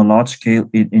extraction on a large scale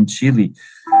in Chile.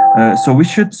 So we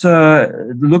should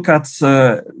look at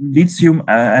lithium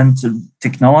and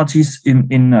technologies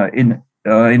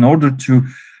in order to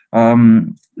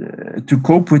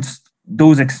cope with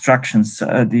those extractions.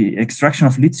 The extraction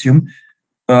of lithium,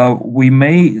 we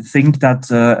may think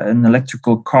that an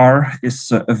electrical car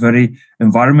is a very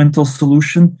environmental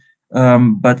solution,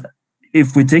 but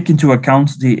if we take into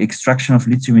account the extraction of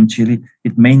lithium in Chile,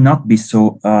 it may not be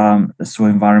so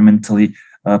environmentally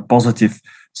positive.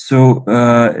 So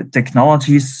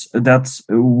technologies that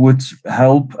would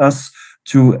help us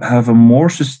to have a more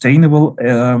sustainable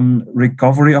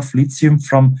recovery of lithium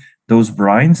from those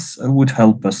brines would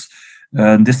help us.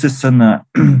 This is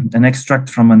an extract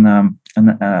from an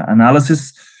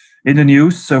analysis in the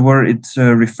news where it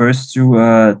refers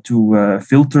to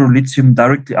filter lithium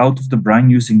directly out of the brine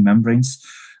using membranes,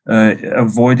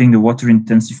 avoiding the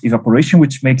water-intensive evaporation,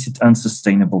 which makes it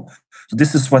unsustainable. So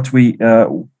this is what we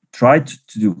tried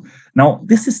to do. Now,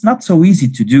 this is not so easy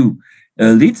to do.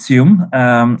 Lithium,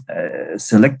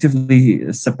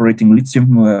 selectively separating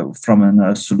lithium from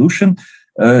a solution,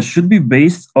 should be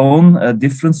based on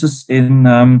differences in,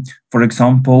 for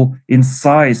example, in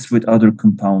size with other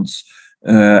compounds.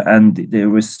 And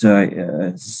there is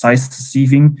size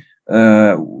sieving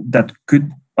that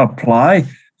could apply,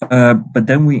 but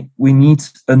then we need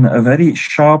a very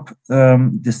sharp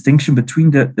distinction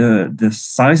between the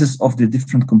sizes of the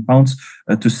different compounds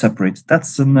to separate.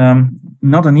 That's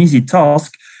not an easy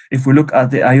task. If we look at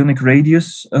the ionic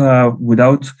radius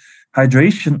without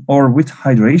hydration or with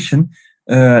hydration,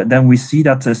 then we see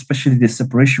that especially the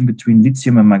separation between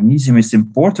lithium and magnesium is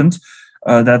important,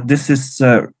 that this is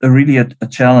really a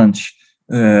challenge.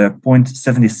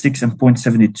 0.76 and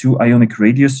 0.72 ionic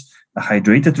radius, a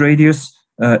hydrated radius,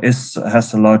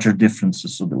 has a larger difference.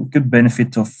 So we could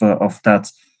benefit of that.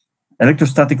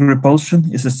 Electrostatic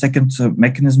repulsion is a second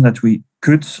mechanism that we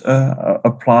could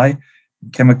apply.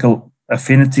 Chemical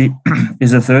affinity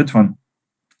is a third one.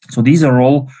 So these are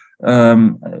all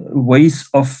ways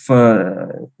of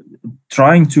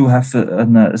trying to have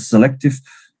a selective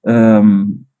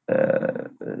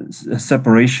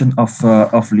separation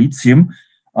of lithium.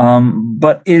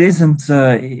 But it isn't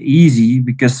easy,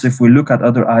 because if we look at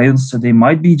other ions, they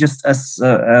might be just as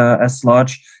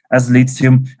large as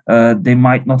lithium. They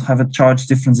might not have a charge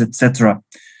difference, etc.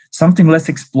 Something less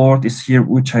explored is here,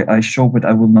 which I show, but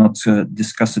I will not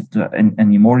discuss it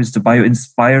anymore, is the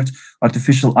bio-inspired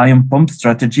artificial ion pump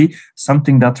strategy,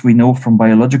 something that we know from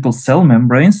biological cell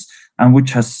membranes and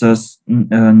which has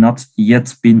not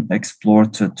yet been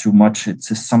explored too much. It's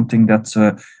something that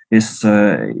is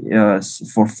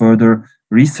for further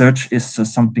research, is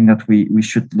something that we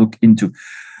should look into.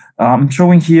 I'm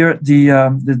showing here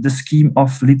the scheme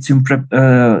of lithium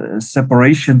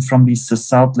separation from these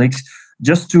salt lakes,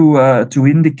 just to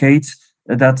indicate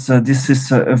that this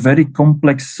is a very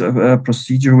complex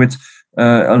procedure with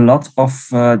a lot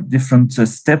of different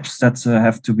steps that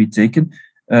have to be taken,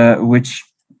 which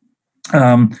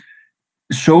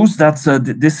shows that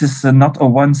this is not a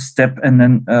one step, and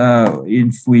then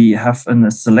if we have a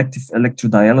selective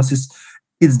electrodialysis,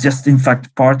 it's just in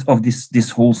fact part of this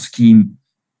whole scheme.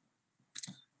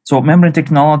 So membrane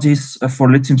technologies for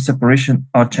lithium separation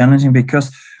are challenging because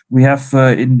we have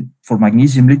for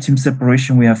magnesium lithium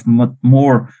separation, we have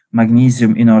more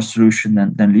magnesium in our solution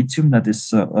than lithium. That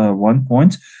is one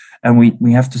point, and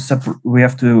we have to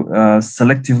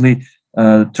selectively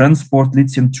transport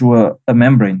lithium through a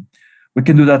membrane. We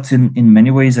can do that in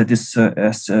many ways, that is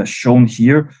as shown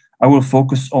here. I will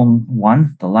focus on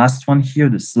one, the last one here,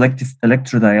 the selective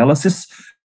electrodialysis.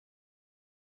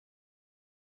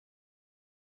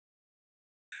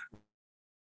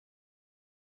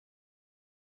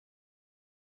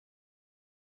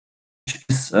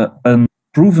 Is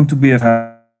proven to be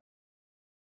a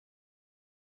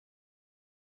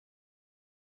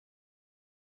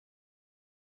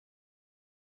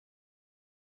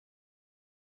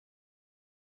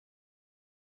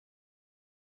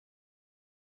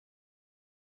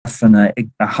a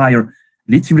higher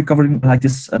lithium recovery like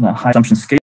this and a high consumption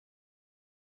scale.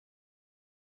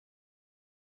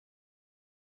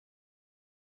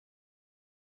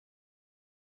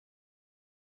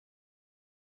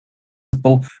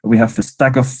 We have a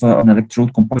stack of an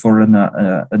electrode component for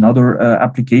another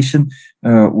application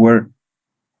where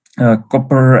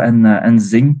copper and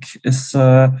zinc is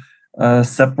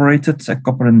separated.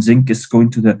 Copper and zinc is going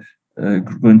to the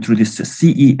going through this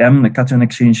CEM, the cation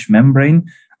exchange membrane,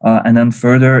 and then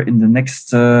further in the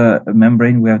next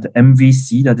membrane we have the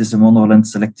MVC, that is a monovalent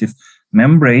selective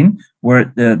membrane,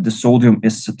 where the sodium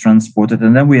is transported,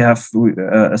 and then we have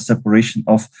a separation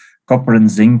of copper and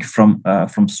zinc from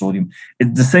sodium.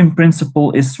 The same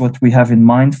principle is what we have in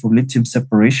mind for lithium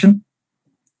separation,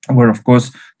 where of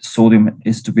course the sodium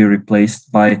is to be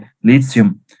replaced by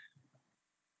lithium.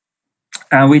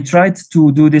 And we tried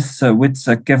to do this with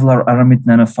Kevlar aramid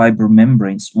nanofiber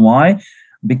membranes. Why?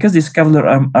 Because these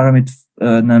Kevlar aramid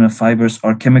nanofibers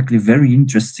are chemically very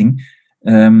interesting.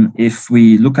 If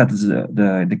we look at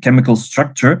the chemical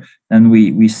structure, then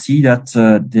we see that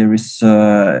there is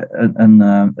a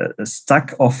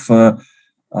stack of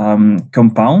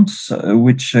compounds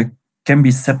which can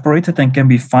be separated and can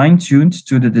be fine-tuned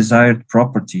to the desired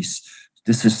properties.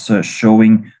 This is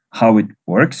showing how it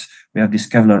works. We have these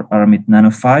Kevlar aramid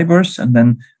nanofibers, and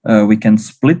then we can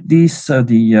split these.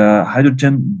 The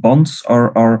hydrogen bonds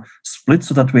are split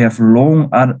so that we have long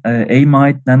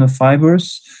amide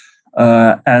nanofibers.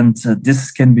 And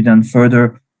this can be then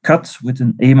further cut with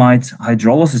an amide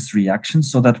hydrolysis reaction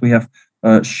so that we have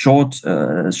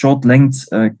short length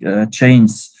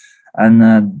chains.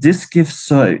 And this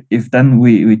gives, if then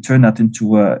we turn that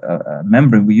into a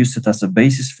membrane, we use it as a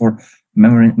basis for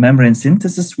membrane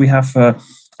synthesis, we have a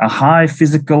high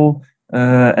physical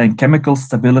and chemical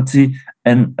stability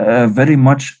and a very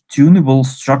much tunable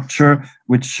structure,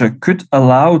 which could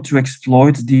allow to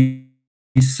exploit these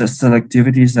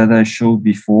selectivities that I showed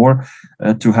before,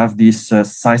 to have these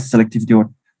size selectivity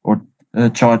or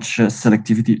charge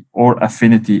selectivity or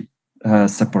affinity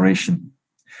separation.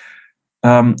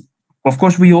 Of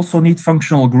course, we also need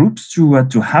functional groups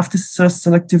to have this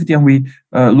selectivity, and we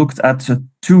looked at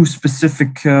two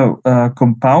specific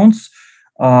compounds.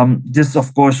 This,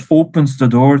 of course, opens the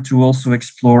door to also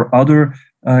explore other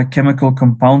chemical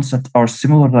compounds that are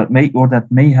similar, that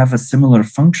may have a similar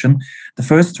function. The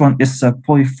first one is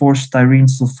polyphosstyrene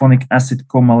sulfonic acid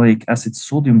comaleic acid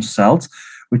sodium salt,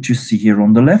 which you see here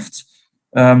on the left.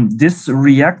 This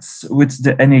reacts with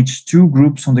the NH2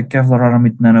 groups on the Kevlar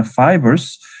aramid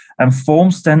nanofibers and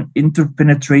forms then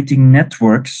interpenetrating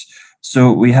networks.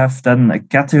 So we have then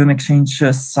cation exchange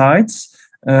sites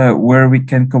where we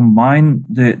can combine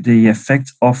the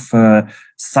effect of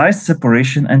size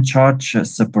separation and charge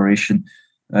separation.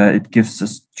 It gives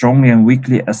us strongly and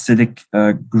weakly acidic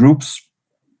groups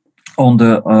on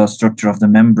the structure of the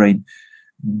membrane.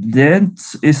 Then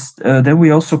we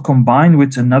also combine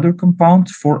with another compound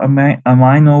for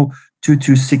amino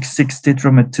 2266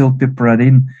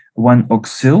 tetramethylpiperidine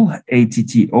 1-oxyl,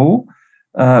 ATTO,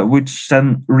 which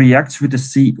then reacts with the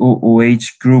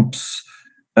COOH groups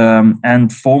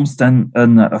and forms then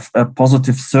a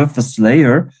positive surface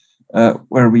layer,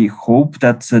 where we hope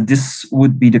that this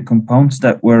would be the compounds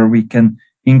where we can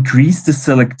increase the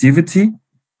selectivity,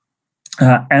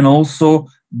 and also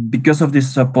because of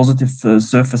this positive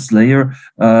surface layer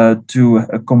to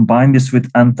combine this with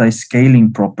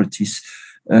anti-scaling properties.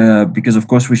 Because of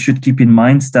course we should keep in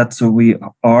mind that we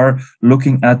are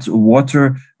looking at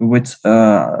water with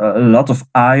a lot of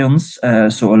ions,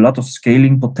 so a lot of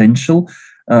scaling potential,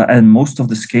 and most of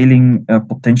the scaling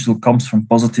potential comes from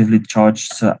positively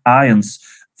charged ions.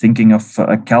 Thinking of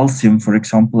calcium, for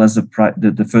example, as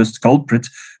the first culprit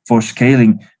for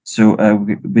scaling. So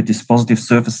with this positive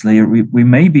surface layer, we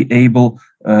may be able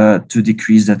to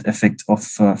decrease that effect of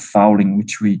fouling,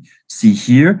 which we see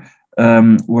here.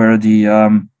 Where the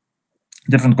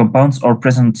different compounds are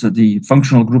present, the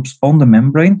functional groups on the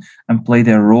membrane, and play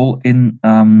their role in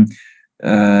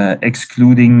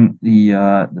excluding the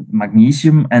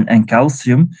magnesium and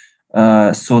calcium,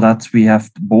 so that we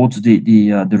have both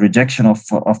the rejection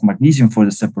of magnesium for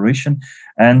the separation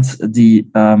and the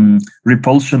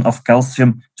repulsion of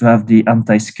calcium to have the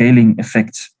anti-scaling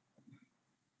effect.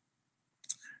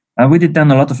 We did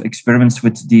then a lot of experiments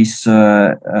with these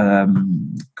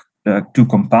two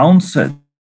compounds.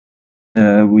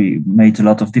 We made a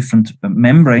lot of different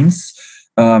membranes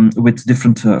with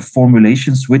different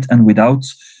formulations with and without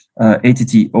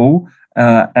ATTO,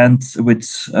 and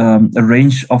with a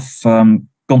range of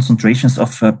concentrations of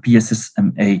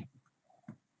PSSMA.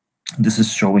 This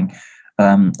is showing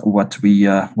what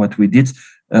we did.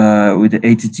 with the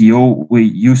ATTO, we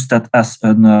use that as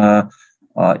an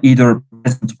either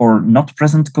present or not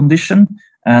present condition.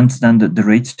 And then the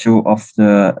ratio of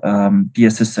the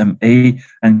PSSMA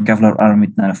and Kevlar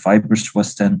aramid nanofibers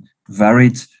was then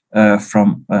varied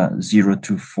from 0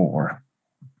 to 4.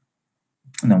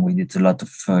 And then we did a lot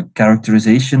of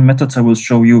characterization methods. I will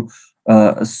show you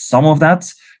some of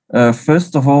that.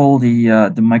 First of all,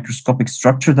 the microscopic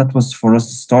structure, that was for us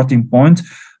the starting point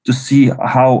to see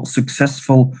how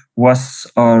successful was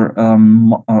our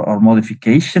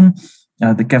modification.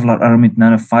 The Kevlar aramid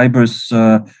nanofibers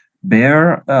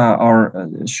bare are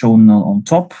shown on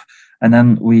top, and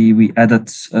then we added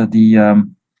the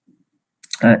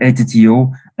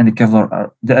ATTO and the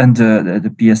Kevlar and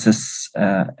the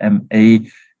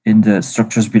PSSMA in the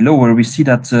structures below, where we see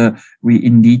that we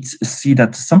indeed see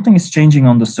that something is changing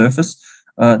on the surface.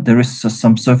 There is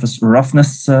some surface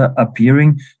roughness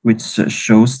appearing, which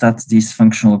shows that these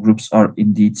functional groups are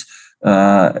indeed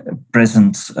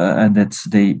present and that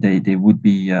they would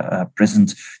be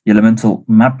present. The elemental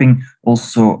mapping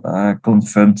also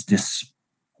confirmed this.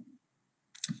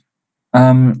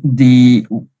 The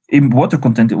water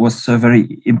content was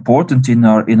very important in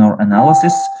our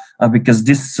analysis because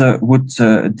this would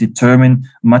determine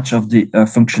much of the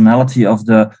functionality of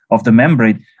the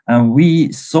membrane, and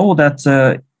we saw that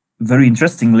very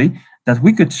interestingly that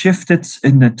we could shift it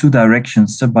in the two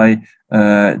directions. So by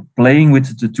playing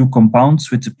with the two compounds,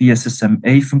 with the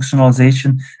PSSMA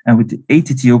functionalization and with the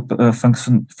ATTO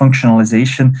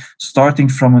functionalization, starting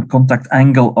from a contact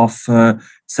angle of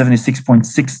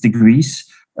 76.6 degrees,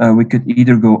 we could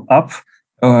either go up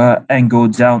and go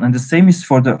down. And the same is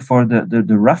for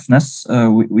the roughness.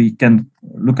 We can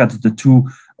look at the two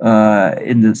at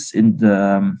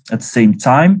the same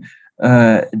time.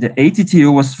 The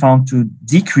ATTO was found to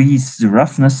decrease the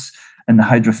roughness and the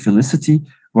hydrophilicity,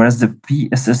 whereas the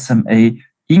PSSMA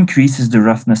increases the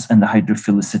roughness and the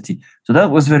hydrophilicity. So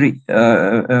that was very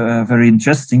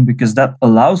interesting, because that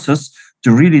allows us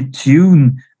to really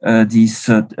tune these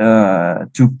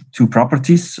two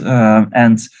properties,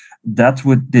 and that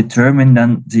would determine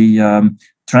then the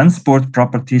transport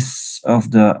properties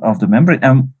of the membrane,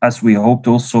 and as we hoped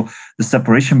also the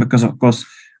separation, because of course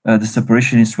the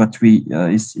separation is what we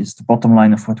is the bottom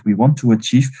line of what we want to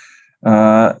achieve.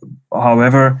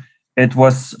 However, it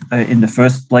was in the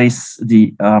first place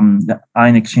the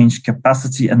ion exchange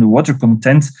capacity and the water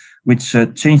content which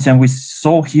changed, and we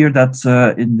saw here that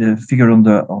in the figure on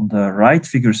the right,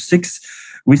 figure 6,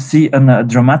 we see a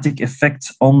dramatic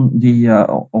effect on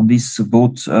these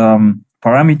both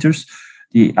parameters.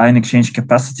 The ion exchange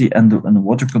capacity and the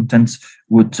water content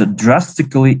would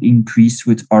drastically increase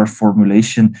with our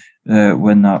formulation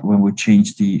when we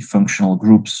change the functional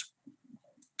groups.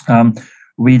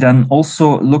 We then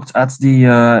also looked at the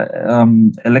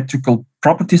electrical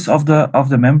properties of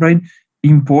the membrane,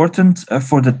 important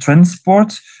for the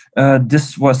transport.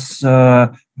 This was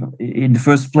in the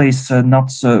first place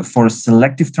not for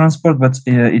selective transport, but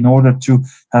in order to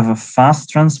have a fast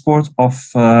transport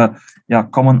of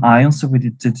common ions. So we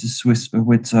did this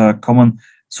with common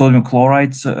sodium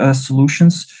chloride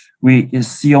solutions. We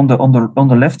see on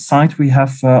the left side we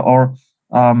have our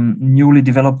newly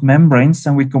developed membranes,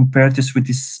 and we compare this with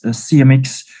this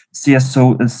CMX,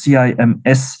 CSO, and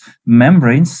CIMS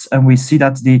membranes, and we see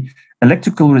that the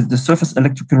surface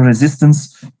electrical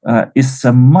resistance is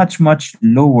much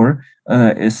lower,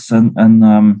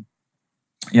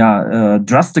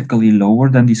 drastically lower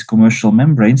than these commercial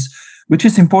membranes, which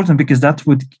is important because that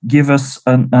would give us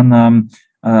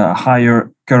a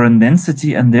higher current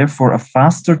density and therefore a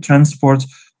faster transport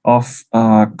of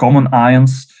common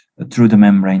ions through the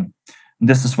membrane. And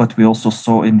this is what we also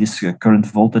saw in these current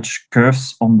voltage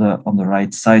curves on the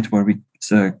right side, where we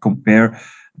compare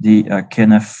the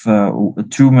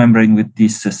KNF2 membrane with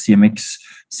these CMX,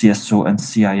 CSO, and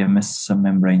CIMS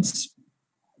membranes.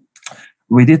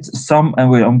 We did some,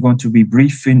 and I'm going to be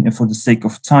brief for the sake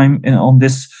of time on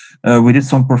this. We did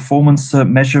some performance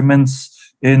measurements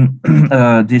in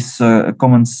these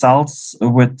common salts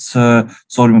with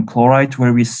sodium chloride,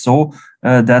 where we saw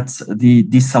that the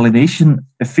desalination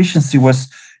efficiency was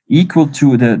equal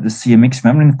to the CMX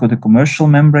membrane, the commercial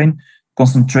membrane.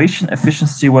 Concentration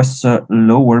efficiency was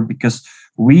lower because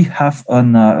we have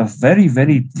a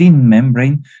very thin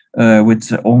membrane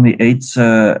with only 8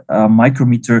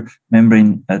 micrometer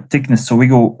membrane thickness. So we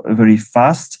go very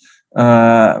fast,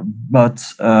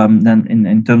 but then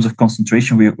in terms of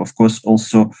concentration, we of course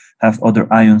also have other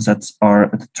ions that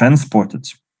are transported.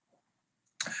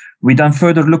 We then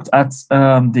further looked at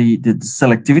the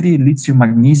selectivity,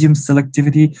 lithium-magnesium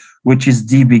selectivity, which is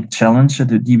the big challenge,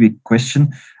 the big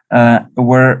question.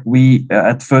 where we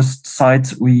at first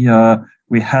sight we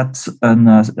had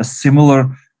a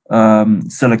similar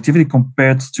selectivity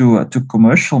compared to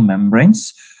commercial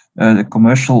membranes. The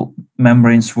commercial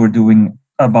membranes were doing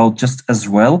about just as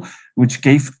well, which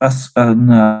gave us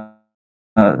some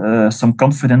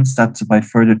confidence that by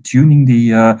further tuning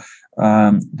the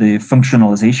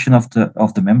functionalization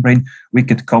of the membrane, we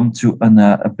could come to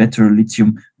a better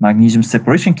lithium magnesium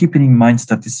separation, keeping in mind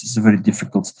that this is a very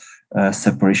difficult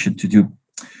separation to do.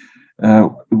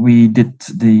 We did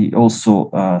also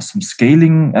some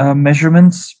scaling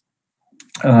measurements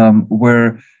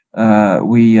where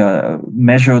we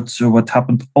measured what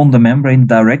happened on the membrane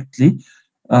directly,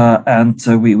 and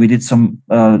we did some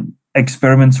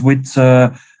experiments with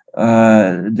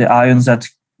the ions that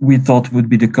we thought would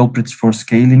be the culprits for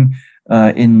scaling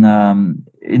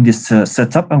in this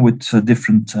setup and with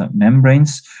different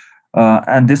membranes.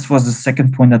 And this was the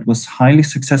second point that was highly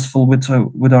successful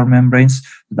with our membranes.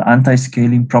 The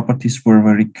anti-scaling properties were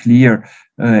very clear.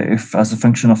 If, as a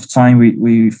function of time,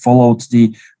 we followed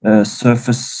the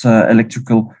surface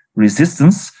electrical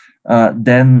resistance,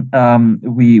 then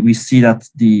we see that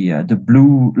the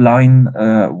blue line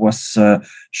was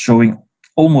showing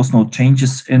almost no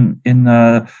changes in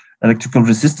electrical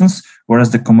resistance,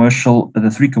 whereas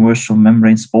the three commercial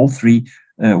membranes, all three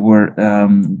were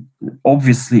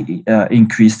obviously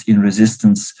increased in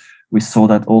resistance. We saw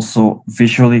that also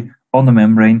visually on the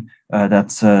membrane,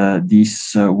 that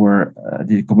these were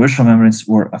the commercial membranes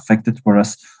were affected,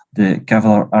 whereas the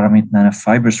Kevlar aramid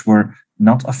nanofibers were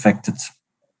not affected.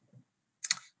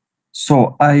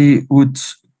 So I would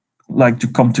like to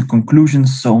come to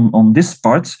conclusions on this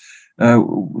part.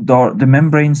 The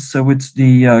membranes with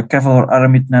the Kevlar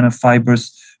aramid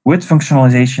nanofibers with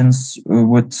functionalizations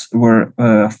were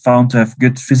found to have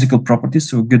good physical properties,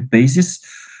 so a good basis.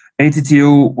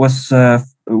 ATTO was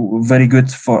very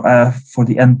good for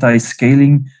the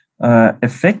anti-scaling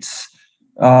effects.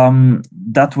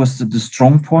 That was the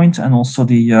strong point, and also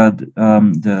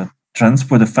the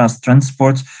fast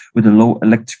transport with a low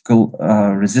electrical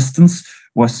resistance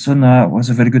was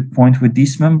a very good point with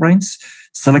these membranes.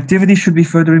 Selectivity should be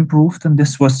further improved, and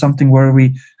this was something where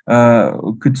we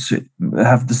could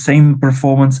have the same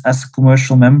performance as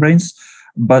commercial membranes,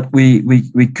 but we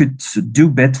could do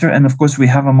better. And of course, we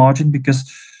have a margin because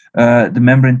the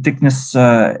membrane thickness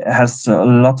has a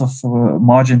lot of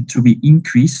margin to be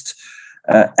increased,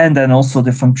 and then also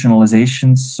the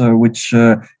functionalizations, which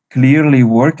clearly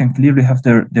work and clearly have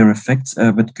their effects,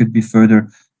 but could be further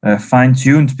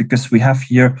fine-tuned, because we have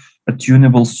here a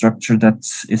tunable structure that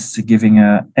is giving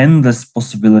endless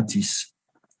possibilities.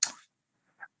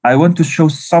 I want to show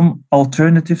some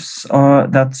alternatives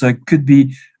that could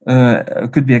be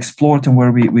explored, and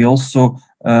where we also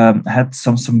had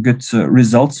some good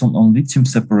results on lithium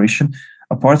separation.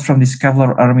 Apart from these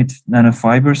Kevlar aramid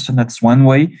nanofibers, and that's one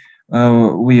way.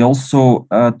 We also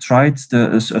tried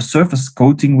a surface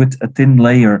coating with a thin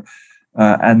layer,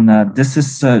 and this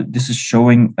is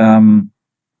showing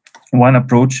one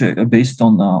approach based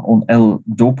on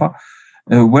L-DOPA,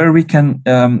 where we can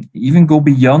even go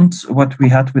beyond what we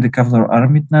had with the Kevlar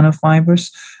aramid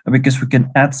nanofibers, because we can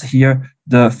add here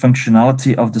the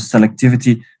functionality of the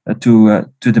selectivity to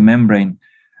the membrane.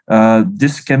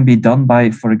 This can be done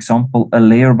by, for example, a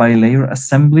layer-by-layer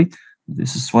assembly.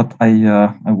 This is what I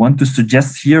want to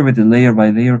suggest here. With the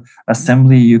layer-by-layer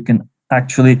assembly, you can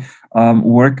actually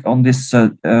work on this,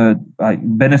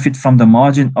 benefit from the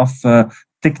margin of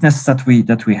thickness that we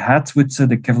had with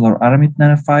the Kevlar aramid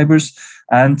nanofibers,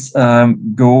 and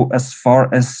go as far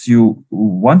as you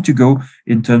want to go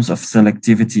in terms of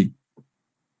selectivity.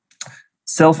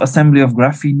 Self-assembly of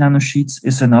graphene nanosheets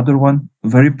is another one,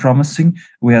 very promising.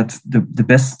 We had the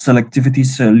best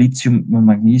selectivities, lithium,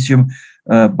 magnesium,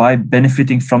 by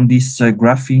benefiting from this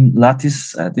graphene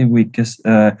lattice. I think we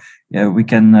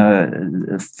can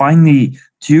finely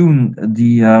tune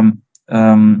the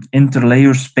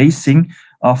interlayer spacing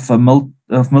of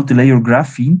multi-layer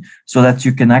graphene, so that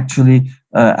you can actually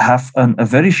have a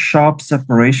very sharp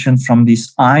separation from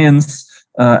these ions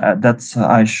that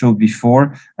I showed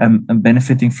before, and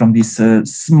benefiting from these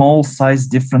small size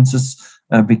differences,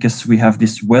 because we have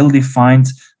this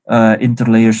well-defined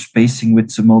interlayer spacing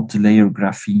with the multi-layer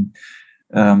graphene.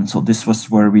 So this was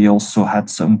where we also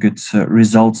had some good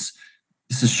results.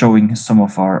 This is showing some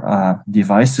of our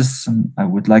devices, and I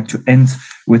would like to end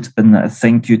with a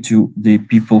thank you to the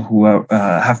people who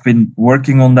have been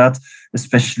working on that,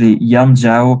 especially Yan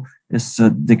Zhao is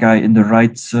the guy in the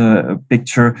right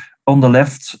picture. On the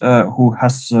left, who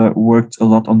has worked a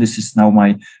lot on this, is now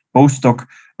my postdoc,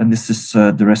 and this is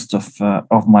the rest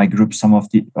of my group. Some of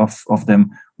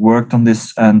them worked on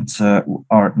this and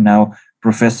are now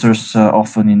professors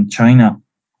often in China.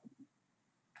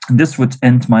 This would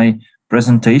end my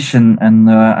presentation, and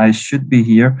I should be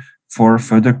here for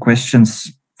further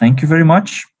questions. Thank you very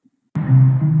much.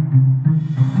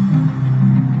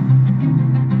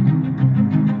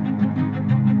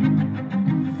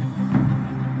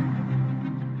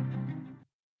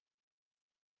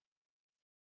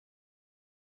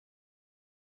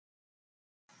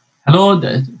 Hello,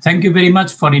 thank you very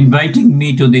much for inviting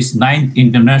me to this 9th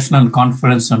International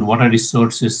Conference on Water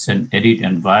Resources and Arid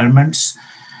Environments.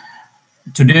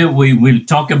 Today we will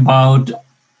talk about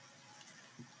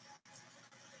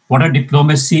water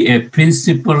diplomacy, a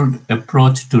principled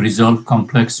approach to resolve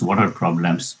complex water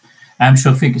problems. I'm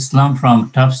Shafiq Islam from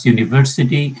Tufts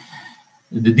University.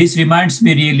 This reminds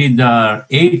me really the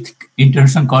 8th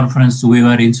International Conference we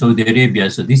were in Saudi Arabia.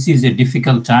 So this is a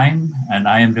difficult time, and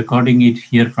I am recording it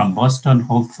here from Boston.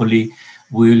 Hopefully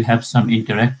we will have some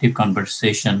interactive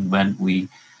conversation when we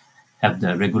have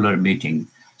the regular meeting.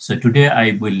 So today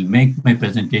I will make my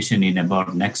presentation in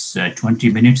about next 20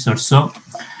 minutes or so.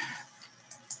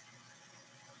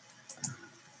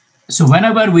 So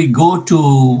whenever we go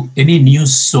to any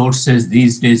news sources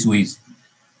these days, we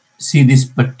see this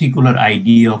particular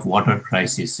idea of water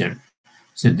crisis here.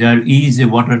 So there is a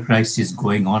water crisis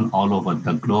going on all over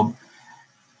the globe.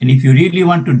 And if you really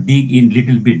want to dig in a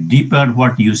little bit deeper,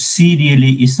 what you see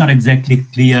really is not exactly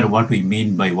clear what we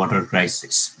mean by water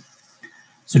crisis.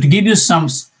 So to give you some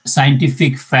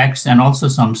scientific facts and also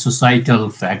some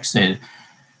societal facts,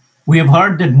 we have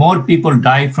heard that more people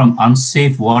die from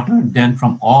unsafe water than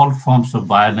from all forms of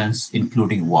violence,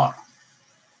 including war.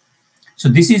 So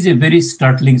this is a very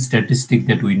startling statistic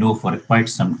that we know for quite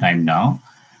some time now.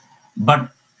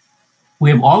 But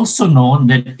we have also known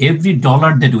that every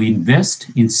dollar that we invest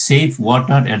in safe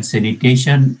water and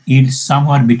sanitation yields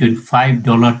somewhere between $5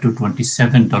 to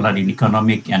 $27 in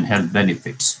economic and health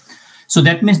benefits. So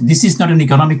that means this is not an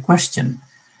economic question.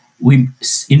 We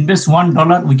invest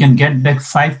 $1, we can get back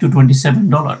 $5 to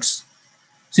 $27.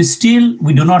 So still,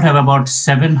 we do not have about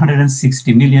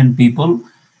 760 million people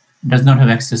does not have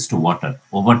access to water.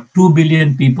 Over 2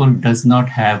 billion people does not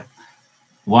have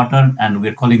water, and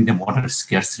we're calling them water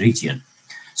scarce region.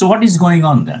 So what is going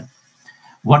on then?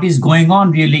 What is going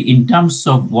on really in terms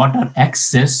of water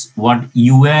access, what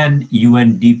UN,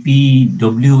 UNDP,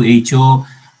 WHO,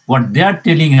 what they're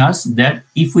telling us that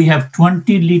if we have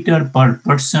 20 liters per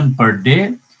person per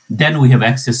day, then we have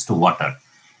access to water.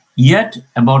 Yet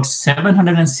about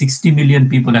 760 million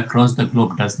people across the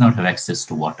globe does not have access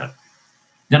to water.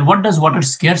 Then what does water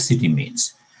scarcity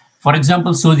means? For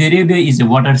example, Saudi Arabia is a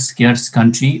water scarce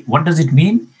country. What does it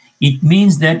mean? It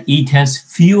means that it has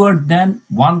fewer than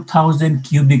 1,000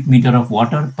 cubic meter of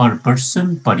water per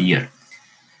person per year.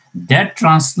 That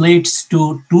translates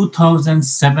to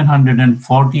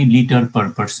 2,740 liter per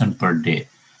person per day.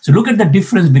 So look at the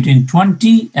difference between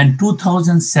 20 and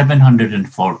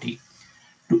 2,740.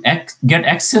 To get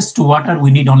access to water,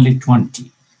 we need only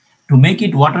 20. To make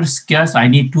it water scarce, I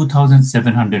need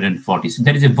 2,740. So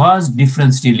there is a vast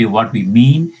difference really what we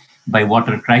mean by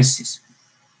water crisis.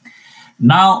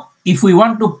 Now, if we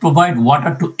want to provide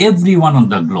water to everyone on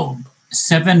the globe,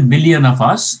 7 billion of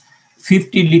us,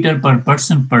 50 liter per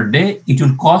person per day, it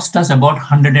will cost us about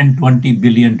 $120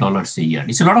 billion a year.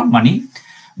 It's a lot of money,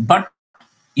 but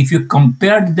if you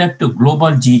compare that to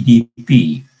global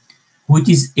GDP, which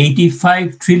is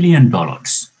 $85 trillion,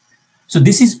 so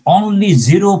this is only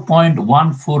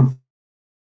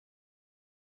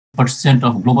 0.14%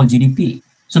 of global GDP.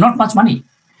 So not much money.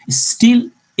 Still,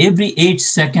 every 8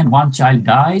 seconds, one child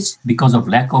dies because of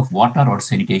lack of water or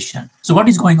sanitation. So what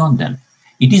is going on then?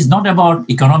 It is not about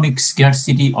economic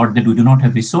scarcity or that we do not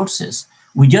have resources.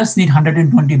 We just need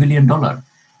 $120 billion.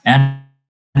 And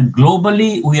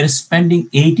globally, we are spending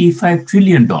 $85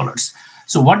 trillion.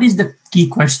 So what is the key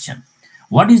question?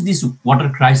 What is this water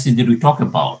crisis that we talk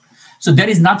about? So there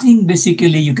is nothing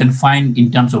basically you can find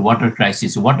in terms of water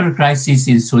crisis. Water crisis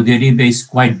in Saudi Arabia is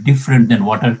quite different than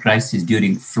water crisis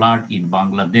during flood in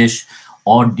Bangladesh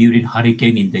or during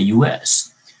hurricane in the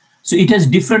US. So it has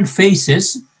different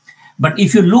phases. But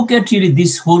if you look at really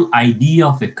this whole idea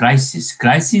of a crisis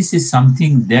is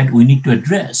something that we need to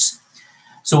address.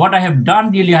 So what I have done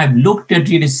really, I have looked at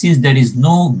really since there is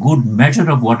no good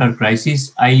measure of water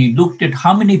crisis, I looked at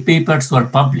how many papers were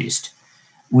published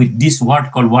with this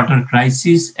word called water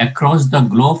crisis across the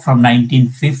globe from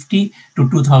 1950 to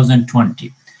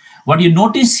 2020. What you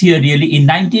notice here really in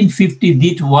 1950,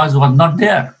 it was not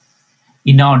there.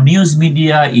 In our news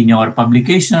media, in our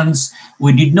publications,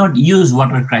 we did not use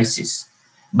water crisis.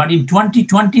 But in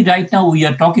 2020, right now, we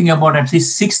are talking about at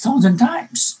least 6,000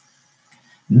 times.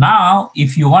 Now,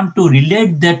 if you want to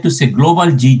relate that to say global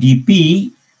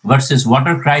GDP versus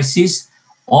water crisis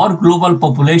or global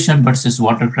population versus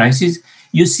water crisis,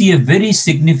 you see a very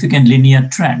significant linear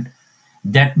trend.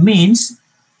 That means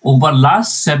over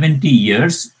last 70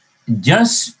 years,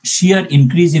 just sheer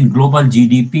increase in global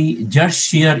GDP, just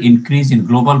sheer increase in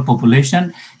global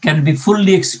population can be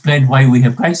fully explained why we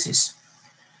have crisis.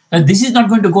 This is not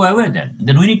going to go away then.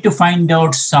 Then we need to find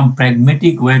out some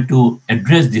pragmatic way to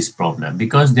address this problem,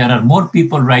 because there are more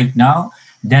people right now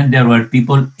than there were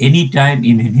people any time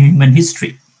in human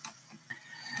history.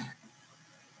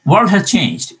 World has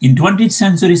changed. In 20th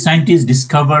century, scientists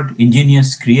discovered,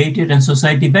 engineers created, and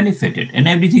society benefited, and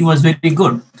everything was very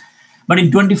good. But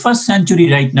in 21st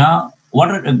century right now,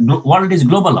 world is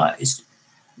globalized.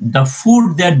 The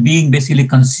food that being basically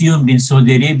consumed in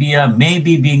Saudi Arabia may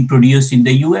be being produced in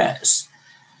the US.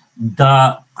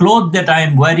 The clothes that I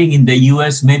am wearing in the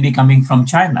US may be coming from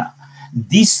China.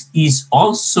 This is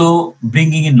also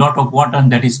bringing in a lot of water,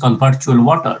 and that is called virtual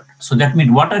water. So that means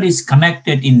water is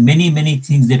connected in many, many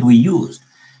things that we use.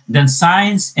 Then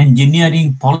science,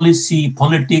 engineering, policy,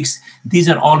 politics, these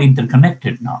are all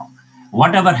interconnected now.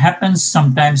 Whatever happens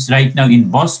sometimes right now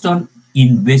in Boston,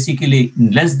 in basically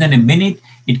in less than a minute,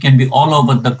 it can be all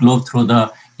over the globe through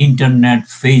the internet,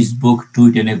 Facebook,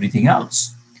 Twitter, and everything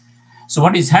else. So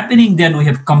what is happening then, we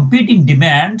have competing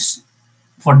demands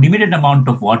for limited amount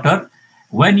of water.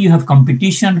 When you have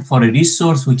competition for a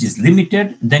resource which is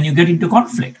limited, then you get into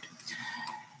conflict.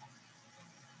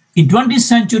 In 20th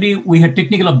century, we had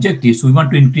technical objectives. We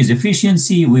want to increase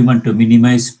efficiency. We want to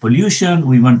minimize pollution.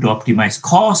 We want to optimize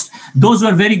cost. Those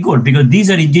were very good because these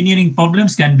are engineering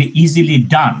problems, can be easily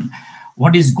done.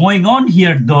 What is going on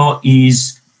here, though,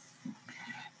 is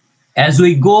as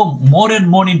we go more and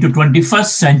more into 21st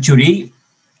century,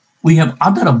 we have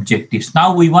other objectives.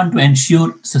 Now we want to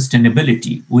ensure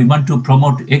sustainability. We want to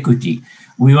promote equity.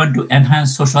 We want to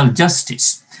enhance social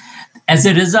justice. As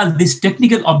a result, these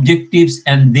technical objectives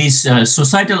and these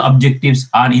societal objectives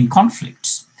are in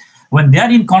conflicts. When they are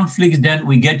in conflicts, then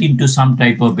we get into some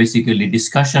type of basically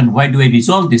discussion. Why do I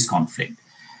resolve this conflict?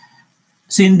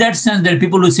 So in that sense, there are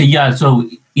people who say, yeah, so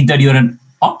either you're an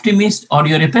optimist or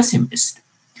you're a pessimist.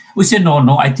 We say,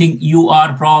 no, I think you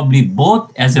are probably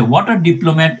both. As a water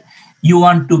diplomat, you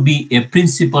want to be a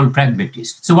principled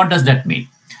pragmatist. So what does that mean?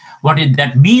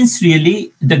 That means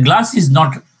really, the glass is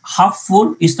not half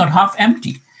full, it's not half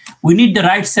empty. We need the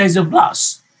right size of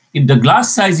glass. If the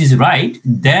glass size is right,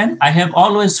 then I have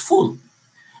always full.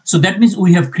 So that means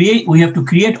we have to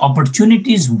create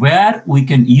opportunities where we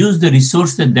can use the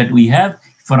resources that we have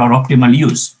for our optimal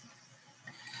use.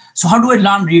 So how do I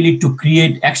learn really to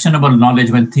create actionable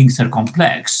knowledge when things are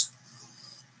complex?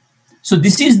 So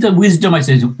this is the wisdom I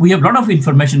say. We have a lot of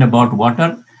information about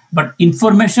water, but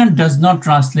information does not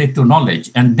translate to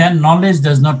knowledge, and then knowledge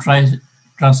does not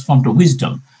transform to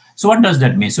wisdom. So what does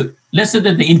that mean? So let's say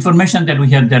that the information that we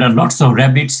have, there are lots of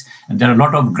rabbits, and there are a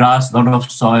lot of grass, a lot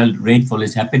of soil, rainfall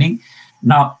is happening.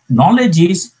 Now, knowledge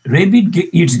is rabbit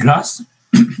eats grass,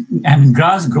 and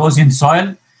grass grows in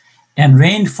soil, and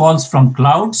rain falls from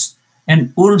clouds,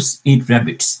 and wolves eat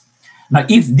rabbits. Now,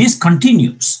 if this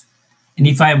continues, and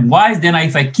if I am wise, then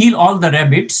if I kill all the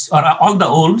rabbits or all the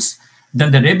wolves,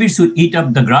 then the rabbits will eat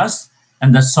up the grass,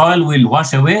 and the soil will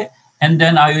wash away, and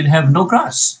then I will have no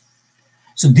grass.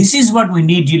 So this is what we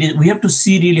need really. We have to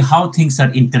see really how things are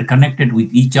interconnected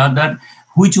with each other.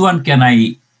 Which one can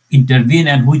I intervene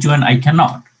and which one I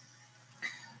cannot?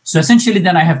 So essentially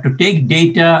then I have to take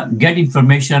data, get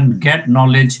information, get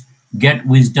knowledge, get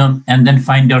wisdom, and then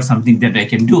find out something that I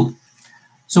can do.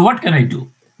 So what can I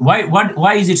do?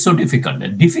 Why is it so difficult? The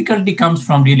difficulty comes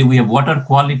from really we have water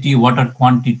quality, water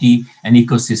quantity, and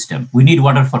ecosystem. We need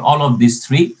water for all of these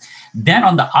three. Then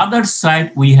on the other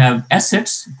side, we have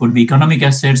assets, could be economic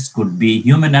assets, could be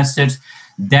human assets.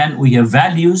 Then we have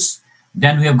values.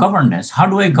 Then we have governance. How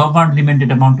do I govern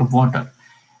limited amount of water?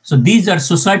 So these are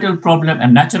societal problem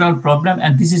and natural problem,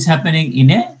 and this is happening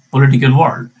in a political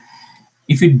world.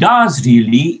 If it does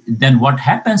really, then what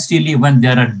happens really when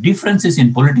there are differences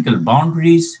in political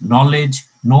boundaries, knowledge,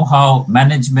 know-how,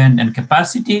 management, and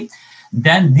capacity,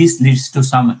 then this leads to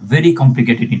some very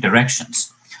complicated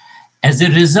interactions. As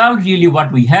a result, really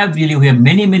what we have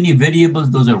many, many variables.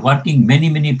 Those are working,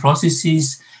 many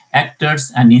processes,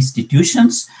 actors, and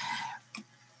institutions.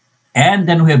 And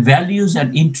then we have values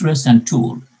and interests and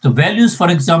tools. The values,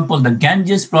 for example, the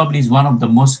Ganges probably is one of the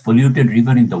most polluted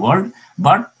river in the world,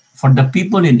 but for the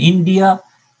people in India,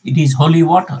 it is holy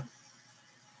water.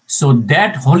 So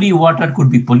that holy water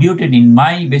could be polluted in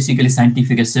my basically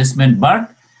scientific assessment, but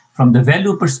from the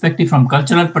value perspective, from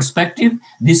cultural perspective,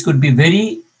 this could be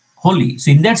very holy. So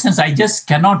in that sense, I just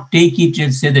cannot take it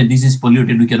and say that this is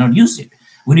polluted, we cannot use it.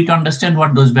 We need to understand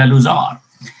what those values are.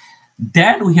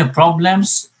 Then we have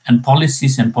problems and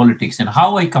policies and politics, and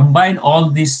how I combine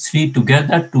all these three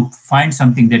together to find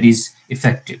something that is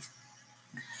effective.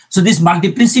 So this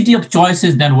multiplicity of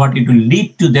choices, then what it will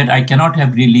lead to, that I cannot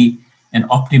have really an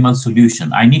optimal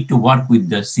solution. I need to work with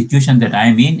the situation that I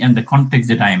am in and the context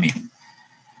that I am in.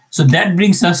 So that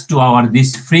brings us to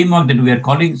this framework that we are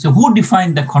calling. So who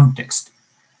defines the context?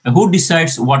 Who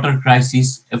decides water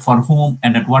crisis, for whom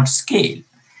and at what scale?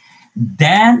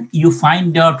 Then you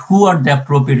find out who are the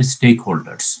appropriate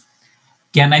stakeholders.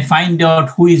 Can I find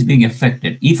out who is being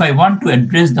affected? If I want to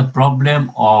address the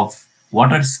problem of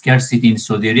water scarcity in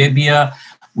Saudi Arabia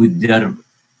with their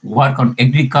work on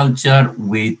agriculture,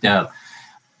 with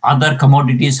other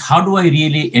commodities, how do I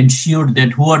really ensure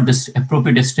that who are the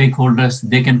appropriate stakeholders,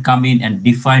 they can come in and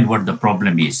define what the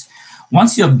problem is.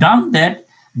 Once you have done that,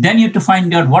 then you have to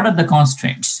find out what are the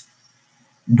constraints.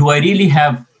 Do I really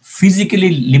have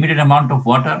physically limited amount of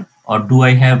water, or do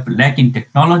I have lack in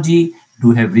technology?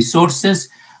 Do I have resources?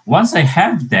 Once I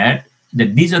have that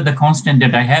these are the constraints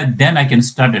that I have, then I can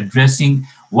start addressing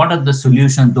what are the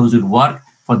solutions those will work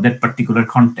for that particular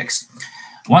context.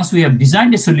 Once we have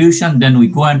designed a solution, then we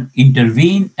go and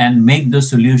intervene and make those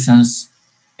solutions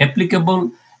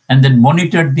applicable, and then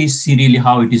monitor this, see really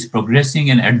how it is progressing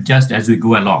and adjust as we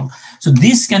go along. So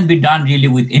this can be done really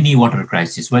with any water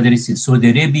crisis, whether it's in Saudi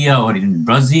Arabia or in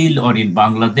Brazil or in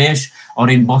Bangladesh or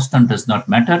in Boston, does not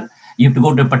matter. You have to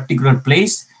go to a particular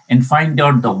place and find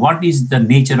out what is the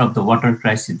nature of the water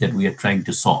crisis that we are trying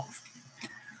to solve.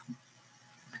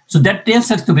 So that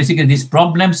tells us to basically these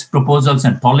problems, proposals,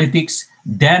 and politics,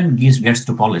 then gets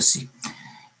to policy.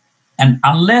 And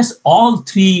unless all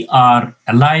three are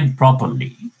aligned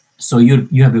properly, so you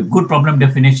have a good problem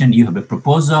definition, you have a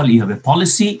proposal, you have a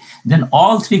policy, then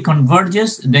all three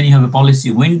converges, then you have a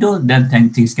policy window, then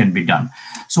things can be done.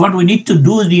 So what we need to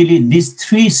do really, these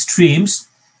three streams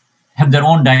have their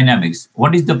own dynamics.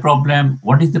 What is the problem?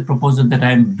 What is the proposal that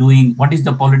I'm doing? What is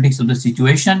the politics of the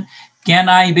situation? Can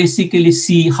I basically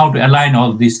see how to align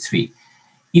all these three?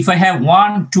 If I have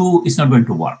one, two, it's not going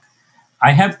to work.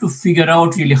 I have to figure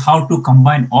out really how to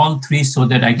combine all three so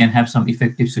that I can have some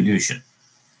effective solution.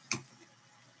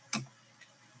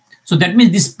 So that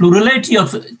means this plurality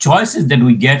of choices that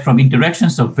we get from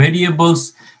interactions of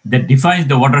variables that defines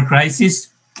the water crisis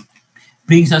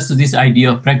brings us to this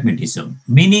idea of pragmatism,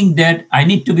 meaning that I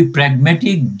need to be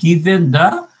pragmatic given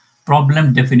the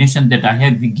problem definition that I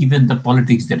have, given the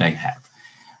politics that I have.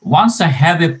 Once I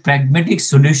have a pragmatic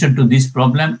solution to this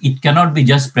problem, it cannot be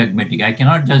just pragmatic. I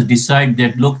cannot just decide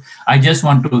that, look, I just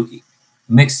want to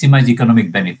maximize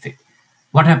economic benefit.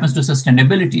 What happens to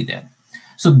sustainability then?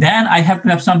 So then I have to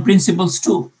have some principles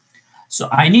too. So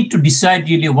I need to decide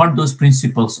really what those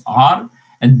principles are.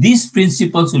 And these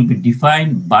principles will be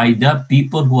defined by the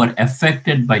people who are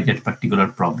affected by that particular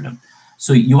problem.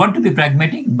 So you want to be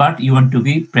pragmatic, but you want to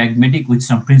be pragmatic with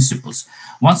some principles.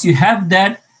 Once you have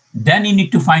that, then you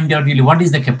need to find out really what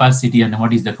is the capacity and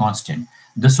what is the constant.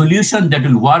 The solution that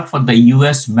will work for the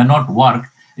US may not work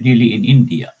really in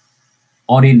India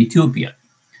or in Ethiopia.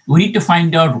 We need to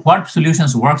find out what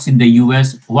solutions works in the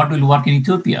US, what will work in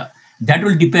Ethiopia. That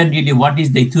will depend really what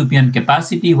is the Ethiopian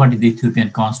capacity, what is the Ethiopian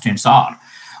constraints are.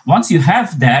 Once you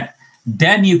have that,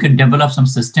 then you can develop some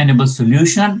sustainable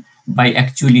solution by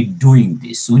actually doing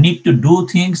this. We need to do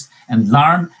things and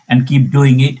learn and keep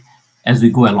doing it as we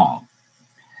go along.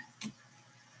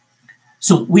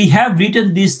 So we have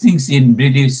written these things in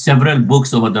really several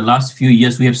books over the last few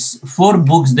years. We have 4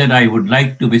 books that I would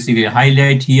like to basically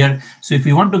highlight here. So if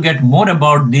you want to get more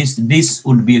about this, this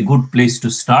would be a good place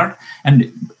to start.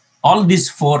 And all these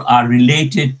 4 are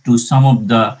related to some of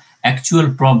the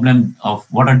actual problem of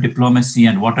water diplomacy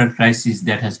and water crisis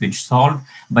that has been solved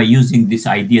by using this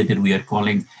idea that we are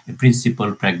calling a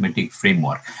principal pragmatic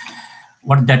framework.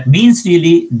 What that means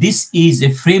really, this is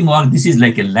a framework, this is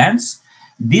like a lens.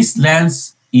 This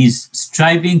lens is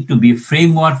striving to be a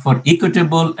framework for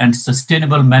equitable and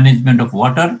sustainable management of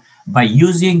water by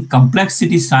using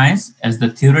complexity science as the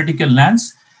theoretical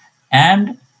lens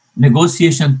and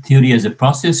negotiation theory as a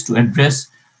process to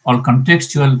address all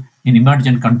contextual and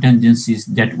emergent contingencies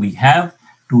that we have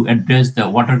to address the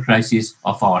water crisis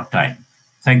of our time.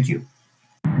 Thank you.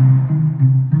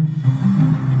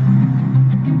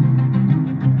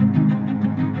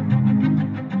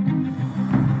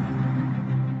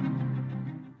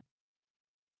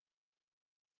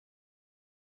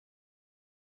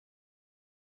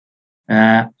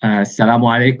 Assalamu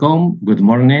alaikum. Good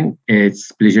morning.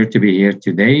 It's a pleasure to be here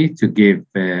today to give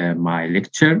my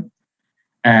lecture.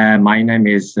 My name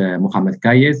is Mohamed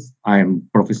Kayes. I'm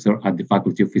professor at the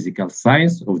Faculty of Physical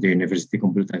Science of the University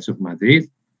Complutense of Madrid.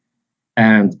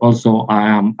 And also I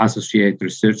am associate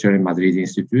researcher in Madrid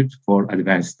Institute for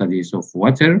Advanced Studies of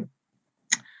Water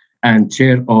and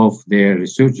chair of the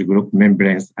research group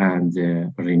Membranes and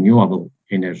Renewable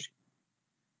Energy.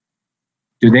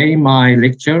 Today, my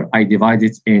lecture, I divide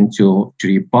it into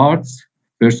 3 parts.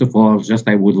 First of all,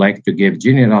 I would like to give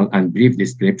general and brief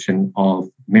description of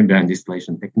membrane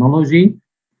distillation technology.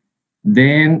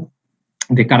 Then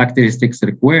the characteristics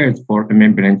required for a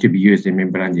membrane to be used in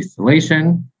membrane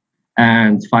distillation.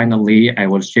 And finally, I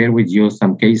will share with you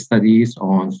some case studies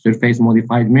on surface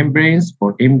modified membranes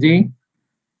for MD,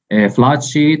 flat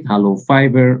sheet, hollow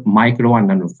fiber, micro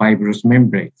and nanofibrous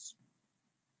membranes.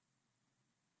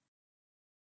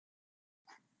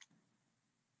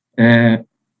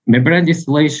 Membrane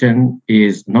distillation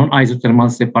is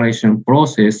non-isothermal separation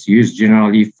process used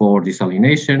generally for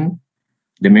desalination.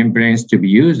 The membranes to be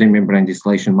used in membrane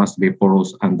distillation must be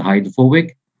porous and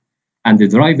hydrophobic. And the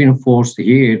driving force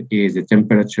here is the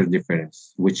temperature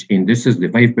difference, which induces the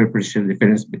vapor pressure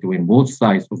difference between both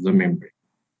sides of the membrane.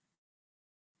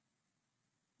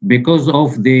 Because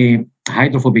of the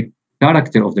hydrophobic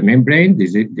character of the membrane,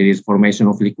 there is formation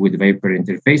of liquid vapor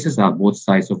interfaces at both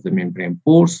sides of the membrane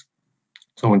pores.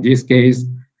 So in this case,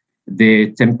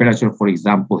 the temperature, for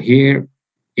example, here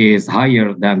is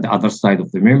higher than the other side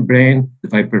of the membrane. The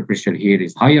vapor pressure here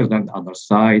is higher than the other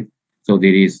side. So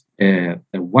there is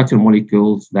water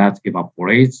molecules that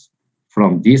evaporates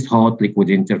from this hot liquid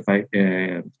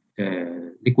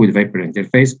liquid vapor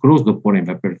interface, cross the pore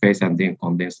vapor phase, and then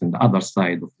condense on the other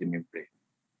side of the membrane.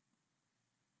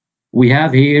 We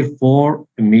have here 4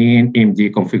 main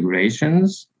MD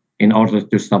configurations in order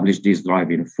to establish this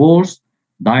driving force: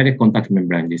 direct contact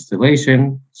membrane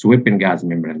distillation, sweeping gas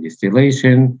membrane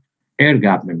distillation, air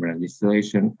gap membrane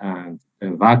distillation, and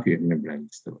vacuum membrane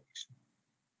distillation.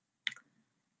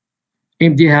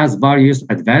 MD has various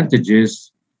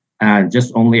advantages, and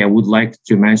I would like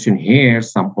to mention here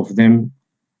some of them.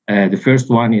 The first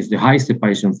one is the high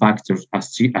separation factors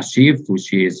achieved,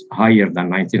 which is higher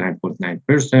than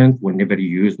 99.9% whenever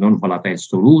you use non-volatile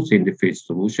solutes in the feed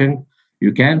solution.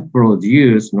 You can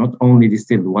produce not only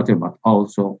distilled water, but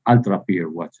also ultra-pure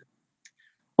water.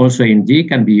 Also, MD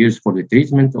can be used for the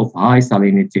treatment of high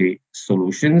salinity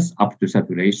solutions up to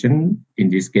saturation. In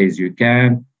this case, you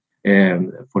can,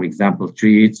 for example,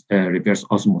 treat reverse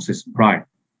osmosis brine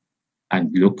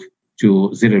and look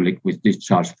to zero liquid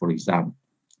discharge, for example.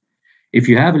 If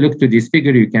you have a look to this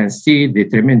figure, you can see the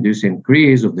tremendous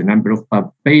increase of the number of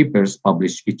papers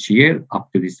published each year up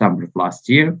to December of last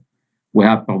year. We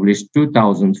have published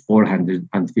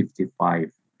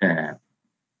 2,455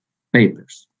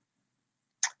 papers.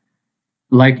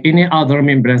 Like any other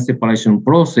membrane separation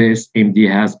process, MD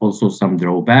has also some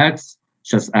drawbacks,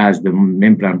 such as the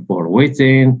membrane pore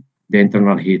wetting, the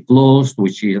internal heat loss,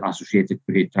 which is associated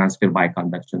with heat transfer by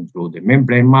conduction through the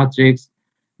membrane matrix,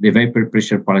 the vapor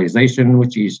pressure polarization,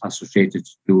 which is associated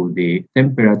to the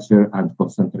temperature and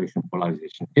concentration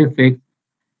polarization effect,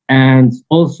 and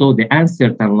also the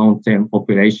uncertain long-term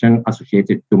operation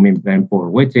associated to membrane pore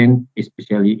wetting,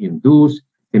 especially in those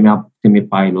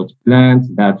semi-pilot plants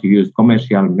that use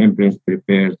commercial membranes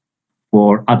prepared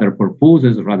for other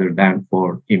purposes rather than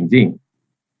for MD.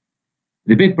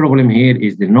 The big problem here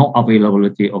is the no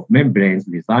availability of membranes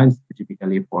designed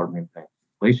specifically for membrane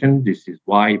distillation. This is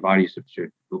why various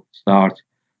research groups start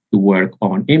to work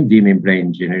on MD membrane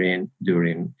engineering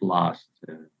during the last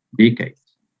decades.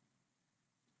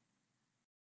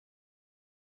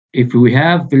 If we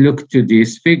have a look to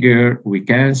this figure, we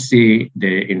can see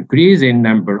the increase in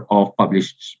number of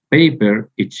published papers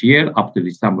each year up to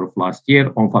December of last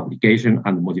year on fabrication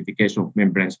and modification of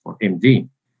membranes for MD.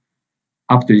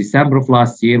 Up to December of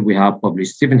last year, we have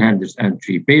published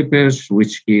 703 papers,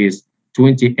 which is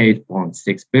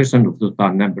 28.6% of the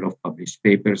total number of published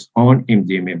papers on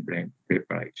MD membrane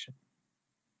preparation.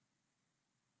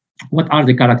 What are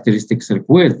the characteristics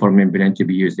required for membrane to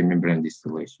be used in membrane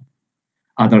distillation?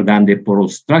 Other than the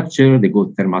porous structure, the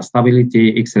good thermal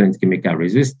stability, excellent chemical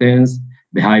resistance,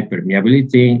 the high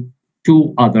permeability,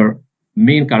 2 other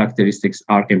main characteristics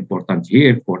are important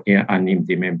here for an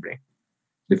MD membrane.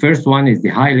 The first one is the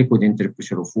high liquid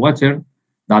interpressure of water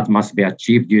that must be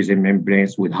achieved using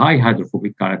membranes with high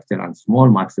hydrophobic character and small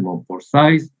maximum pore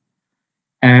size.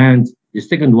 And the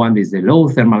second one is the low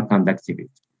thermal conductivity,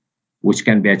 which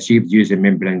can be achieved using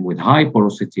membrane with high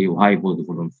porosity or high body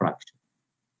volume fraction.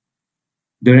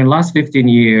 During the last 15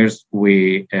 years,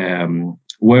 we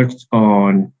worked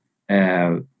on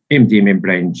MD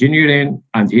membrane engineering.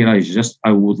 And here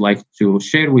I would like to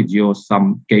share with you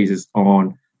some cases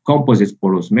on composite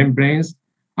porous membranes,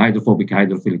 hydrophobic,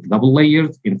 hydrophilic double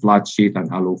layered in flat sheet and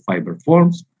hollow fiber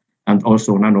forms, and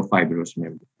also nanofibrous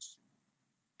membranes.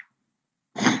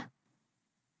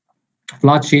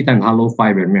 Flat sheet and hollow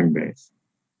fiber membranes.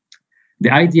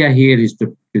 The idea here is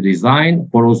to design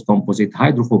porous composite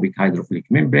hydrophobic, hydrophilic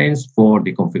membranes for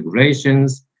the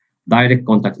configurations, direct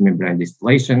contact membrane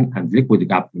distillation, and liquid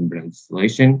gap membrane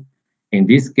distillation. In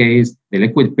this case, the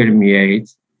liquid permeate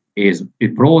is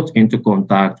brought into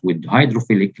contact with the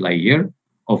hydrophilic layer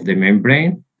of the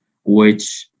membrane,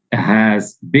 which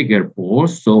has bigger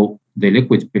pores. So the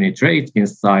liquid penetrates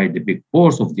inside the big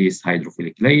pores of this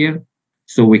hydrophilic layer.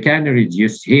 So we can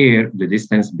reduce here the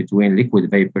distance between liquid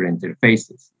vapor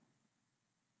interfaces.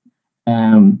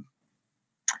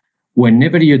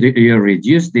 Whenever you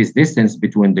reduce this distance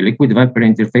between the liquid vapor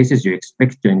interfaces, you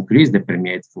expect to increase the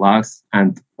permeate flux,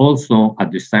 and also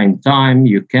at the same time,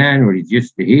 you can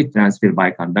reduce the heat transfer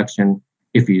by conduction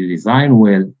if you design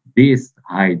well this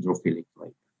hydrophilic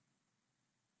layer.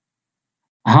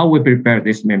 How we prepare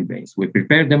these membranes? We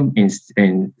prepare them in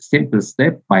simple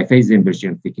step by phase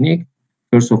inversion technique.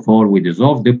 First of all, we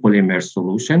dissolve the polymer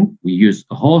solution. We use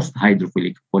a host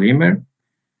hydrophilic polymer.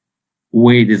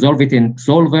 We dissolve it in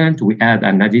solvent. We add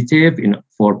an additive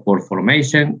for pore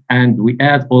formation, and we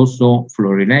add also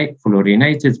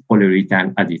fluorinated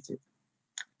polyurethane additive.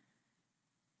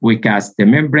 We cast the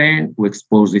membrane. We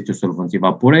expose it to solvent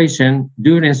evaporation.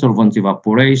 During solvent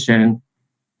evaporation,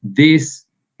 this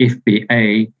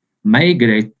FPA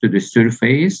migrates to the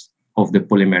surface of the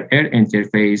polymer air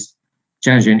interface,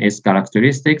 changing its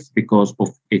characteristics because of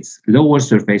its lower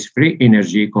surface free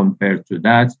energy compared to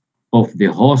that of the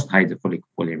host hydrophilic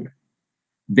polymer.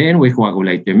 Then we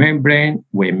coagulate the membrane,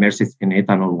 we immerse it in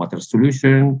ethanol water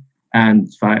solution, and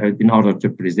in order to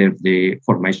preserve the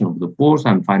formation of the pores,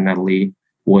 and finally,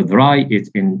 we dry it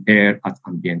in air at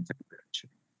ambient temperature.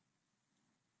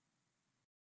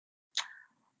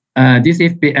 These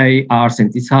FPA are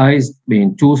synthesized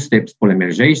in two steps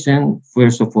polymerization.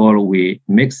 First of all, we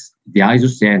mix the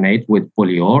isocyanate with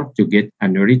polyol to get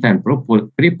an urethane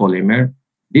prepolymer.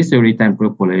 This urethane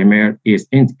prepolymer is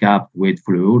end-capped with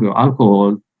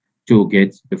fluoroalcohol to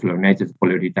get the fluorinated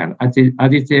polyurethane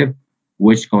additive,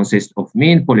 which consists of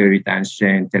mean polyurethane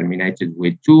chain terminated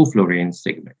with two fluorine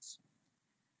segments.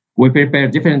 We prepare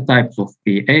different types of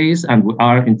PAs, and we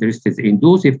are interested in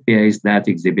those FPAs that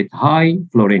exhibit high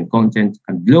fluorine content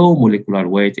and low molecular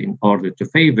weight in order to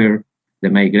favor the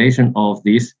migration of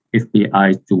this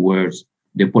FPI towards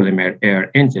the polymer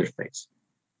air interface.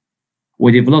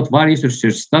 We developed various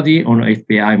research studies on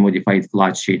FPI-modified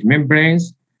flat sheet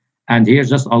membranes. And here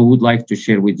just I would like to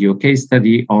share with you a case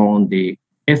study on the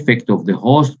effect of the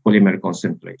host polymer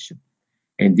concentration.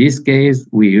 In this case,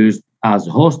 we used as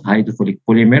host hydrophilic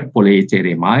polymer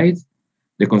polyethyramide.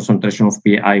 The concentration of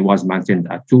PI was maintained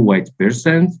at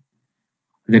 2%.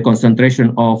 The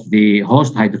concentration of the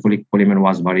host hydrophilic polymer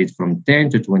was varied from 10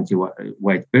 to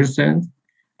 20%.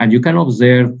 And you can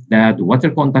observe that the water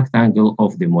contact angle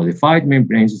of the modified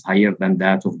membranes is higher than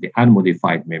that of the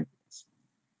unmodified membranes.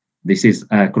 This is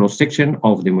a cross-section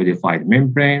of the modified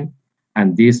membrane,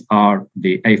 and these are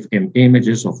the AFM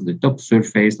images of the top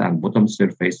surface and bottom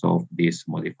surface of these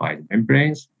modified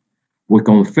membranes. We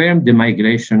confirm the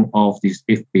migration of this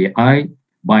FPI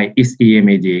by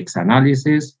SEM-ADX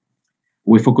analysis.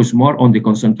 We focus more on the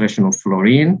concentration of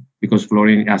fluorine because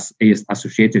fluorine is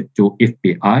associated to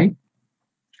FPI.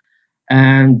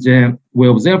 And we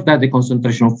observe that the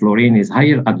concentration of fluorine is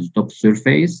higher at the top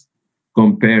surface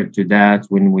compared to that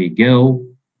when we go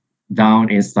down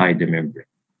inside the membrane.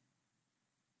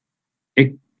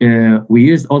 We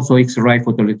used also X-ray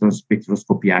photoelectron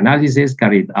spectroscopy analysis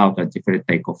carried out at different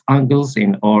takeoff angles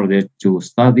in order to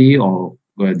study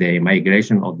the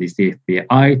migration of this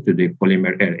FPI to the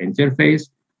polymer air interface.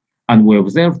 And we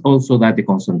observed also that the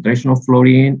concentration of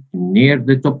fluorine near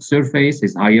the top surface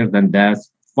is higher than that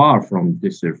far from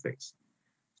the surface.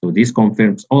 So this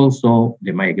confirms also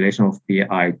the migration of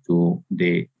PI to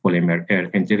the polymer air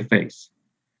interface.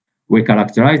 We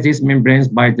characterize these membranes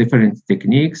by different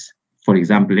techniques. For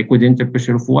example, liquid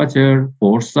interpressure of water,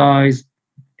 pore size,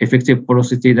 effective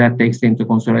porosity that takes into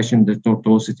consideration the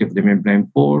tortuosity of the membrane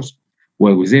pores.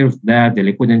 We observe that the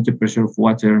liquid interpressure of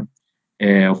water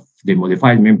of the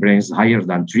modified membrane is higher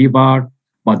than 3 bar,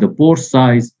 but the pore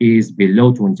size is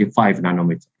below 25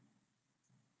 nanometers.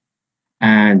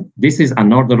 And this is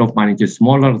an order of magnitude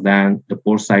smaller than the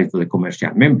pore size of the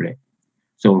commercial membrane.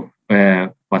 So,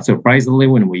 but surprisingly,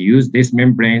 when we use these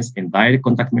membranes in direct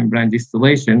contact membrane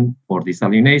distillation for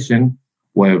desalination,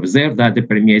 We observe that the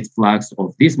permeate flux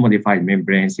of these modified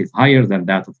membranes is higher than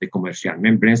that of the commercial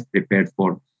membranes prepared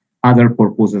for other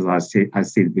purposes,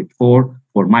 as said before,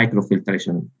 for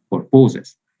microfiltration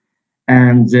purposes.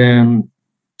 And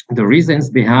the reasons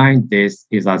behind this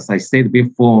is, as I said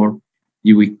before,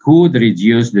 we could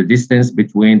reduce the distance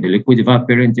between the liquid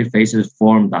vapor interfaces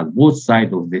formed at both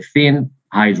sides of the thin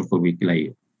hydrophobic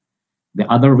layer. The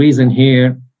other reason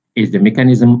here is the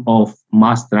mechanism of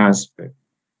mass transfer.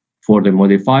 For the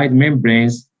modified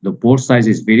membranes, the pore size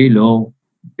is very low,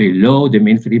 below the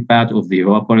mean free path of the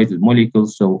evaporated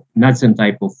molecules, so Knudsen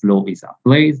type of flow is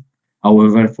applied.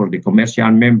 However, for the commercial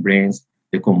membranes,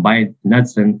 the combined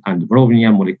Knudsen and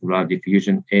Brownian molecular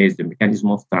diffusion is the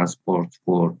mechanism of transport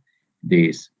for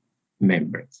these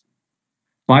membranes.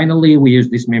 Finally, we use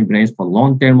these membranes for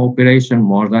long-term operation,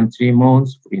 more than 3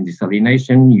 months in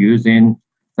desalination using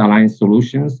saline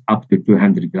solutions up to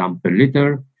 200 grams per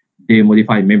liter. The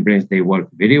modified membranes, they work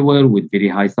very well with very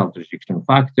high salt rejection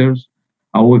factors.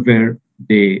 However,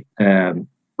 the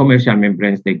commercial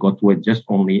membranes, they got wet just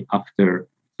only after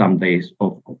some days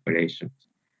of operations.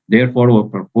 Therefore, we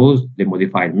propose the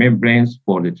modified membranes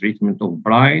for the treatment of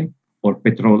brine or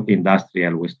petrol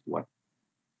industrial wastewater.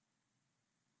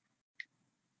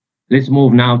 Let's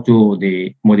move now to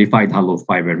the modified hollow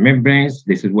fiber membranes.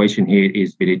 The situation here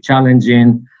is very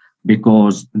challenging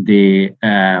because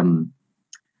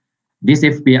this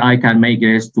FPI can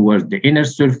migrate towards the inner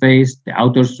surface, the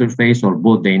outer surface, or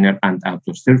both the inner and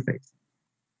outer surface.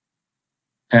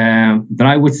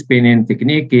 Dry wet spinning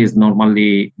technique is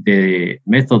normally the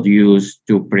method used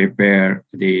to prepare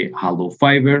the hollow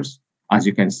fibers. As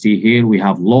you can see here, we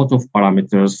have a lot of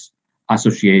parameters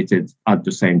associated at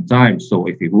the same time. So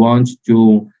if you want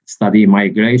to study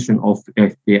migration of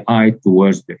FPI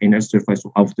towards the inner surface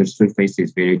or outer surface,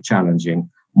 is very challenging,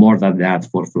 more than that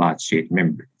for flat sheet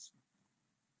membranes.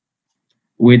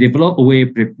 We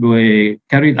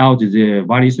carried out the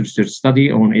various research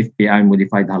study on FPI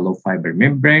modified hollow fiber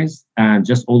membranes, and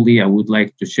just only I would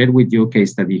like to share with you a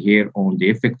case study here on the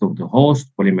effect of the host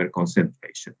polymer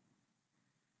concentration.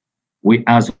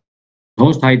 As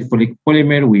host hydrophilic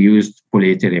polymer, we used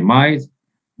polyethylamide.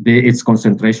 Its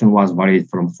concentration was varied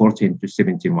from 14 to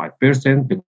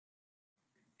 75%.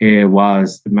 It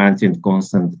was maintained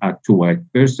constant at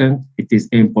 2%. It is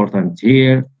important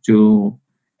here to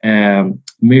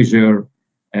measure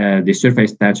the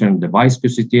surface tension, the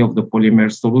viscosity of the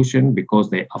polymer solution, because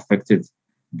they affected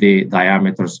the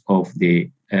diameters of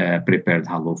the prepared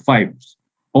hollow fibers.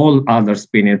 All other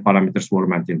spinning parameters were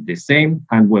maintained the same,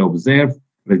 and we observed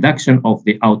reduction of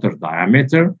the outer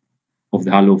diameter of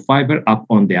the hollow fiber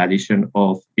upon the addition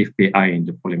of FPI in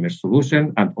the polymer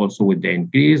solution, and also with the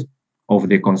increase of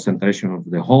the concentration of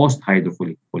the host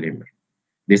hydrophilic polymer.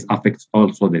 This affects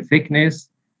also the thickness.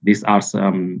 These are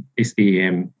some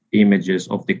SEM images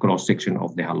of the cross-section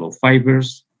of the hollow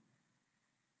fibers.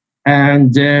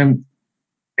 And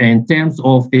in terms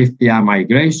of FPI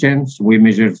migrations, we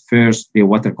measured first the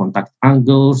water contact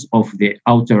angles of the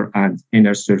outer and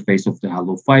inner surface of the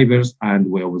hollow fibers, and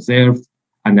we observed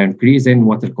an increase in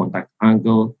water contact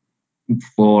angle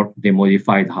for the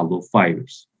modified hollow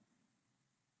fibers.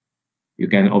 You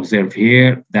can observe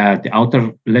here that the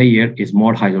outer layer is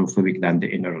more hydrophobic than the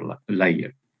inner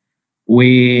layer.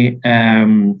 We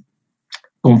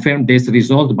confirmed this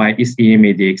result by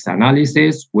SEM-ADX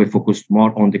analysis. We focused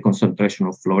more on the concentration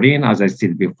of fluorine. As I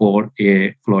said before,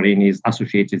 fluorine is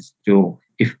associated to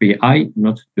FPI,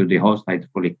 not to the host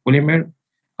hydrophilic polymer.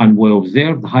 And we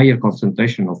observed higher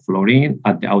concentration of fluorine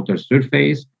at the outer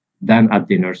surface than at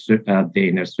the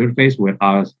inner surface,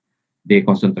 whereas the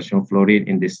concentration of fluorine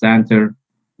in the center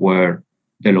were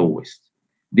the lowest.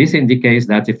 This indicates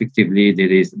that effectively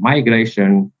there is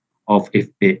migration of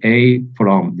FPA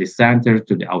from the center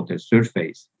to the outer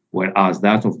surface, whereas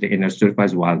that of the inner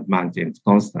surface was maintained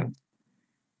constant.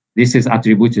 This is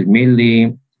attributed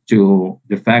mainly to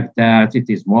the fact that it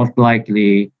is more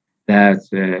likely that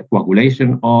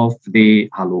coagulation of the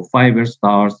hollow fiber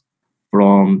starts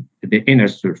from the inner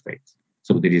surface.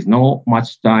 So there is not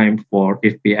much time for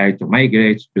FPI to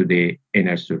migrate to the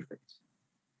inner surface.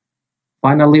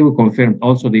 Finally, we confirmed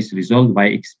also this result by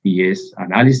XPS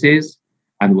analysis,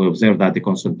 and we observed that the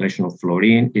concentration of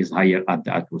fluorine is higher at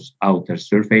the outer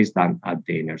surface than at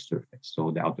the inner surface.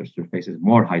 So the outer surface is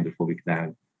more hydrophobic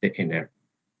than the inner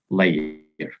layer.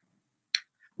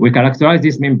 We characterize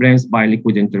these membranes by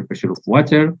liquid interpressure of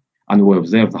water, and we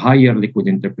observed higher liquid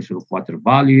interpressure of water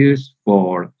values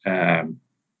for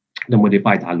the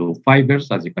modified hollow fibers,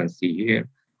 as you can see here,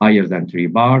 higher than 3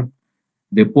 bar.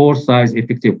 The pore size,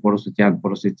 effective porosity, and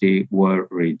porosity were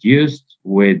reduced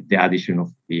with the addition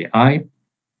of PI.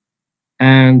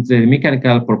 And the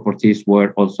mechanical properties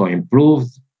were also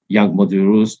improved: young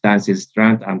modulus, tensile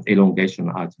strength, and elongation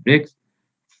at bricks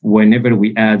whenever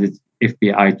we added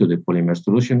FPI to the polymer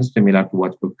solution, similar to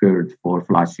what occurred for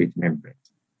flat sheet membranes.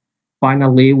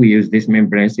 Finally, we use these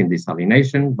membranes in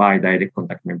desalination by direct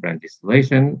contact membrane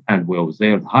distillation, and we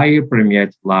observed higher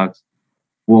permeate flux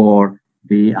for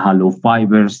the hollow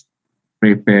fibers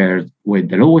prepared with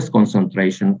the lowest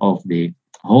concentration of the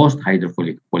host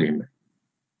hydrophilic polymer.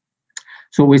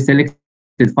 So we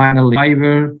selected finally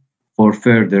fiber for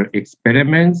further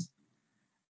experiments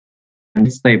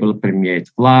and stable permeate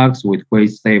flux with quite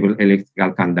stable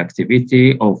electrical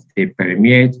conductivity of the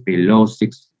permeate below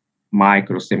 6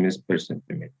 microsiemens per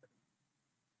centimeter.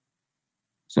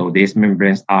 So these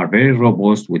membranes are very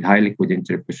robust with high liquid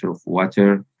interpressure of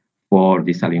water for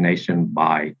desalination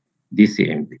by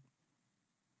DCMB.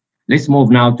 Let's move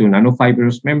now to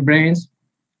nanofibrous membranes.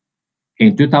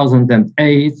 In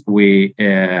 2008, we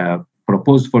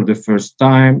proposed for the first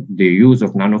time the use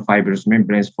of nanofibrous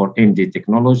membranes for MD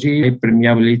technology,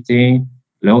 permeability,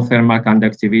 low thermal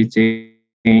conductivity,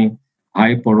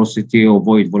 high porosity or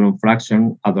void volume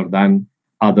fraction, other than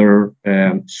other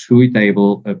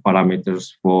suitable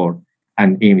parameters for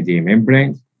an MD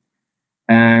membrane.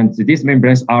 And these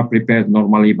membranes are prepared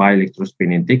normally by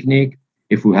electrospinning technique.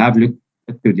 If we have looked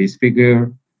to this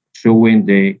figure showing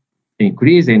the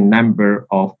increase in number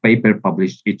of papers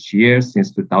published each year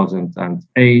since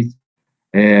 2008,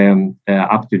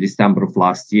 up to December of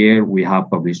last year, we have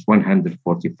published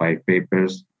 145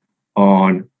 papers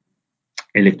on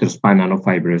electrospun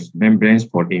nanofibrous membranes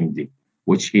for MD,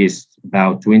 which is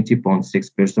about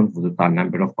 20.6% of the total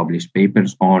number of published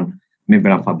papers on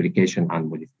membrane fabrication and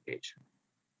modification.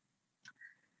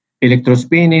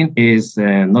 Electrospinning is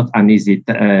not an easy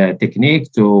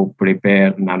technique to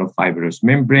prepare nanofibrous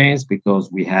membranes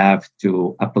because we have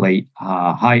to apply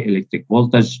high electric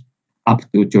voltage up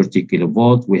to 30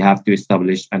 kilovolts. We have to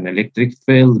establish an electric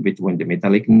field between the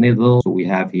metallic needles. So we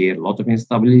have here a lot of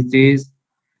instabilities.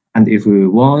 And if we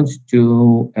want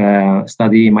to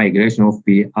study migration of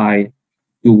PI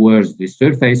towards the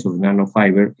surface of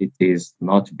nanofiber, it is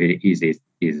not very easy. It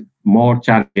is more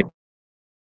challenging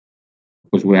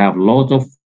because we have a lot of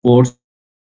forces.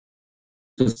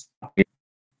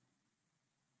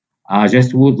 I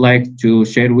just would like to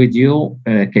share with you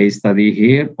a case study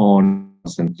here on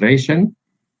concentration.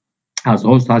 As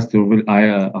host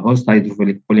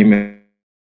hydrophilic polymer,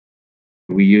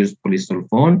 we used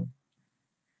polysulfone,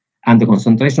 and the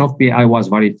concentration of PI was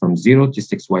varied from 0 to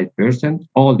 6 %.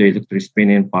 All the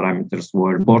electrospinning parameters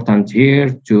were important here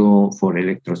for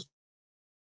electrospinning.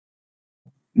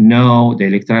 Now, the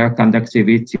electrical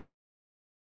conductivity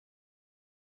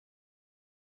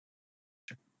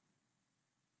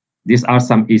these are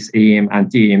some SEM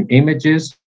and TEM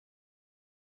images.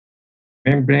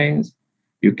 Membranes.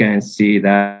 You can see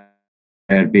that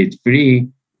they're bit-free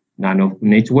nano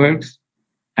networks.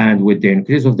 And with the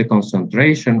increase of the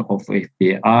concentration of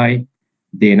FPI,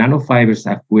 the nanofibers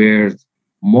acquired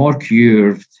more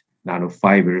curved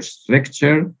nanofiber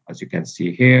structure, as you can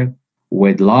see here,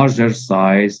 with larger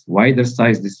size, wider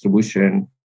size distribution,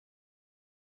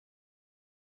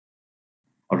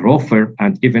 rougher,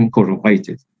 and even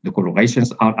corrugated. The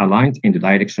corrugations are aligned in the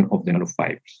direction of the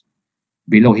nanofibers.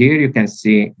 Below here, you can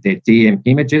see the TM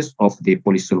images of the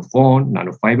polysulfone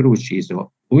nanofiber, which is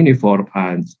uniform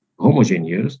and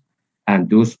homogeneous, and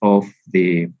those of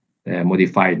the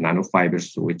modified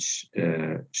nanofibers, which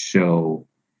show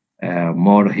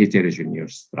more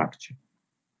heterogeneous structure.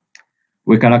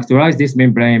 We characterize this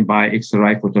membrane by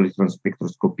X-ray photoelectron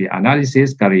spectroscopy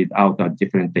analysis carried out at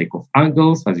different takeoff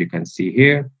angles, as you can see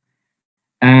here.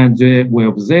 And we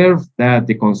observed that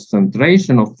the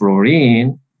concentration of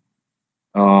fluorine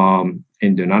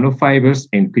in the nanofibers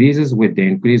increases with the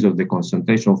increase of the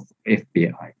concentration of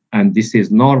FPI. And this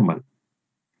is normal.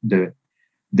 The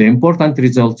important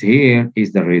result here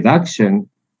is the reduction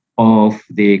of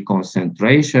the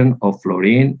concentration of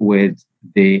fluorine with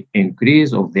the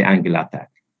increase of the angle attack.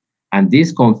 And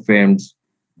this confirms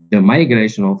the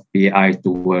migration of PI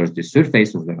towards the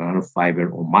surface of the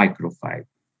nanofiber or microfiber.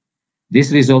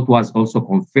 This result was also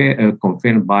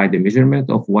confirmed by the measurement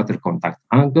of water contact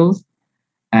angles.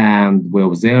 And we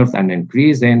observed an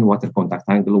increase in water contact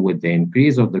angle with the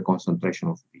increase of the concentration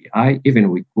of PI, even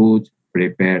we could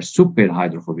prepare super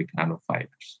hydrophobic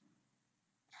nanofibers.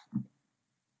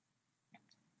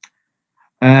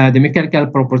 The mechanical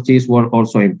properties were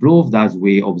also improved as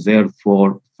we observed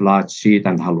for flat sheet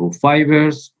and hollow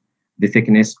fibers. The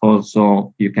thickness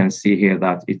also, you can see here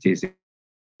that it is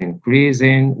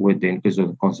increasing with the increase of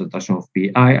the concentration of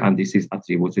PI, and this is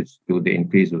attributed to the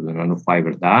increase of the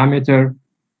nanofiber diameter.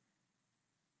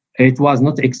 it was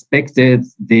not expected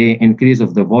the increase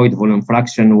of the void volume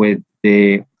fraction with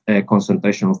the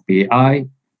concentration of PI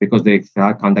because the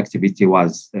electrical conductivity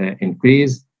was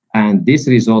increased. And this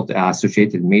result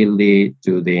associated mainly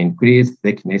to the increased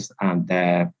thickness and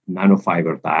the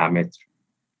nanofiber diameter.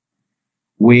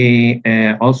 We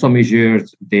also measured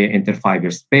the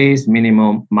interfiber space,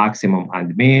 minimum, maximum,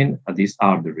 and mean. These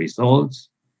are the results.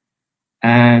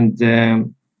 And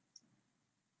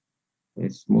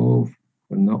let's move.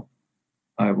 No,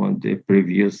 I want the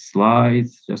previous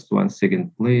slides. Just 1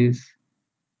 second, please.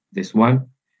 This one.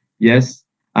 Yes.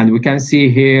 And we can see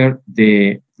here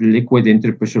the liquid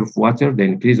interpressure of water, the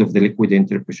increase of the liquid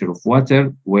interpressure of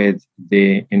water with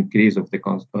the increase of the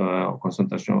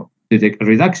concentration, the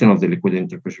reduction of the liquid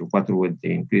interpressure of water with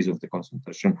the increase of the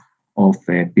concentration of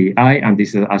PI. And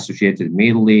this is associated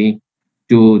mainly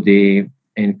to the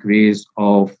increase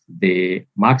of the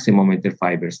maximum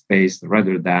interfiber space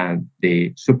rather than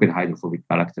the superhydrophobic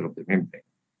character of the membrane.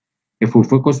 If we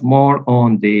focus more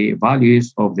on the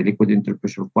values of the liquid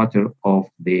interpressure of water of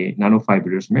the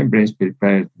nanofibrous membranes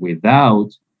prepared without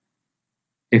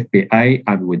FPI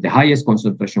and with the highest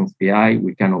concentration of PI,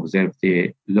 we can observe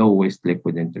the lowest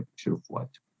liquid interpressure of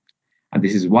water. And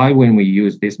this is why when we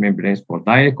use these membranes for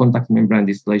direct contact membrane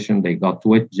distillation, they got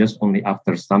wet just only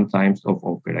after some times of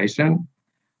operation.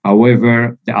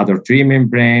 However, the other 3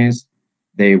 membranes,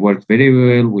 they work very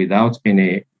well without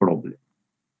any problem.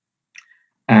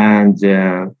 And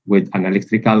with an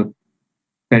electrical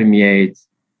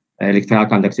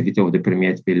conductivity of the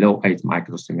permeate below 8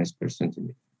 microsiemens per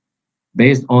centimeter.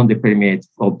 Based on the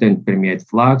obtained permeate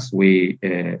flux, we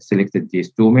selected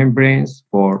these 2 membranes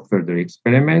for further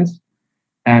experiments,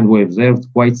 and we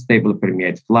observed quite stable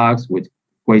permeate flux with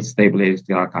quite stable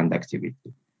electrical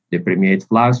conductivity. The permeate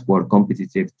flux were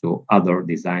competitive to other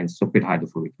designed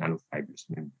superhydrophobic nanofibrous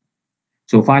membranes.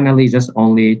 So finally, just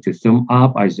only to sum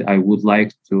up, I would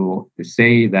like to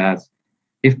say that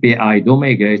FPI do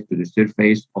migrate to the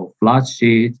surface of flat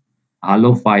sheet,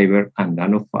 hollow fiber, and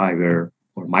nanofiber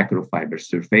or microfiber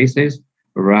surfaces,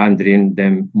 rendering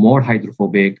them more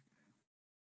hydrophobic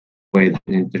with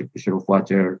interpressure of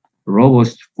water,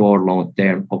 robust for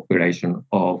long-term operation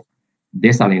of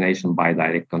desalination by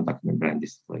direct contact membrane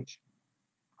distillation.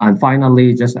 And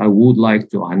finally, just I would like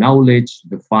to acknowledge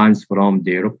the funds from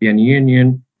the European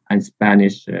Union and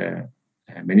Spanish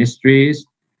ministries,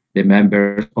 the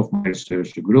members of my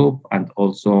research group, and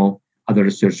also other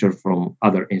researchers from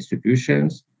other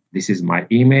institutions. This is my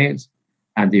emails.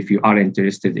 And if you are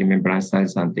interested in membrane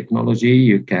science and technology,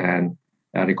 you can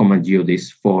recommend you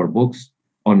these 4 books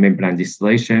on membrane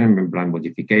distillation, membrane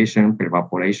modification,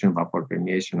 pre-evaporation, vapor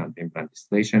permeation, and membrane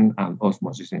distillation, and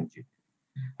osmosis engineering.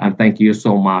 And thank you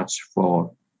so much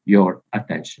for your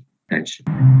attention.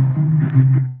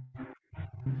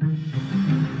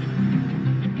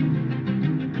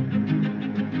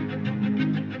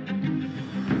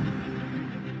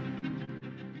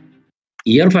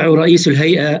 يرفع رئيس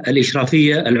الهيئة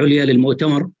الإشرافية العليا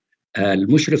للمؤتمر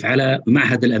المشرف على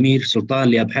معهد الأمير سلطان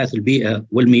لأبحاث البيئة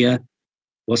والمياه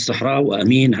والصحراء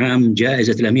وأمين عام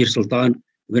جائزة الأمير سلطان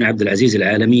بن عبد العزيز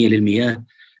العالمية للمياه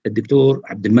الدكتور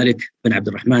عبد الملك بن عبد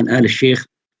الرحمن آل الشيخ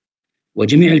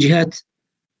وجميع الجهات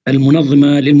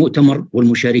المنظمة للمؤتمر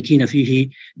والمشاركين فيه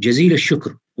جزيل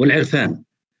الشكر والعرفان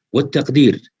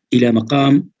والتقدير إلى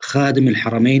مقام خادم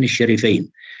الحرمين الشريفين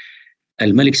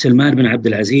الملك سلمان بن عبد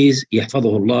العزيز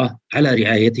يحفظه الله على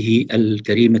رعايته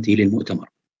الكريمة للمؤتمر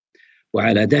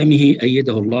وعلى دعمه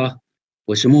أيده الله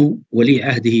وسمو ولي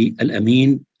عهده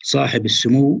الأمين صاحب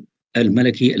السمو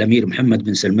الملكي الأمير محمد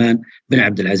بن سلمان بن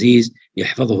عبد العزيز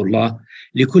يحفظه الله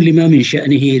لكل ما من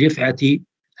شأنه رفعة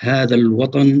هذا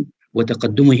الوطن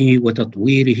وتقدمه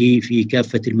وتطويره في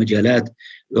كافة المجالات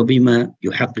وبما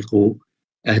يحقق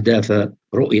أهداف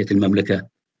رؤية المملكة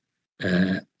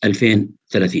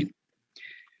 2030.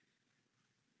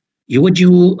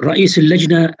 يوجه رئيس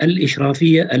اللجنة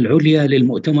الإشرافية العليا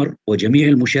للمؤتمر وجميع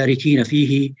المشاركين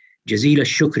فيه جزيل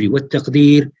الشكر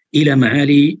والتقدير إلى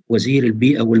معالي وزير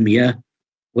البيئة والمياه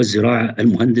والزراعة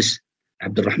المهندس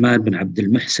عبد الرحمن بن عبد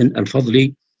المحسن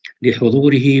الفضلي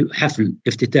لحضوره حفل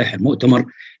افتتاح المؤتمر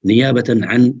نيابة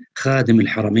عن خادم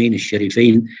الحرمين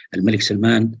الشريفين الملك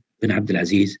سلمان بن عبد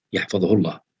العزيز يحفظه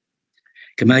الله.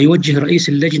 كما يوجه رئيس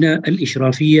اللجنة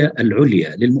الإشرافية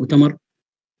العليا للمؤتمر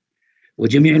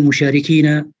وجميع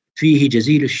المشاركين فيه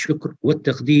جزيل الشكر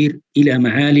والتقدير إلى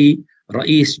معالي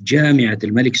رئيس جامعة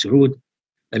الملك سعود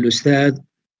الأستاذ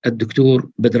الدكتور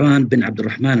بدران بن عبد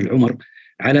الرحمن العمر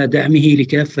على دعمه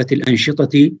لكافة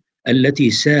الأنشطة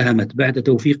التي ساهمت بعد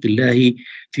توفيق الله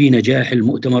في نجاح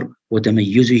المؤتمر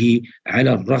وتميزه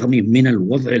على الرغم من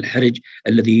الوضع الحرج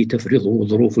الذي تفرضه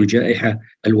ظروف الجائحة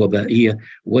الوبائية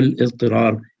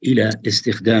والاضطرار إلى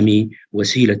استخدام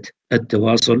وسيلة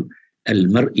التواصل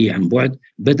المرئي عن بعد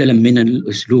بدلا من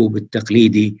الأسلوب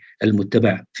التقليدي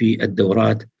المتبع في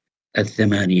الدورات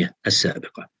الثمانية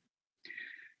السابقة.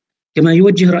 كما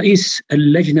يوجه رئيس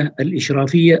اللجنة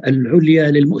الإشرافية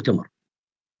العليا للمؤتمر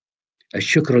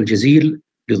الشكر الجزيل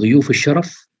لضيوف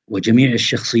الشرف وجميع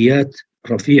الشخصيات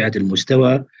رفيعة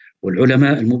المستوى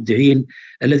والعلماء المبدعين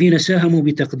الذين ساهموا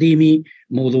بتقديم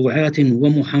موضوعات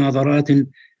ومحاضرات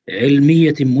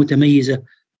علمية متميزة،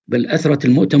 بل أثرت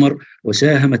المؤتمر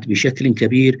وساهمت بشكل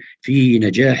كبير في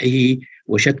نجاحه،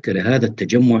 وشكل هذا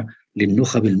التجمع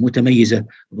للنخب المتميزة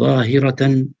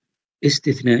ظاهرة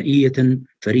استثنائية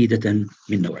فريدة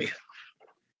من نوعها.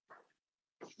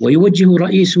 ويوجه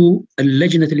رئيس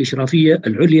اللجنة الإشرافية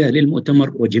العليا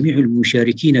للمؤتمر وجميع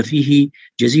المشاركين فيه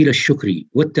جزيل الشكر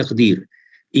والتقدير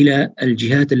إلى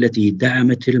الجهات التي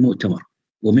دعمت المؤتمر،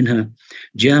 ومنها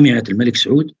جامعة الملك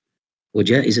سعود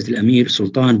وجائزة الأمير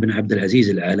سلطان بن عبد العزيز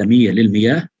العالمية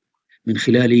للمياه من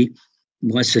خلال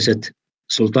مؤسسة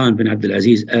سلطان بن عبد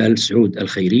العزيز آل سعود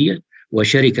الخيرية،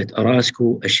 وشركة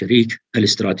أراسكو الشريك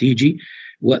الاستراتيجي،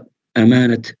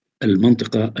 وأمانة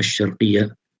المنطقة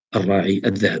الشرقية الراعي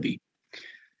الذهبي.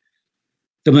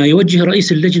 كما يوجه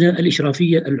رئيس اللجنة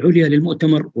الإشرافية العليا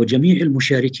للمؤتمر وجميع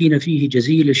المشاركين فيه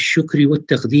جزيل الشكر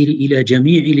والتقدير إلى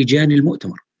جميع لجان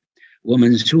المؤتمر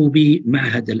ومنسوبي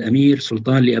معهد الأمير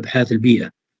سلطان لأبحاث البيئة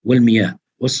والمياه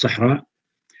والصحراء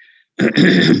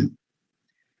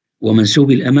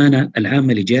ومنسوبي الأمانة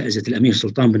العامة لجائزة الأمير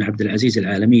سلطان بن عبد العزيز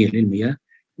العالمية للمياه،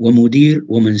 ومدير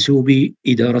ومنسوبي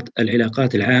إدارة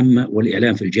العلاقات العامة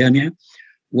والإعلام في الجامعة،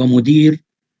 ومدير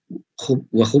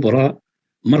وخبراء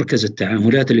مركز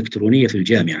التعاملات الإلكترونية في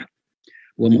الجامعة،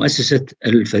 ومؤسسة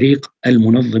الفريق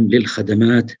المنظم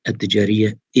للخدمات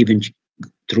التجارية إيفنت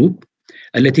تروب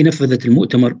التي نفذت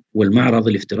المؤتمر والمعرض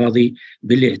الافتراضي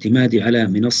بالاعتماد على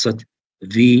منصة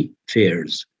في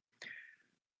فيرز،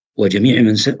 وجميع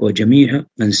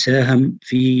من ساهم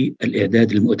في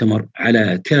الإعداد للمؤتمر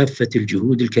على كافة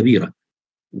الجهود الكبيرة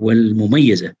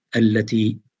والمميزة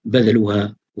التي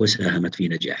بذلوها وساهمت في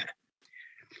نجاحه.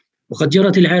 وقد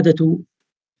جرت العادة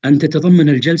أن تتضمن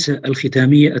الجلسة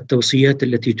الختامية التوصيات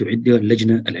التي تعدها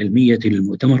اللجنة العلمية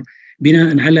للمؤتمر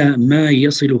بناء على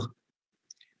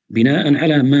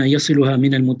ما يصلها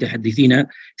من المتحدثين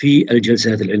في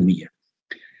الجلسات العلمية،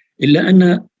 إلا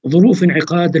أن ظروف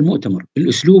انعقاد المؤتمر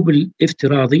بالأسلوب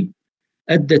الافتراضي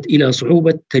أدت إلى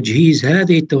صعوبة تجهيز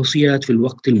هذه التوصيات في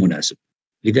الوقت المناسب.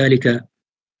 لذلك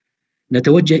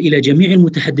نتوجه إلى جميع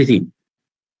المتحدثين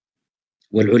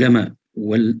والعلماء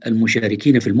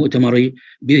والمشاركين في المؤتمر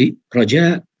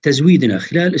برجاء تزويدنا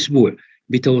خلال أسبوع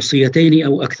بتوصيتين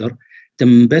أو أكثر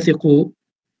تنبثق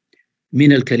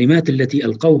من الكلمات التي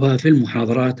ألقوها في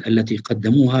المحاضرات التي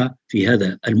قدموها في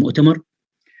هذا المؤتمر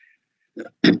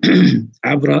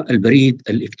عبر البريد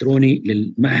الإلكتروني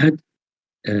للمعهد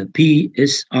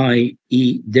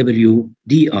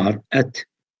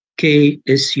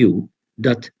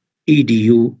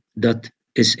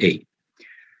psidr@ksu.edu.sa.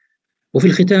 وفي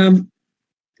الختام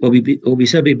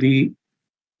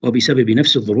وبسبب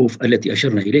نفس الظروف التي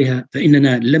أشرنا إليها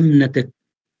فإننا لم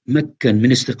نتمكن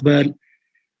من استقبال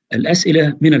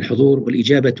الأسئلة من الحضور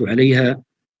والإجابة عليها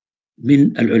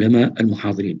من العلماء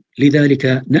المحاضرين.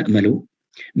 لذلك نأمل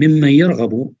ممن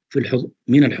يرغب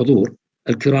من الحضور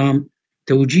الكرام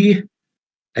توجيه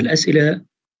الأسئلة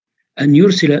أن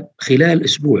يرسل خلال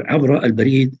أسبوع عبر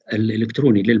البريد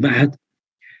الإلكتروني للمعهد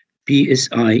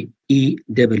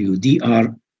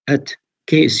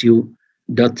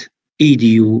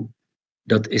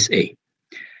psidr@ksu.edu.sa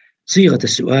صيغة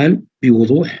السؤال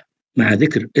بوضوح مع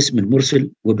ذكر اسم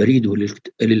المرسل وبريده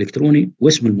الإلكتروني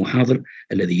واسم المحاضر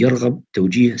الذي يرغب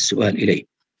توجيه السؤال إليه.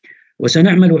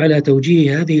 وسنعمل على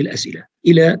توجيه هذه الأسئلة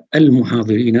إلى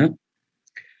المحاضرين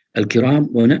الكرام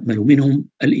ونأمل منهم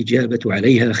الإجابة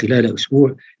عليها خلال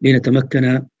أسبوع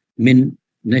لنتمكن من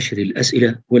نشر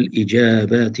الأسئلة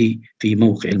والإجابات في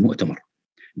موقع المؤتمر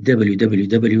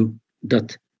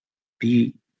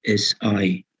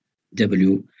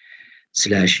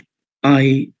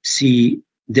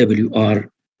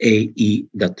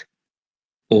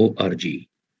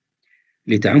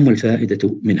لتعم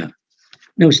الفائدة منها.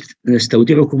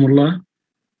 نستودعكم الله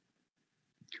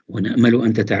ونأمل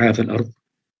أن تتعافى الأرض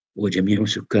وجميع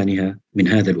سكانها من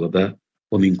هذا الوباء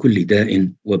ومن كل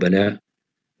داء وبلاء،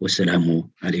 والسلام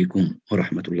عليكم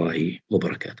ورحمة الله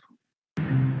وبركاته.